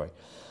transitory.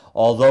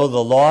 Although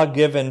the law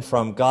given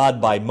from God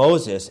by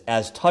Moses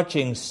as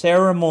touching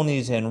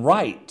ceremonies and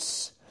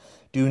rites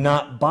do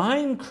not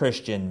bind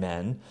Christian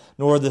men,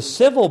 nor the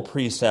civil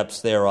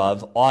precepts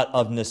thereof ought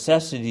of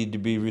necessity to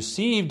be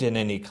received in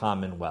any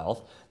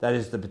commonwealth, that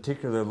is, the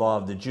particular law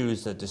of the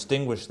Jews that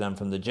distinguished them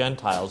from the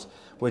Gentiles,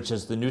 which,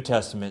 as the New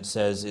Testament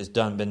says, is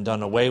been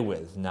done away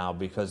with now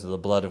because of the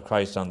blood of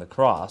Christ on the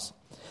cross.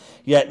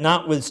 Yet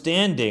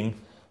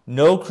notwithstanding,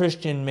 no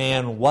Christian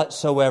man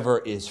whatsoever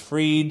is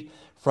freed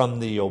from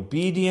the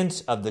obedience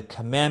of the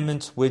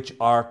commandments which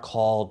are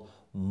called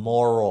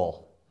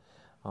moral.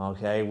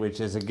 Okay,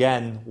 which is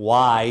again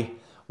why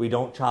we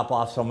don't chop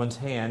off someone's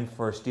hand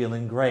for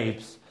stealing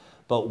grapes,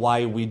 but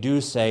why we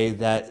do say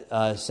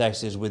that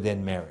sex is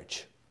within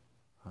marriage.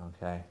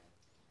 Okay.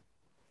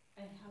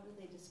 And how do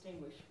they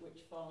distinguish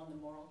which fall in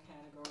the moral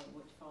category and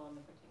which fall in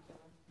the particular?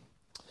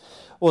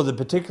 Well, the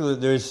particular,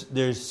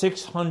 there's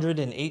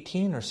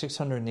 618 or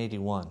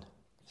 681?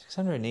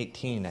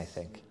 618, I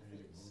think.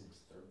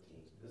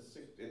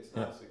 It's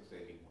not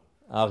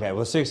 681. Okay,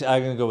 well,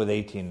 I'm going to go with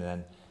 18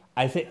 then.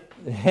 I think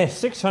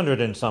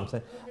 600 and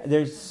something.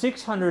 There's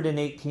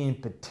 618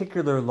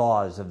 particular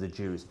laws of the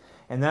Jews.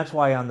 And that's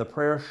why on the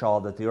prayer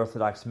shawl that the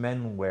Orthodox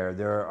men wear,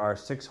 there are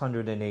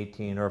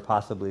 618 or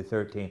possibly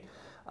 13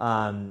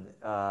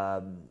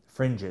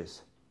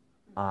 fringes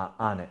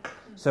on it.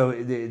 So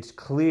it's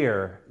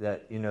clear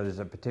that, there's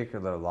a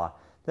particular law.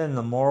 Then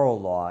the moral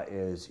law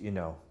is,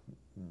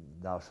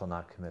 thou shalt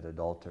not commit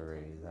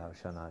adultery, thou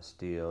shalt not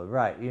steal.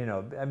 Right,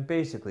 and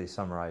basically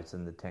summarized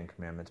in the Ten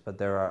Commandments. But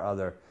there are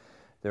other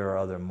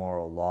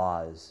moral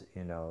laws,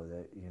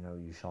 that,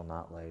 you shall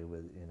not lay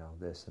with,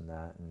 this and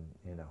that,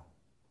 and,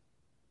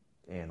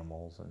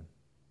 animals and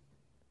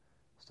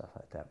stuff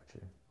like that, which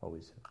are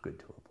always good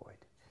to avoid.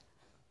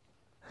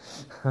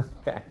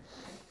 Okay.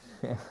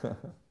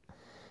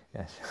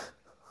 Yes.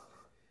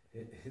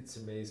 It's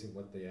amazing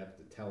what they have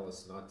to tell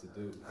us not to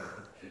do.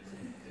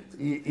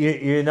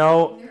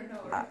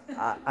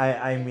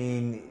 I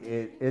mean,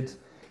 it's,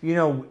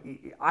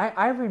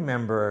 I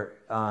remember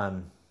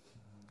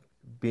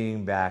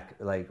being back,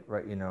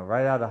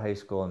 right out of high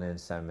school and in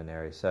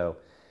seminary, so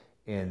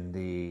in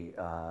the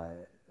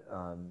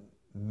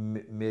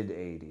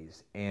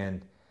mid-'80s,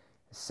 and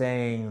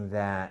saying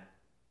that,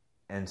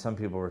 and some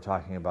people were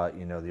talking about,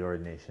 the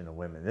ordination of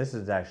women. This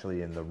is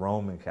actually in the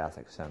Roman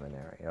Catholic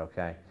Seminary,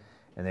 okay?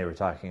 And they were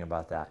talking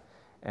about that.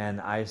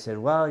 And I said,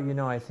 well,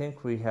 I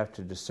think we have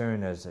to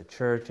discern as a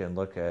church and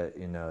look at,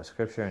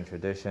 scripture and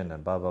tradition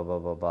and blah, blah, blah,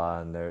 blah, blah.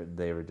 And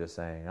they were just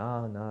saying,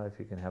 oh, no, if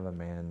you can have a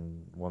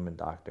man-woman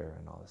doctor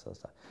and all this other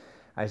stuff.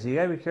 I said, you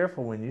got to be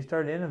careful when you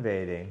start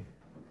innovating.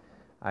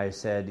 I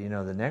said,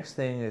 the next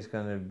thing is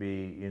going to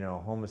be,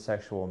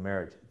 homosexual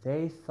marriage.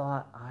 They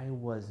thought I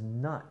was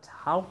nuts.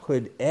 How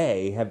could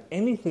A have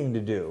anything to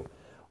do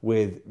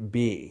with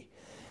B?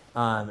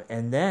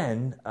 And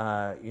then,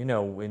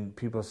 when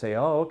people say,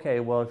 oh,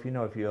 okay, well, if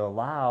you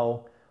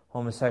allow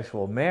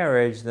homosexual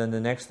marriage, then the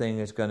next thing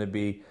is going to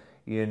be,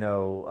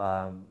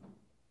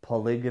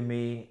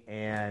 polygamy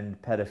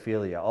and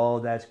pedophilia. Oh,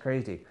 that's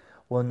crazy.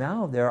 Well,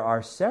 now there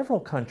are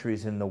several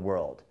countries in the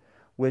world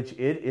which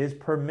it is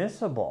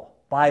permissible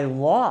by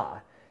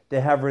law to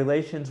have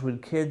relations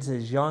with kids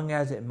as young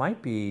as, it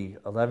might be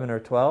 11 or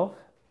 12.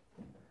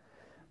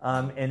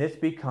 And it's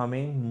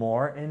becoming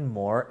more and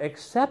more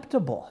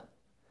acceptable.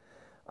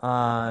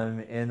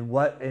 And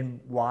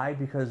why?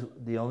 Because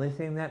the only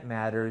thing that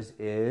matters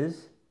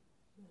is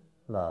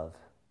love.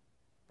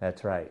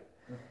 That's right.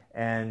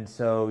 And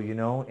so,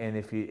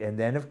 and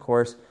then of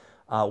course,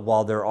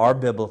 while there are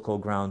biblical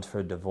grounds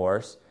for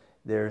divorce,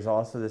 there's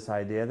also this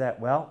idea that,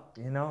 well,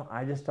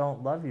 I just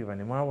don't love you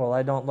anymore. Well,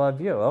 I don't love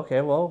you.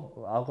 Okay,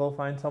 well, I'll go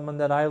find someone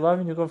that I love,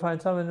 and you go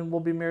find someone, and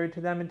we'll be married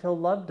to them until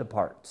love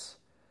departs.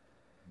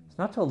 It's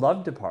not till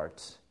love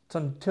departs. It's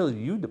until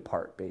you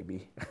depart,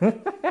 baby.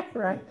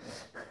 Right?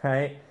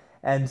 Right?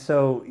 And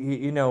so,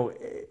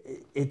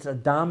 it's a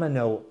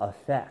domino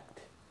effect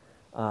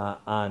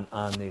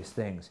on these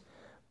things.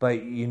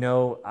 But,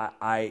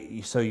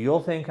 so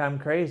you'll think I'm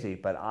crazy,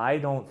 but I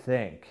don't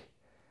think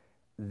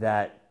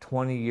that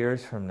 20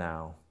 years from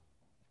now,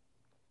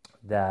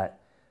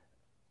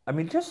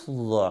 just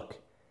look,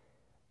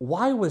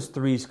 why was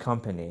Three's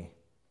Company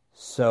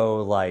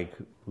so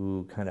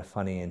kind of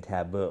funny and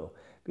taboo?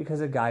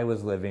 Because a guy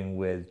was living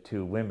with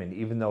two women,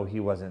 even though he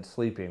wasn't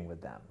sleeping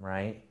with them,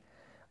 right?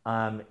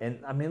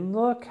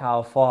 Look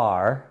how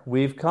far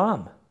we've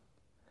come.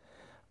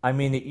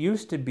 It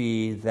used to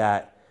be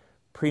that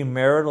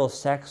premarital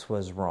sex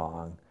was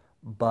wrong,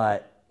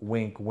 but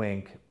wink,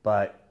 wink,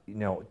 but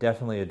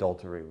definitely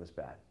adultery was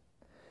bad.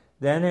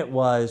 Then it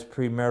was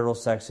premarital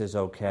sex is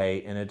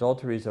okay, and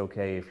adultery is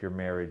okay if your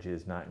marriage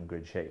is not in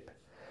good shape.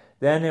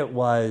 Then it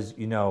was,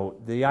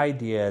 the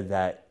idea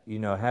that,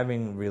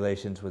 having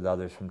relations with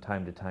others from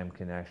time to time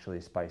can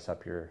actually spice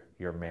up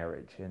your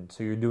marriage. And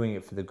so you're doing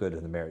it for the good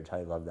of the marriage.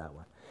 I love that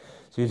one.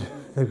 So you're doing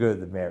it for the good of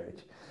the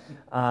marriage.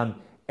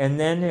 And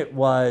then it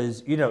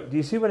was, do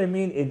you see what I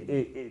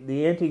mean?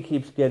 The ante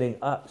keeps getting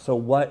up. So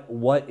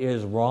what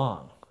is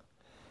wrong?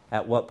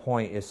 At what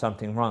point is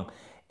something wrong?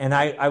 And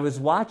I was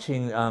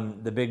watching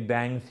The Big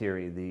Bang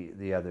Theory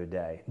the other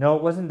day. No,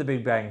 it wasn't The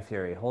Big Bang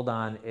Theory. Hold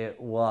on. It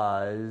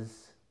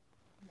was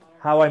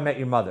How I Met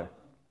Your Mother.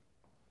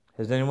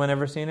 Has anyone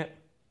ever seen it?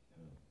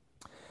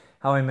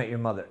 How I Met Your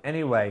Mother.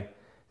 Anyway,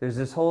 there's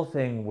this whole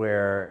thing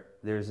where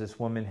there's this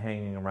woman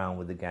hanging around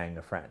with a gang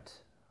of friends.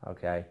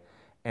 Okay?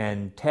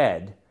 And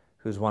Ted,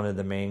 who's one of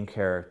the main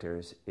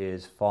characters,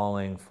 is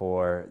falling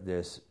for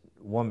this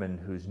woman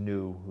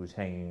who's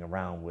hanging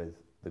around with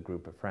the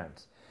group of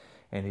friends,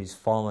 and he's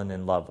fallen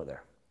in love with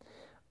her.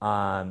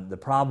 The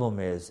problem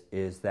is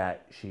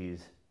that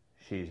she's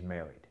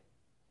married,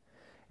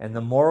 and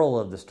the moral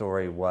of the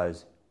story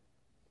was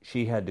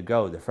she had to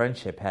go. The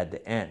friendship had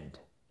to end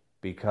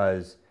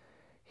because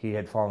he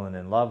had fallen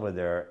in love with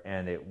her,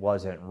 and it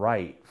wasn't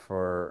right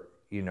for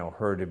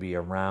her to be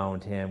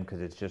around him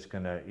because it's just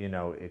gonna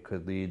it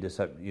could lead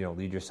to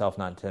lead yourself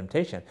not into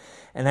temptation.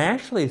 And I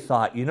actually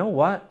thought,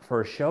 what,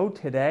 for a show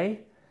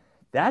today,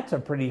 that's a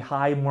pretty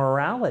high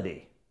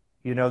morality.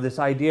 This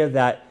idea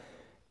that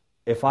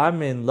if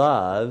I'm in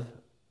love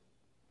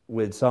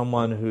with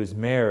someone who's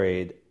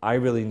married, I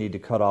really need to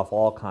cut off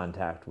all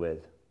contact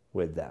with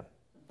them.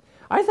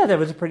 I thought that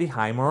was a pretty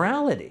high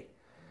morality.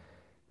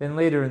 Then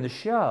later in the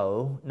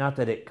show, not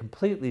that it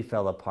completely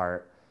fell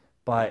apart,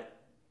 but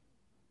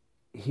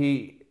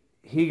he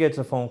gets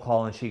a phone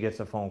call and she gets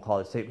a phone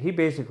call. He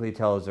basically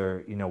tells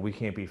her, we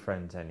can't be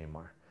friends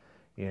anymore.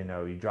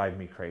 You drive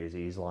me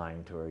crazy. He's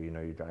lying to her.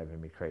 You're driving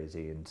me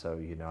crazy. And so,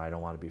 I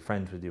don't want to be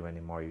friends with you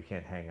anymore. You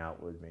can't hang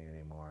out with me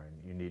anymore.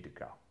 And you need to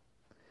go.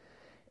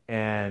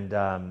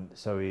 And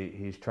so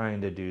he's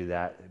trying to do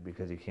that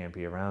because he can't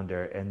be around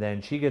her. And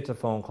then she gets a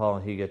phone call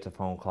and he gets a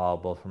phone call,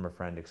 both from a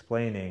friend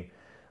explaining,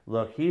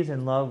 look, he's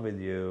in love with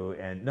you.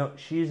 And no,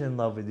 she's in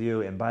love with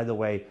you. And by the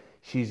way,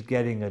 she's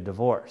getting a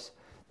divorce.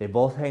 They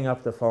both hang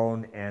up the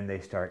phone and they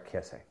start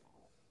kissing.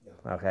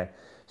 Yeah. Okay?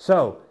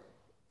 So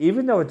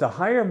even though it's a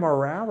higher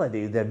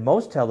morality than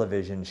most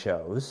television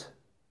shows,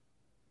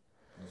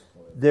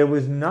 there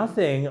was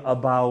nothing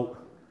about,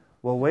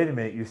 well, wait a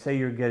minute, you say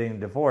you're getting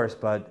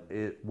divorced, but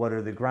what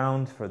are the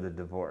grounds for the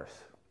divorce?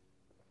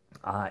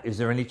 Is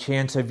there any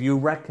chance of you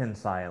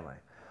reconciling?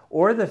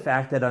 Or the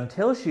fact that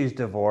until she's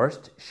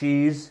divorced,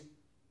 she's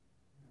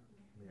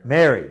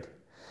married.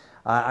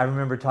 I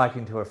remember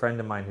talking to a friend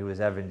of mine who was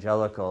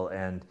evangelical,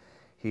 and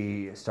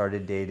he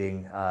started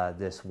dating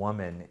this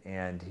woman,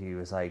 and he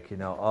was like,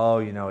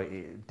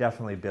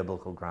 definitely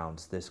biblical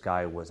grounds. This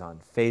guy was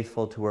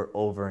unfaithful to her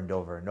over and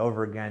over and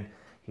over again.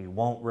 He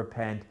won't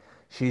repent.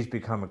 She's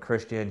become a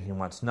Christian. He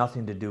wants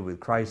nothing to do with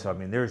Christ. So,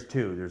 there's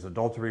two. There's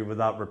adultery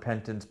without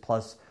repentance,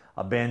 plus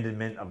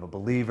abandonment of a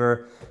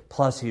believer,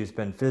 plus he's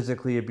been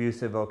physically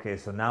abusive. Okay,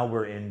 so now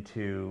we're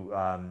into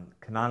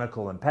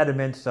canonical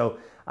impediments. So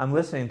I'm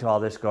listening to all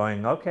this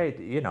going,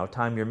 okay,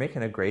 Tom, you're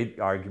making a great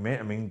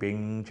argument.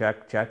 Bing,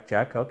 check, check,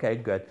 check. Okay,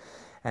 good.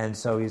 And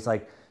so he's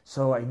like,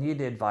 so I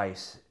need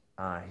advice.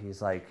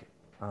 He's like,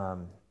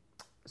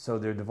 so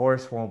their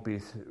divorce won't be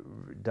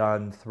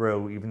done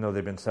through, even though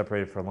they've been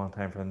separated for a long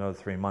time, for another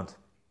 3 months.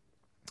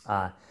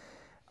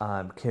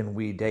 Can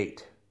we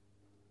date?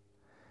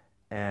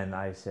 And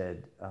I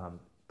said,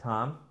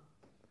 Tom,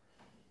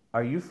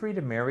 are you free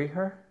to marry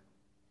her?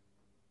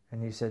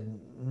 And he said,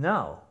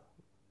 no,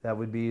 that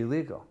would be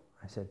illegal.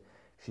 I said,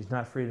 she's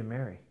not free to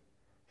marry.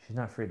 She's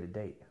not free to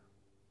date.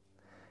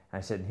 And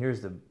I said,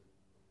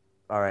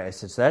 all right, I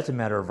said, so that's a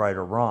matter of right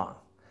or wrong.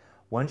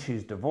 Once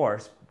she's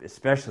divorced,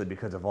 especially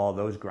because of all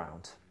those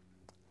grounds,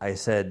 I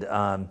said,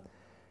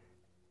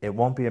 it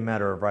won't be a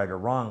matter of right or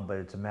wrong, but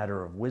it's a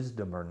matter of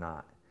wisdom or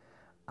not.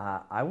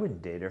 I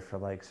wouldn't date her for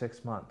like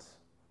 6 months.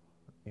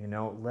 You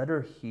know, let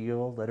her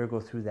heal, let her go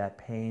through that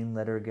pain,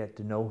 let her get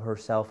to know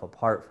herself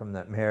apart from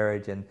that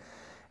marriage. And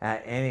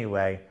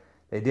anyway,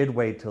 they did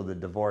wait till the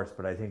divorce,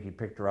 but I think he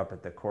picked her up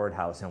at the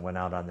courthouse and went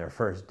out on their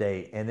first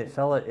date. And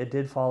it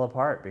did fall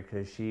apart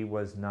because she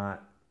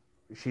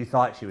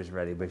thought she was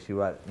ready, but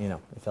it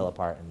fell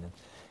apart. And then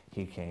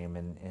he came,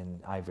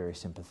 and I very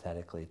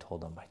sympathetically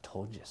told him, I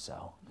told you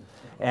so.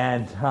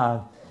 And he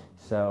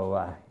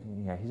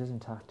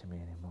doesn't talk to me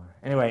anymore.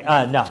 Anyway,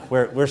 no,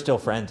 we're still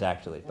friends,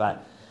 actually,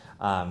 but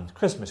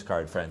Christmas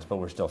card friends, but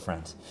we're still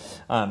friends.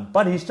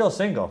 But he's still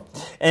single.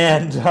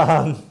 And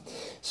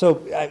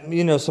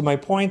so my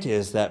point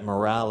is that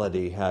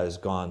morality has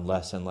gone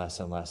less and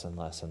less and less and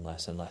less and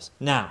less and less.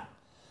 Now,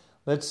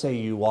 let's say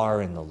you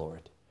are in the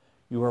Lord.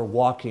 You are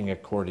walking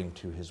according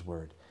to his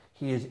word.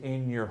 He is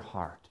in your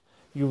heart.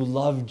 You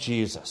love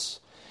Jesus.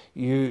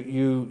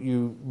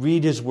 You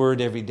read his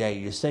word every day.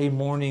 You say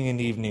morning and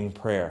evening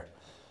prayer.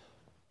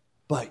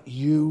 But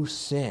you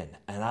sin,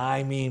 and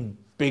I mean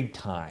big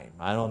time.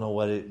 I don't know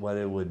what it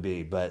would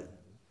be, but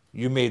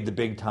you made the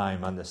big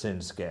time on the sin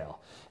scale.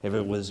 If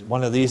it was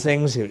one of these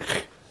things,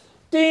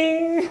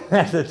 ding,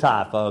 at the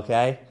top,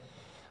 okay?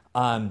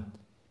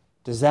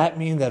 Does that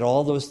mean that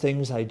all those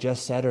things I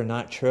just said are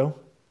not true?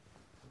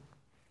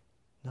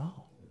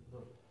 No.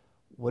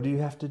 What do you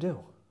have to do?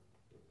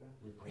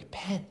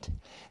 Repent.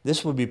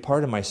 This will be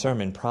part of my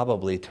sermon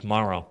probably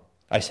tomorrow.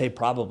 I say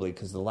probably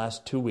because the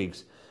last 2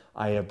 weeks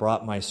I have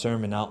brought my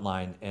sermon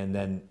outline and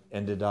then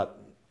ended up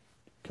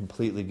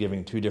completely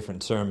giving 2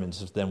 different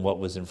sermons than what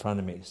was in front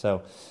of me.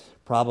 So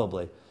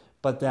probably.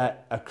 But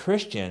that a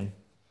Christian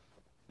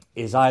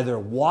is either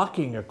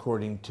walking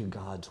according to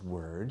God's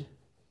word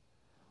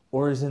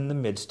or is in the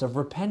midst of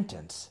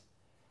repentance,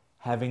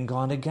 having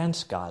gone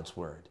against God's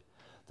word.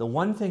 The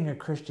one thing a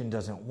Christian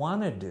doesn't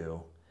want to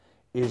do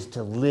is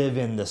to live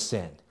in the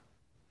sin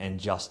and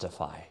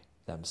justify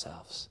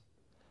themselves.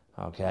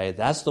 Okay,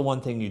 that's the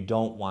one thing you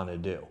don't want to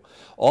do.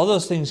 All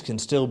those things can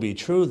still be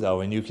true,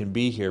 though, and you can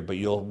be here, but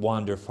you'll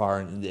wander far,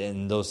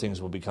 and those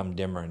things will become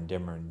dimmer and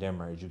dimmer and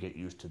dimmer as you get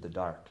used to the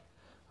dark.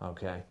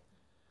 Okay?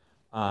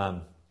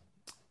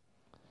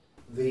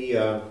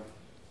 The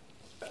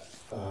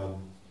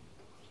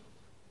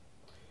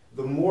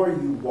more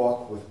you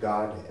walk with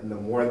God and the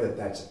more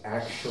that's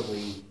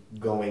actually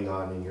going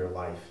on in your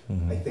life,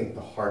 I think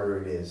the harder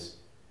it is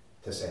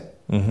to sin.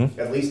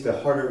 At least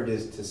the harder it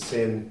is to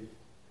sin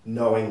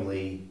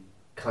knowingly,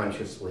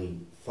 consciously,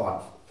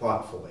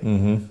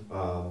 thoughtfully,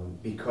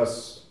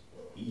 because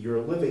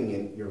you're living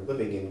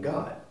in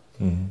God.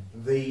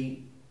 The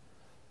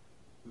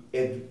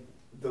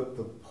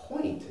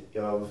point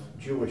of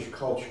Jewish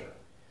culture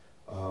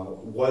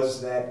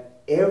was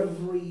that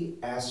every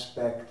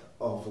aspect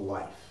of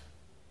life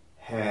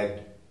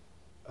had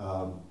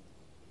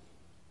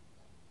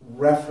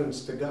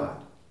reference to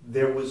God.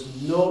 There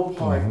was no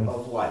part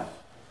of life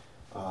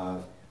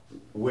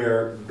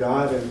where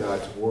God and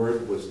God's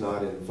word was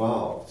not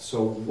involved.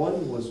 So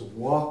one was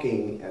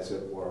walking, as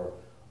it were,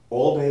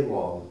 all day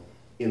long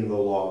in the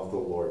law of the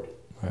Lord.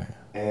 Right.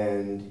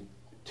 And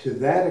to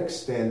that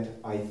extent,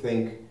 I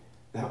think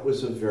that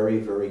was a very,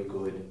 very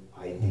good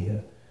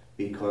idea,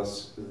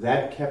 because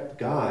that kept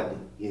God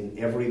in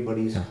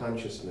everybody's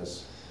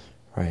consciousness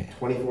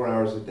 24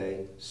 hours a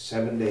day,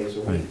 7 days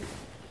a week.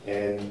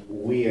 And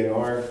we in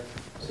our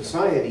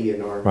society,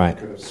 in our kind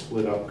of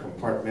split up,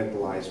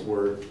 compartmentalized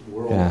world,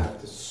 have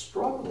to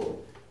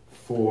struggle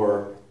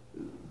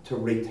to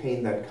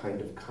retain that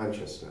kind of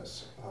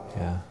consciousness,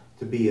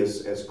 to be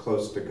as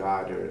close to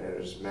God or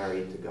as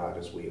married to God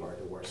as we are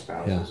to our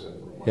spouses,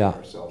 and remind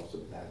ourselves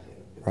of that in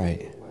a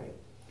particular way.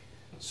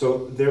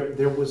 So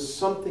there was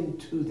something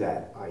to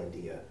that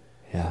idea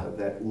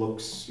that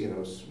looks,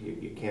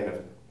 you can't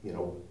have,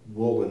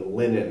 wool and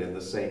linen in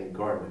the same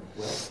garment.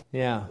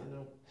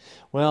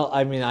 Well,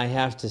 I mean, I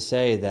have to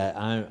say that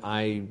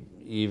I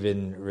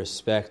even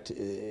respect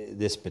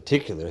this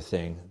particular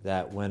thing,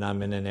 that when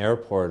I'm in an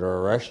airport or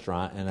a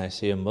restaurant and I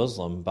see a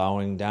Muslim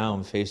bowing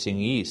down facing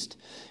east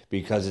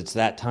because it's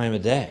that time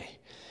of day,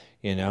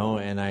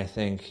 and I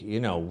think,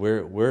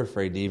 we're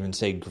afraid to even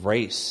say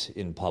grace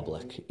in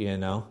public,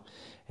 and,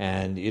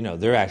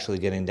 they're actually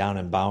getting down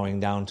and bowing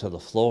down to the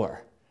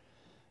floor,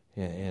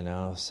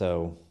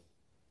 so...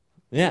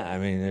 Yeah, I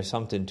mean, there's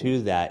something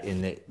to that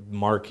in it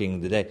marking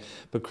the day.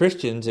 But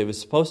Christians, it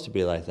was supposed to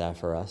be like that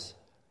for us,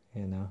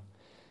 And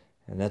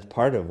that's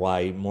part of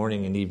why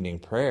morning and evening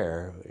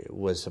prayer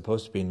was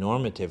supposed to be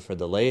normative for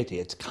the laity.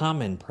 It's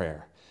common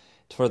prayer.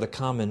 It's for the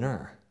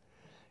commoner,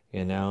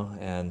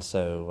 And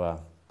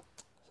so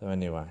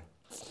anyway.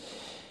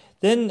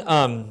 Then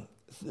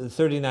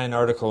 39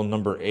 article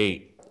number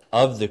 8.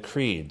 Of the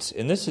creeds,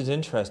 and this is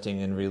interesting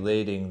in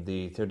relating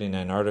the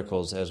 39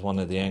 articles as one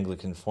of the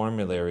Anglican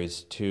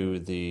formularies to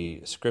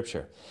the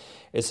Scripture.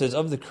 It says,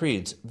 of the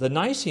creeds, the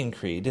Nicene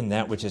Creed, and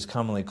that which is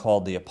commonly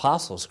called the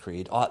Apostles'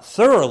 Creed, ought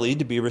thoroughly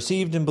to be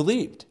received and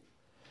believed,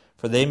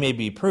 for they may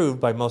be proved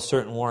by most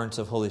certain warrants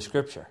of Holy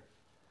Scripture.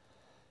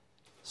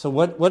 So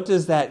what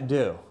does that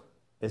do?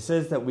 It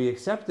says that we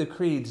accept the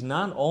creeds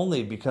not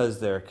only because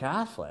they're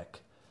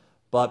Catholic,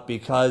 but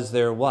because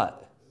they're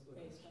what?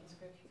 Based on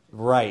Scripture.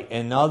 Right.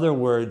 In other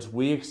words,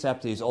 we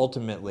accept these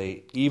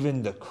ultimately,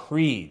 even the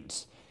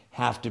creeds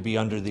have to be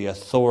under the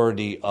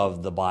authority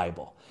of the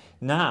Bible.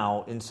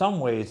 Now, in some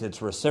ways,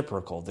 it's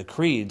reciprocal. The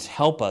creeds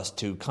help us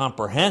to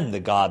comprehend the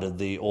God of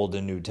the Old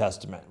and New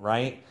Testament,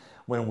 right?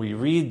 When we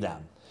read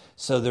them.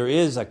 So there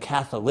is a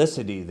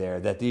Catholicity there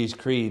that these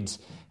creeds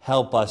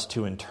help us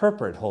to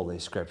interpret Holy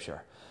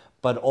Scripture.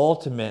 But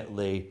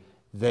ultimately,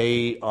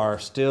 they are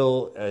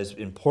still, as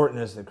important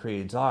as the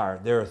creeds are,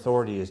 their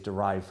authority is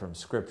derived from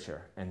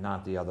Scripture and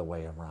not the other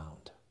way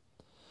around.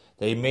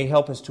 They may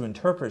help us to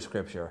interpret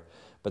Scripture,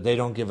 but they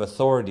don't give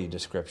authority to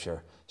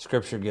Scripture.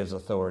 Scripture gives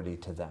authority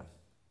to them.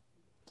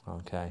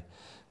 Okay?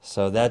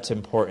 So that's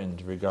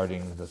important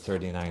regarding the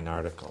 39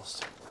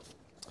 articles.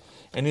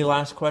 Any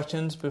last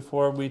questions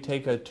before we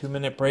take a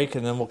 2-minute break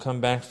and then we'll come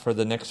back for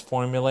the next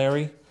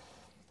formulary?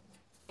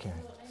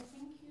 Karen. So I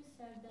think you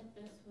said that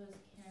this was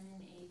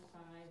Canon A5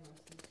 or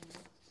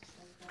something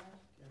like that.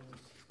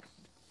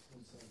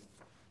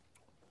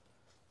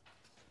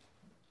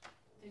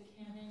 The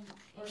Canon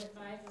A5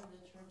 of the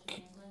Church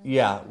of England?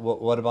 Yeah,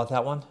 what about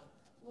that one?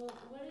 Well,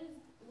 what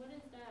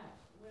is that?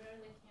 What are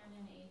the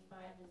Canon A5?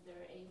 Is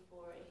there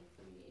A4,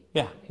 A3,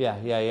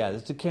 A4? Yeah.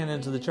 It's the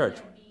canons of the church. Is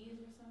there B's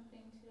or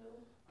something too?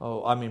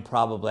 Oh, I mean,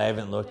 probably. I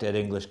haven't looked at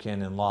English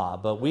canon law,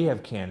 but we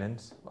have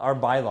canons. Our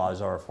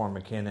bylaws are a form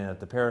of canon at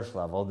the parish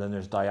level. Then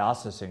there's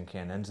diocesan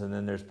canons, and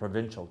then there's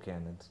provincial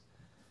canons.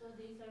 So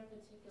these are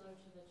particular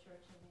to the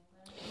Church of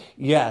England?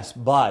 Yes,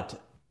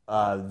 but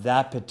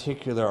that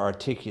particular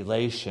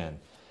articulation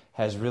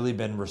has really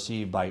been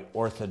received by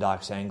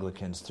Orthodox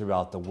Anglicans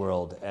throughout the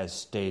world as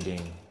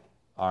stating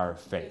our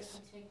faith. The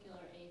particular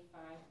A5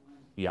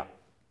 one.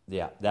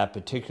 Yeah, that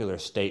particular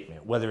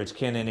statement, whether it's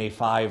Canon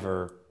A5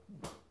 or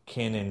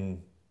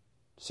Canon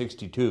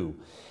 62,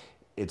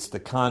 it's the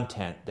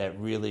content that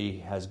really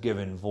has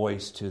given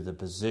voice to the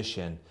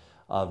position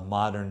of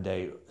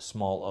modern-day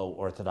small O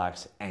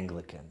Orthodox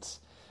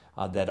Anglicans.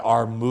 That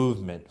our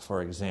movement,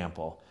 for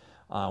example,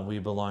 we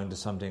belong to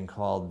something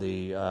called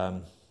the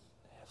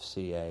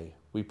FCA.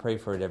 We pray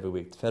for it every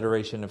week.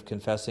 Federation of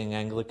Confessing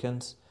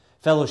Anglicans.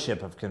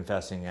 Fellowship of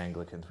Confessing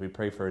Anglicans. We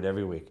pray for it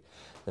every week.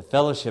 The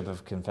Fellowship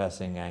of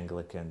Confessing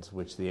Anglicans,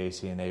 which the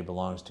ACNA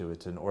belongs to,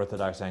 it's an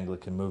Orthodox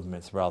Anglican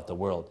movement throughout the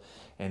world,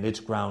 and it's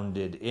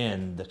grounded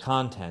in the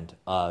content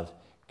of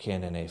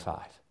Canon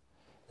A5.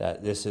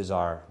 That this is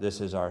our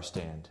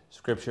stand: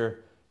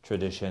 Scripture,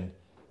 tradition,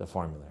 the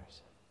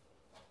formularies.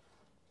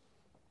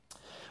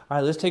 All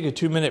right, let's take a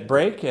 2-minute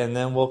break, and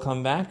then we'll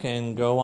come back and go on.